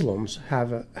Shiite Muslims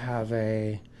have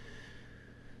a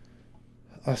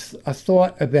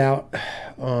thought about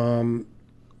a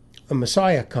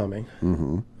Messiah coming,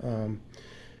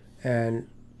 and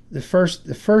the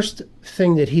first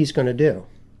thing that he's going to do,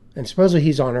 and supposedly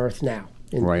he's on Earth now.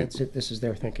 This is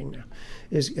their thinking now,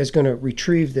 is going to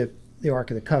retrieve the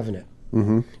Ark of the Covenant,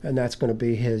 and that's going to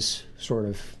be his sort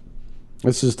of.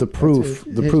 This is the proof.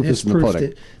 The proof is in the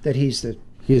pudding. That he's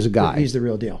a guy. He's the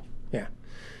real deal. Yeah.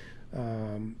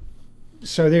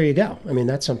 So there you go. I mean,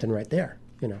 that's something right there.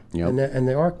 You know. Yep. And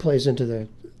the Ark plays into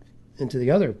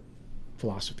the other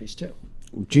philosophies too.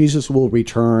 Jesus will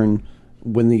return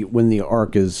when the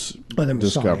Ark is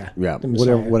discovered. Yeah.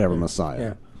 Whatever Messiah.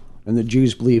 Yeah. And the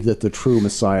Jews believe that the true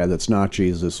Messiah, that's not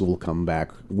Jesus, will come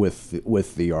back with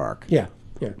the Ark. Yeah.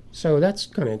 Yeah. So that's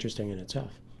kind of interesting in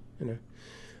itself. You know.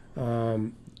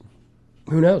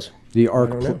 Who knows? The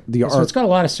Ark. So it's got a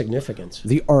lot of significance.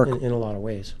 The Ark, in a lot of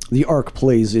ways. The Ark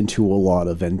plays into a lot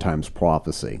of end times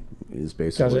prophecy. Is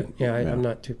basically. Does it? Yeah, I'm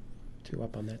not too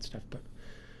up on that stuff, but.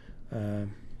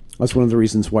 That's one of the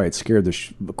reasons why it scared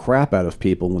the crap out of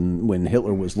people when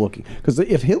Hitler was looking. Because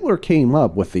if Hitler came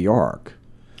up with the Ark.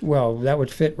 Well, that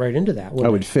would fit right into that.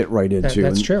 That would fit right into.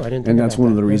 That's true. I didn't. And that's one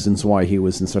of the reasons why he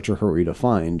was in such a hurry to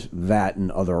find that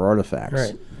and other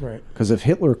artifacts. Right. Because if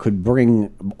Hitler could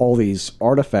bring all these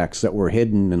artifacts that were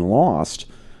hidden and lost,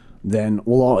 then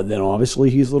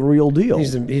obviously he's the real deal.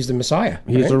 He's the Messiah.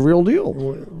 He's the real deal,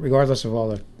 regardless of all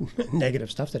the negative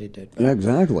stuff that he did. Yeah,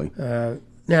 exactly.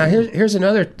 Now here's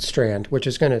another strand, which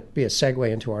is going to be a segue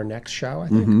into our next show, I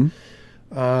think.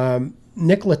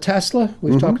 Nikola Tesla,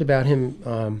 we've talked about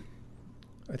him,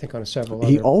 I think, on several.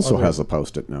 He also has a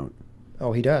Post-it note.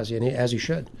 Oh, he does, and as he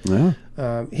should. Yeah.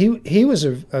 He was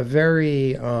a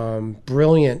very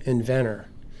brilliant inventor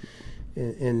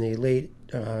in the late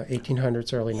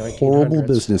 1800s, early 1900s. Horrible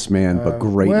businessman, but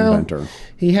great inventor.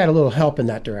 He had a little help in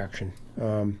that direction,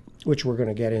 which we're going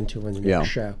to get into in the next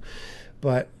show.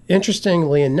 But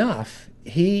interestingly enough,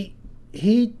 he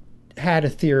had a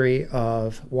theory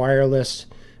of wireless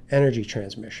energy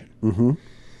transmission. Mm-hmm.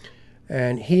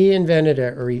 And he invented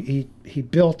he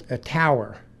built a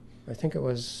tower. I think it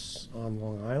was on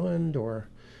Long Island or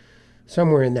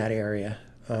somewhere in that area,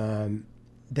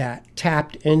 that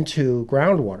tapped into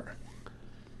groundwater.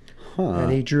 Huh.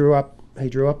 And he drew up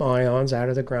ions out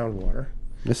of the groundwater.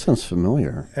 This sounds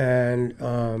familiar. And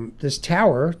this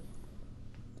tower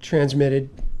transmitted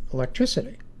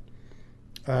electricity.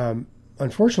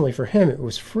 Unfortunately for him, it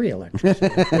was free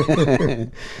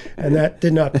electricity. And that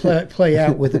did not play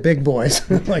out with the big boys,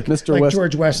 like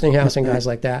George Westinghouse and guys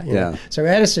like that. You know? So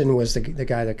Edison was the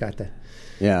guy that got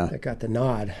the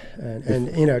nod.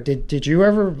 And you know, did you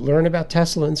ever learn about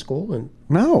Tesla in school?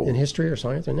 No. In history or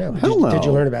science? Or no? No. Did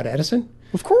you learn about Edison?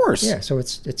 Of course. Yeah, so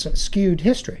it's a skewed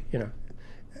history, you know.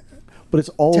 But it's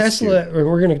all Tesla, skewed.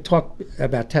 We're going to talk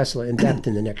about Tesla in depth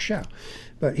in the next show.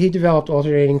 But he developed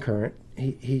alternating current.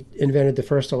 He invented the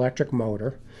first electric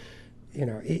motor. You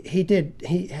know,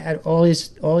 he had all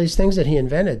these things that he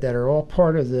invented that are all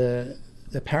part of the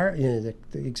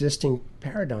existing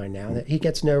paradigm now that he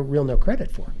gets no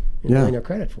credit for. Really no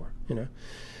credit for, you know.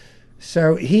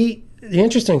 So the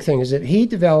interesting thing is that he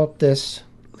developed this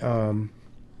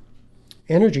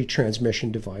energy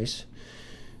transmission device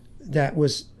that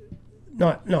was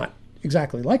not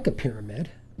exactly like a pyramid,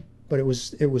 but it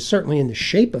was certainly in the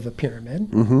shape of a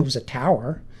pyramid. Mm-hmm. It was a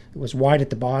tower. It was wide at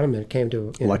the bottom, and it came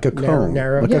to like a cone,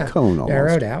 a cone, almost.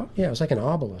 Narrowed out. Yeah, it was like an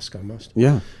obelisk almost.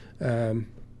 Yeah.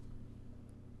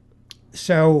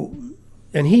 So,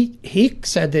 and he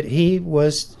said that he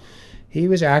was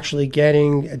actually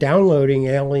downloading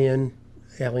alien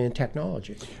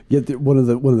technology. Yeah, one of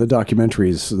the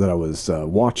documentaries that I was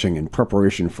watching in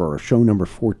preparation for show number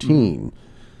 14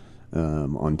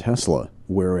 on Tesla,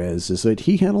 is that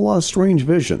he had a lot of strange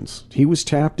visions. He was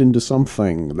tapped into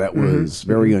something that was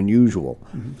very unusual.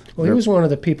 Mm-hmm. Well, he was one of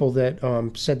the people that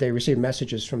said they received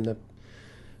messages from the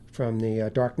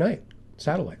Dark Knight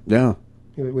satellite. Yeah.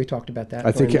 We talked about that.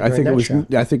 I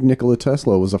think Nikola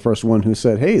Tesla was the first one who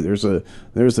said, "Hey, there's the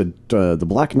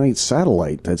Black Knight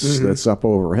satellite that's up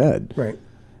overhead." Right.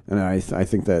 And I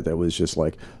think that was just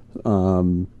like,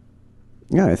 I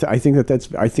think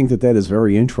that is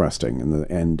very interesting,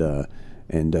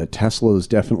 and Tesla's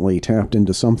definitely tapped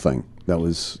into something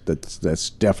that's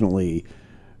definitely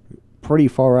pretty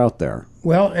far out there.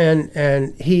 Well,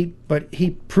 and he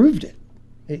proved it.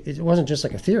 It wasn't just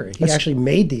like a theory. He actually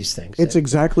made these things. It's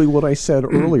exactly what I said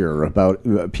earlier about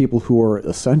people who are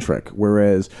eccentric.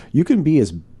 Whereas you can be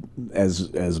as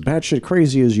batshit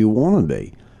crazy as you want to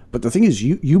be, but the thing is,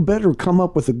 you better come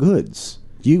up with the goods.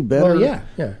 You better. Well,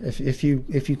 yeah. If you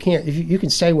can't, you can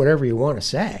say whatever you want to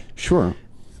say. Sure.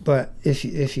 But if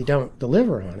you don't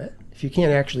deliver on it, if you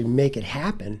can't actually make it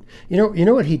happen, you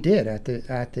know what he did at the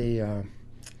I think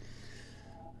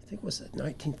it was the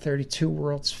 1932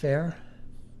 World's Fair.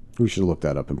 We should look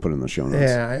that up and put it in the show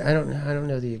notes. Yeah, I don't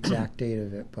know the exact date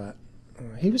of it, but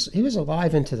he was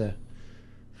alive into the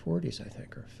 40s, I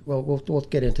think. We'll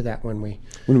get into that when we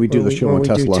do the show on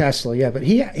Tesla. Do Tesla, yeah. But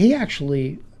he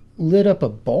actually lit up a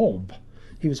bulb.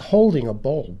 He was holding a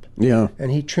bulb. Yeah.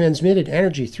 And he transmitted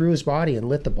energy through his body and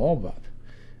lit the bulb up.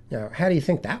 Now, how do you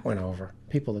think that went over?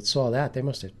 People that saw that, they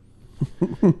must have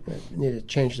needed to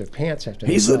change their pants after.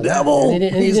 He's the devil. And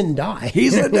he didn't die.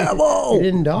 He's the devil. He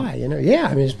didn't die. You know. Yeah. I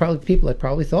mean, there's probably people that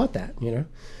probably thought that. You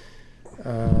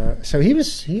know. So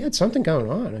he had something going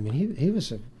on. I mean, he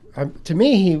was to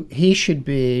me he should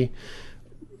be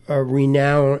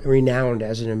renowned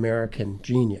as an American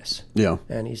genius. Yeah.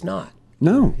 And he's not.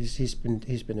 No. He's been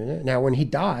in it. Now, when he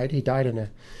died in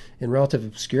relative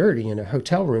obscurity in a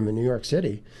hotel room in New York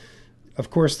City. Of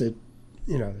course, the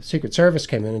Secret Service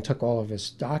came in and took all of his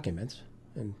documents,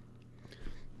 and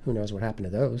who knows what happened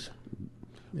to those.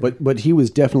 But he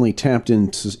was definitely tapped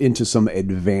into some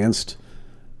advanced,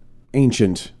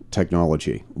 ancient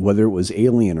technology. Whether it was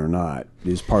alien or not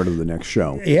is part of the next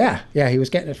show. Yeah, he was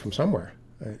getting it from somewhere.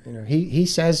 He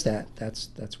says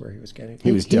that's where he was getting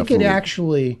it.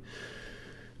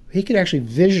 He could actually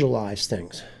visualize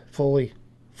things fully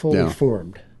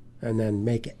formed, and then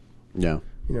make it. Yeah.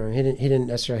 He didn't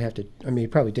necessarily have to. I mean, he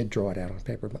probably did draw it out on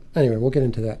paper. But anyway, we'll get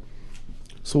into that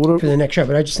for the next show.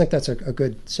 But I just think that's a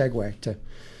good segue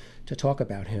to talk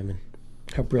about him and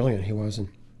how brilliant he was,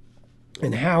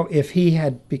 and how if he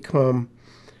had become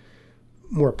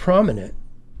more prominent,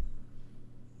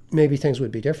 maybe things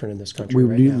would be different in this country. We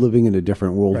would be living in a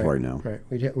different world right now.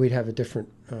 Right. We'd have a different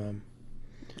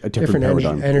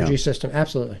paradigm, energy system.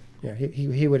 Absolutely. Yeah.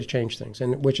 He would have changed things,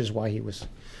 and which is why he was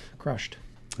crushed.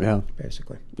 Yeah,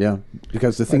 basically. Yeah,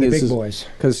 because the thing is, big boys.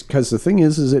 Because the thing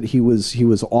is that he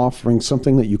was offering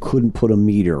something that you couldn't put a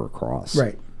meter across.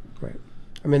 Right.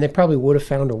 I mean, they probably would have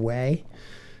found a way.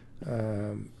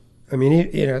 I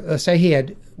mean, let's say he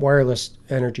had wireless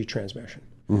energy transmission.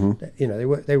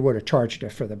 Mm-hmm. They would have charged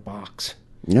it for the box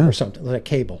or something, like a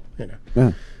cable.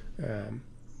 Yeah.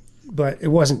 But it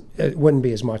wouldn't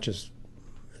be as much as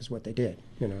what they did.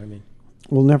 I mean,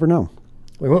 we'll never know.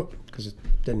 We won't, because it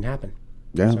didn't happen.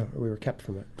 Yeah. So we were kept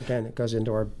from it. Again, it goes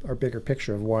into our bigger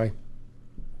picture of why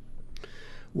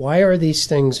are these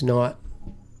things not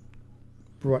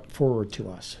brought forward to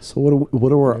us? So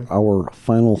what are our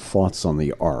final thoughts on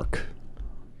the Ark?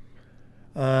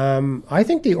 I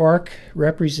think the Ark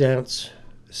represents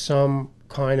some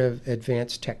kind of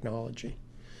advanced technology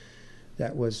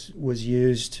that was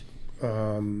used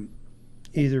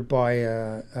either by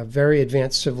a very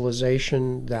advanced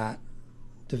civilization that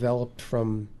developed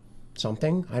from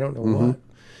something, I don't know what,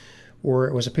 or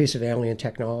it was a piece of alien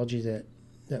technology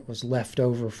that was left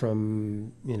over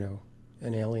from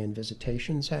an alien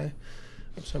visitation, say,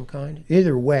 of some kind.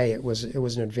 Either way, it was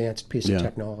an advanced piece of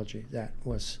technology that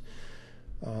was.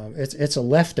 It's a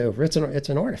leftover. It's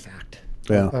an artifact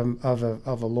of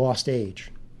a lost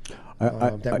age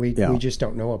that we just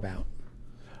don't know about.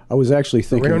 I was actually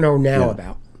thinking. We don't know now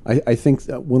about. I think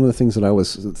that one of the things that I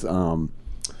was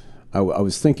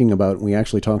thinking about. We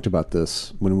actually talked about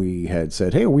this when we had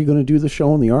said, "Hey, are we going to do the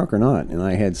show on the Ark or not?" And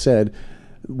I had said,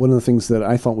 one of the things that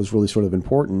I thought was really sort of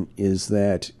important is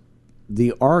that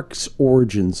the Ark's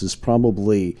origins is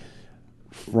probably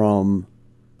from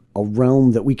a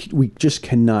realm that we just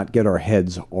cannot get our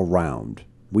heads around.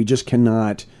 We just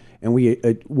cannot, and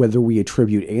whether we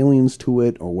attribute aliens to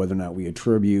it or whether or not we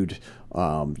attribute,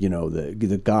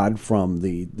 the God from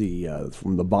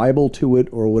the Bible to it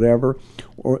or whatever,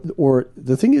 or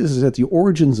the thing is that the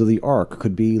origins of the Ark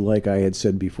could be, like I had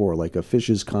said before, like a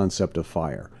fish's concept of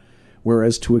fire.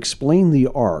 Whereas to explain the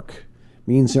Ark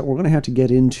means that we're going to have to get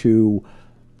into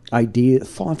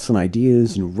thoughts and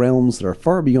ideas and realms that are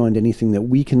far beyond anything that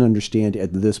we can understand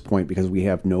at this point, because we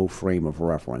have no frame of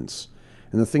reference.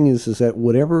 And the thing is that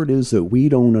whatever it is that we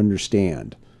don't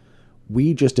understand,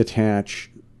 we just attach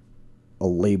a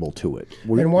label to it.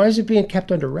 And why is it being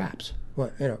kept under wraps? Why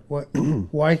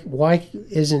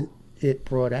isn't it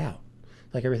brought out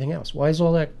like everything else? Why is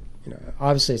all that?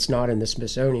 Obviously it's not in the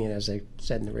Smithsonian, as they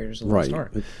said in the Raiders of the Lost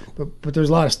Ark. But there's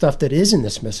a lot of stuff that is in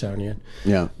the Smithsonian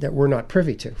that we're not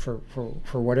privy to for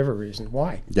whatever reason.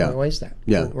 Why? Yeah. Why is that?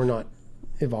 Yeah. We're not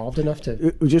evolved enough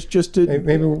to just to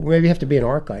maybe you have to be an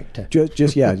Ark-ite to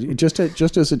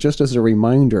just as a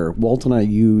reminder. Walt and I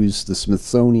use the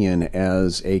Smithsonian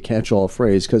as a catch-all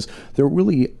phrase because there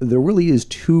really is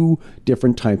two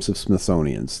different types of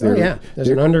Smithsonians. There's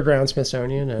an underground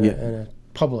Smithsonian and a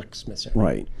public Smithsonian.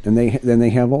 Right. And they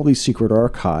have all these secret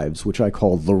archives, which I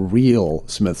call the real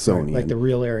Smithsonian. Like the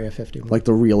real Area 51. Like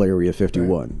the real Area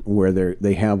 51, where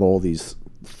they have all these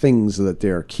things that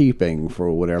they're keeping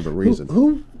for whatever reason.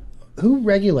 Who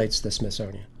regulates the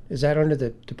Smithsonian? Is that under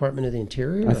the Department of the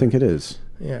Interior? I think it is.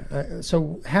 Yeah.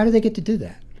 So how do they get to do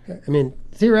that? I mean,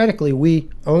 theoretically, we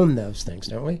own those things,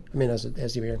 don't we? I mean, as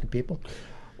the American people.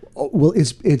 Oh, well, it's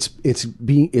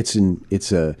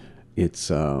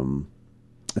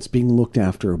being looked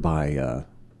after by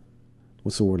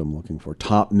what's the word I'm looking for?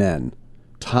 Top men.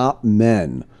 Top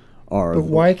men are. But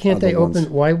why can't they open?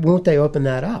 Why won't they open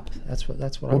that up? That's what.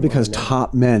 Well, because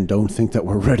top men don't think that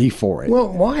we're ready for it. Well,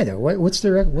 why though? What's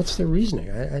their reasoning?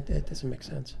 It doesn't make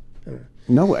sense.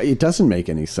 No, it doesn't make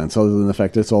any sense other than the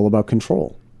fact that it's all about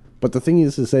control. But the thing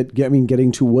is that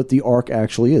getting to what the Ark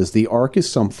actually is. The Ark is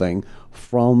something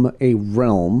from a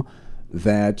realm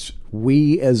that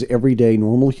we as everyday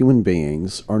normal human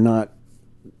beings are not.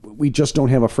 We just don't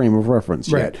have a frame of reference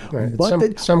yet. Right.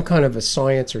 But some kind of a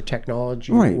science or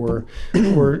technology or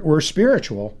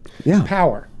spiritual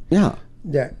power. Yeah.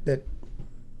 That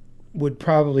would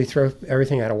probably throw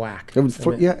everything out of whack. And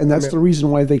that's the reason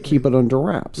why they keep it under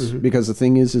wraps. Mm-hmm. Because the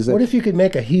thing is that what if you could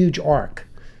make a huge Ark,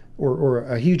 or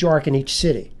a huge Ark in each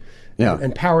city,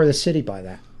 and power the city by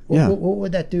that? What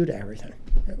would that do to everything?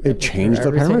 It changed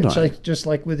the paradigm. It's just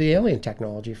like with the alien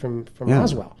technology from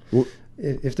Roswell. Well,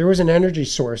 if there was an energy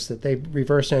source that they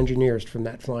reverse engineered from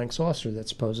that flying saucer that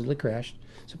supposedly crashed,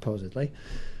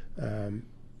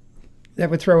 that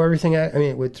would throw everything out. I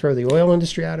mean, it would throw the oil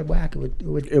industry out of whack. It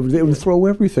would throw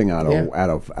everything out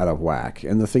of whack.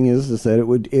 And the thing is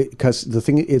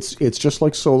that it's just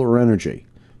like solar energy,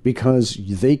 because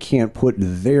they can't put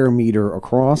their meter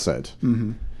across it.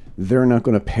 Mm-hmm. They're not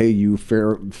going to pay you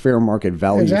fair market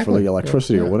value for the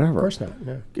electricity or whatever. Of course not.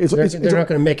 No. They're not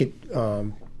going to make it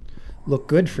look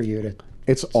good for you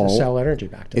It's all to sell energy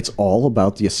back to. It's all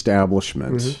about the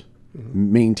establishment,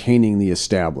 maintaining the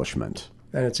establishment.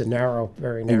 And it's a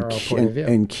very narrow point of view.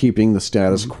 And keeping the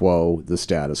status quo,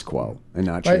 and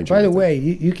not changing. By the way,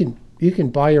 you can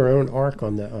buy your own Ark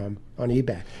on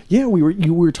eBay. Yeah,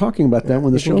 you were talking about that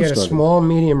when the show started. You can get a small,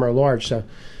 medium, or large. So,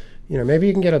 maybe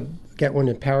you can get one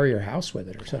to power your house with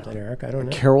it or something, Eric. I don't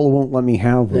know. Carol won't let me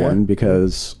have one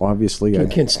because obviously you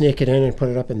can sneak it in and put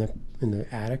it up in the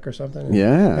attic or something.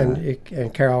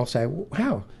 And Carol will say,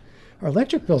 "Wow, our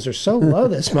electric bills are so low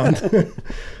this month."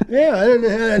 Yeah, I don't know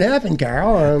how that happened,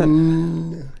 Carol.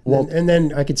 And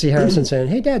then I could see Harrison saying,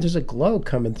 "Hey, Dad, there's a glow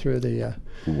coming through the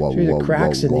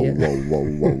cracks in the."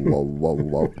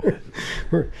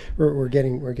 We're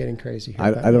getting crazy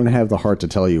here. I don't have the heart to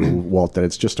tell you, Walt, that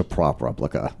it's just a prop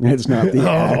replica. It's not the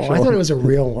actual. I thought it was a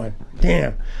real one.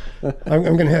 Damn. I'm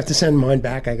going to have to send mine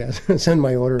back, I guess. Send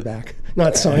my order back.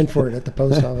 Not sign for it at the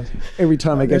post office. Every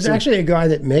time I get There's actually a guy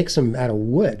that makes them out of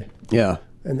wood. Yeah.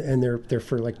 And they're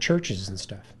for like churches and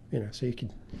stuff. So you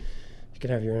can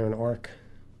have your own Ark,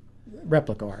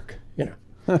 replica Ark,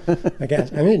 I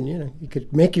guess. I mean, you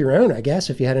could make your own, I guess,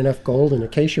 if you had enough gold and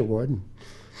acacia wood.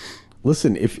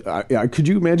 Listen, could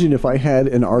you imagine if I had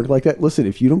an Ark like that? Listen,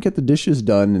 if you don't get the dishes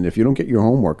done and if you don't get your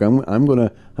homework, I'm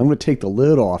gonna take the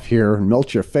lid off here and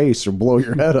melt your face or blow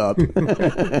your head up.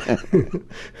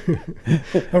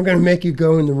 I'm gonna make you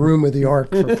go in the room with the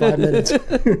Ark for 5 minutes. No,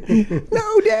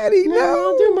 Daddy, no.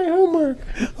 I'll do my homework.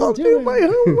 I'll do my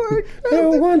homework. I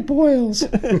don't want boils.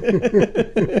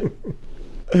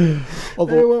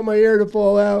 Although, I don't want my hair to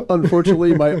fall out.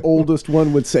 Unfortunately, my oldest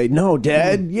one would say, "No,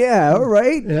 Dad. Yeah, all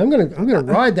right. Yeah, I'm gonna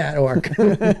ride that Ark.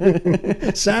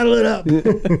 Saddle it up.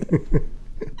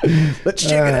 Let's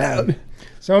check it out."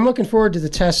 So I'm looking forward to the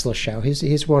Tesla show.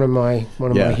 He's one of my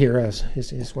heroes.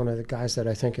 He's one of the guys that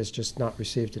I think has just not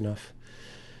received enough.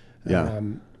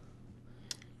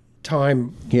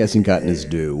 Time. He hasn't gotten his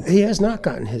due. He has not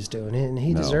gotten his due, and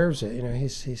he deserves it.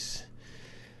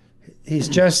 He's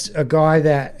just a guy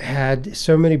that had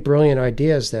so many brilliant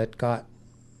ideas that got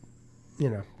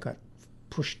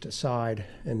pushed aside,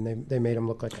 and they made him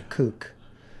look like a kook.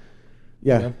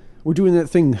 Yeah, we're doing that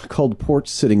thing called porch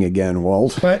sitting again,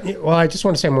 Walt. But I just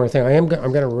want to say one more thing. I'm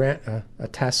going to rent a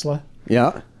Tesla.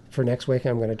 Yeah. For next week,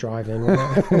 I'm going to drive in with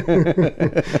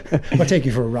it. I'll take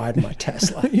you for a ride in my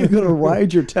Tesla. You're going to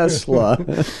ride your Tesla,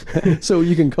 so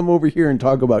you can come over here and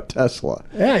talk about Tesla.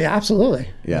 Yeah, absolutely.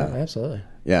 Yeah, absolutely.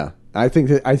 Yeah, I think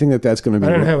that's going to be. I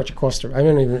don't know how much it costs. I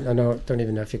don't even know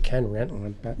if you can rent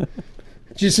one. But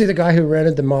did you see the guy who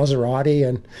rented the Maserati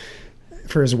and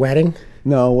for his wedding?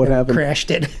 No, what happened?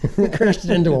 Crashed it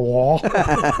into a wall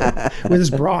with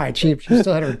his bride. She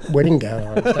still had her wedding gown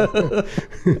on.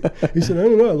 He said, "I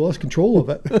don't know, I lost control of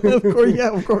it." Of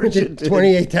course, did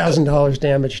 $28,000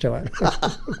 damage to it.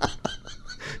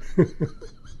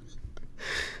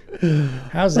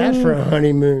 How's that for a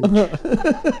honeymoon?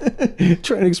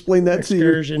 Trying to explain that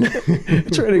excursion.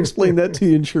 Trying to explain that to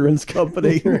the insurance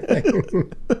company.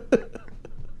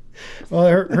 Well,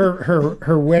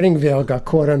 her wedding veil got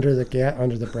caught under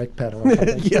the brake pedal.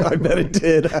 Yeah, I bet it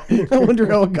did. I wonder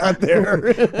how it got there. I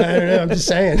don't know. I'm just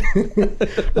saying.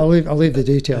 I'll leave the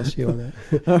details to you on that.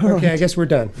 Okay, right. I guess we're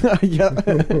done. Yeah,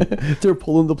 they're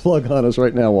pulling the plug on us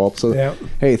right now, Walt. So, yeah.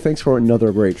 Hey, thanks for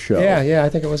another great show. Yeah, I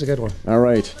think it was a good one. All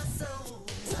right.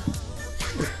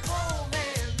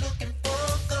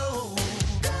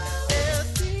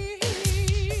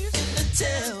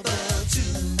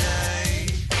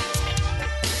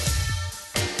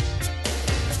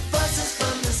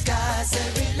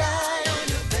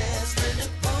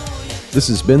 This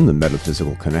has been The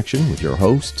Metaphysical Connection with your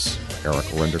hosts, Eric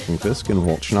Renderkingfisk and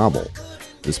Walt Schnabel.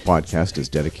 This podcast is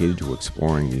dedicated to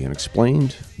exploring the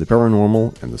unexplained, the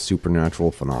paranormal, and the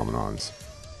supernatural phenomenons.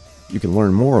 You can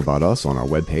learn more about us on our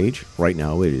webpage. Right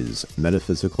now it is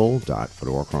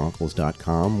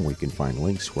metaphysical.fedorachronicles.com, where you can find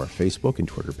links to our Facebook and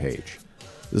Twitter page.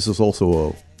 This is also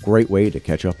a great way to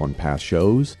catch up on past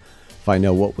shows, find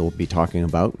out what we'll be talking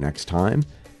about next time,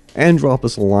 and drop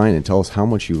us a line and tell us how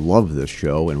much you love this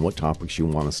show and what topics you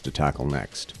want us to tackle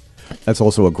next. That's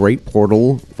also a great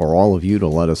portal for all of you to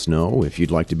let us know if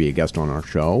you'd like to be a guest on our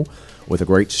show with a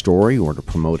great story or to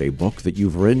promote a book that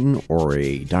you've written or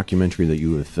a documentary that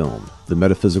you have filmed. The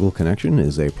Metaphysical Connection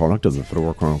is a product of the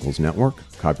Fedora Chronicles Network,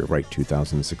 copyright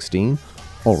 2016,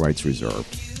 all rights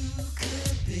reserved.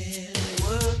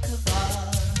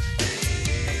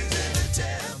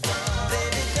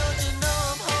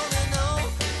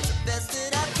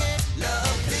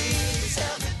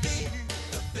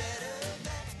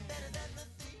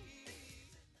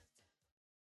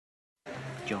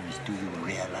 Jones, do you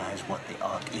realize what the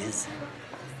Ark is?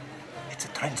 It's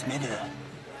a transmitter.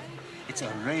 It's a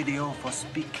radio for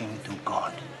speaking to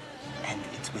God. And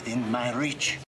it's within my reach.